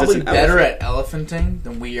probably better at elephanting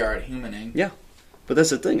than we are at humaning. Yeah. But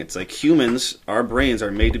that's the thing. It's like humans, our brains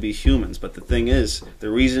are made to be humans. But the thing is, the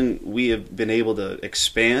reason we have been able to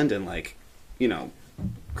expand and like, you know,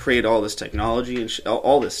 create all this technology and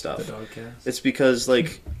all this stuff. The Dogcast. It's because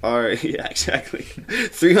like yeah, exactly.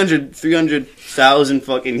 300,000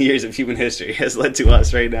 fucking years of human history has led to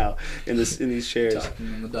us right now in these chairs. Talking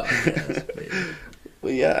in the Dogcast.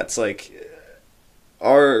 Well, yeah, it's like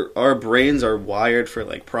our brains are wired for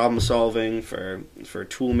like problem solving, for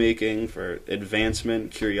tool making, for advancement,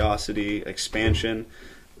 curiosity, expansion,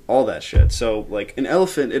 all that shit. So like an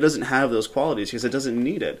elephant, it doesn't have those qualities because it doesn't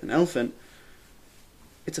need it. An elephant,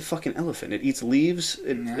 it's a fucking elephant. It eats leaves.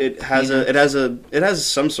 It has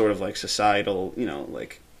some sort of like societal, you know,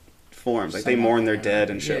 like forms. Like they mourn their dead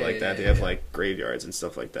and shit like that. They have like graveyards and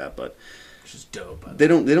stuff like that. But which is dope. They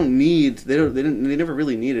never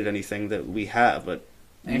really needed anything that we have, but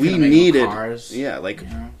we needed cars, like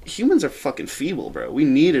humans are fucking feeble, bro. We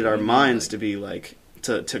needed our minds to be like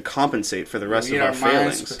to compensate for the rest of our failings. We need our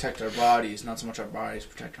minds to protect our bodies, not so much our bodies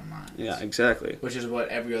protect our minds. Yeah, exactly. Which is what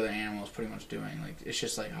every other animal is pretty much doing. Like it's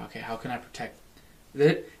just like, okay, how can I protect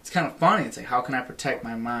it? It's kind of funny. It's like, how can I protect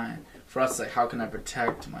my mind? For us, it's like, how can I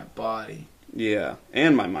protect my body? Yeah,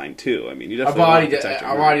 and my mind too. I mean, you definitely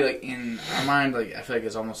our body, like in our mind, like I feel like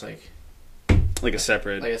it's almost like a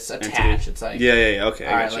separate, like it's attached. It's like yeah. Okay,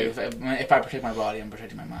 all right, like if I protect my body, I'm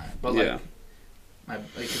protecting my mind. But like,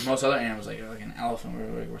 cause most other animals, like an elephant,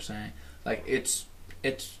 we're saying, like it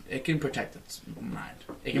can protect its mind.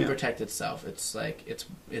 It can protect itself. It's like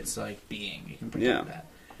being. You can protect that,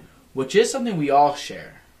 which is something we all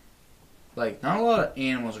share. Like not a lot of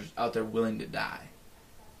animals are out there willing to die.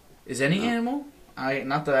 Is any animal?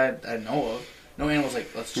 Not that I know of. No animals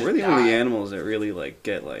like let's just. We're the only animals that really like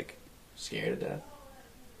get like scared to death.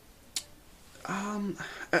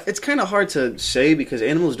 It's kind of hard to say because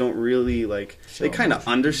animals don't really like. They kind of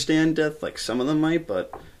understand death, like some of them might,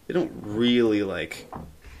 but they don't really like.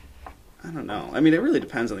 I don't know. I mean, it really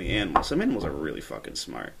depends on the animal. Some animals are really fucking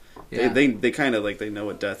smart. Yeah. They kind of like they know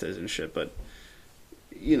what death is and shit, but.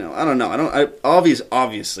 You know, I don't know.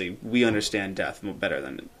 Obviously, we understand death better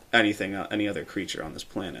than any other creature on this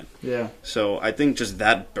planet. Yeah. So I think just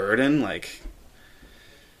that burden, like,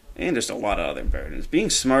 and just a lot of other burdens.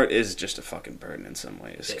 Being smart is just a fucking burden in some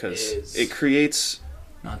ways because it creates.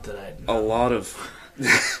 Not that I. A lot of.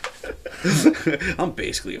 I'm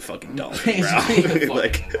basically a fucking donkey, bro.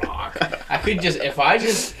 Like rock. I could just if I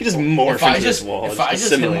just he just morph into this wall. If I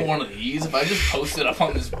just hit one of these, if I just post it up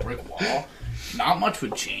on this brick wall. Not much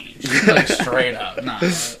would change. Like straight up, nah.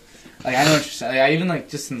 Like I know what you're saying. Like, I even like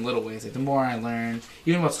just in little ways. Like the more I learn,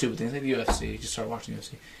 even about stupid things like the UFC. Just start watching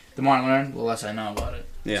UFC. The more I learn, the less I know about it.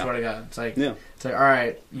 Yeah. I swear to God, it's like all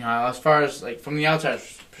right. You know, as far as like from the outside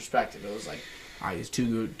perspective, it was like, all right, these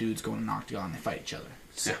two dudes go in an octagon, they fight each other.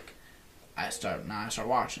 Sick. Yeah. I start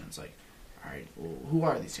watching. It's like, all right, well, who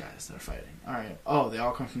are these guys that are fighting? All right, oh, they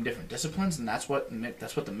all come from different disciplines, and that's what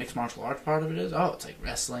the mixed martial arts part of it is. Oh, it's like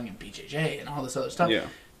wrestling and BJJ and all this other stuff. Yeah.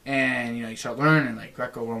 And you know, you start learning like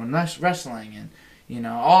Greco-Roman wrestling and you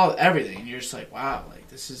know everything. And you're just like, wow, like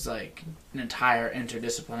this is like an entire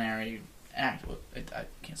interdisciplinary act. Well, I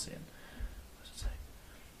can't say it. What's it say?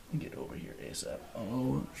 Get over here ASAP.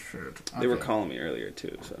 Oh shit. Okay. They were calling me earlier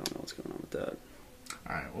too, so I don't know what's going on with that.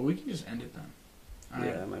 All right, well we can just end it then.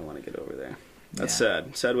 I might want to get over there. That's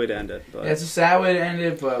sad. Sad way to end it. But. Yeah, it's a sad way to end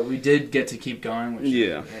it, but we did get to keep going, which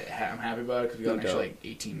I'm happy about it because we got actually like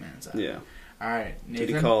 18 minutes out. Yeah. All right, Nathan.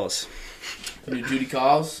 Duty calls. Duty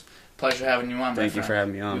calls. Pleasure having you on, Thank you for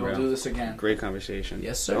having me on, bro. We'll do this again. Great conversation.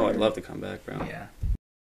 Yes, sir. Oh, I'd love to come back, bro. Yeah.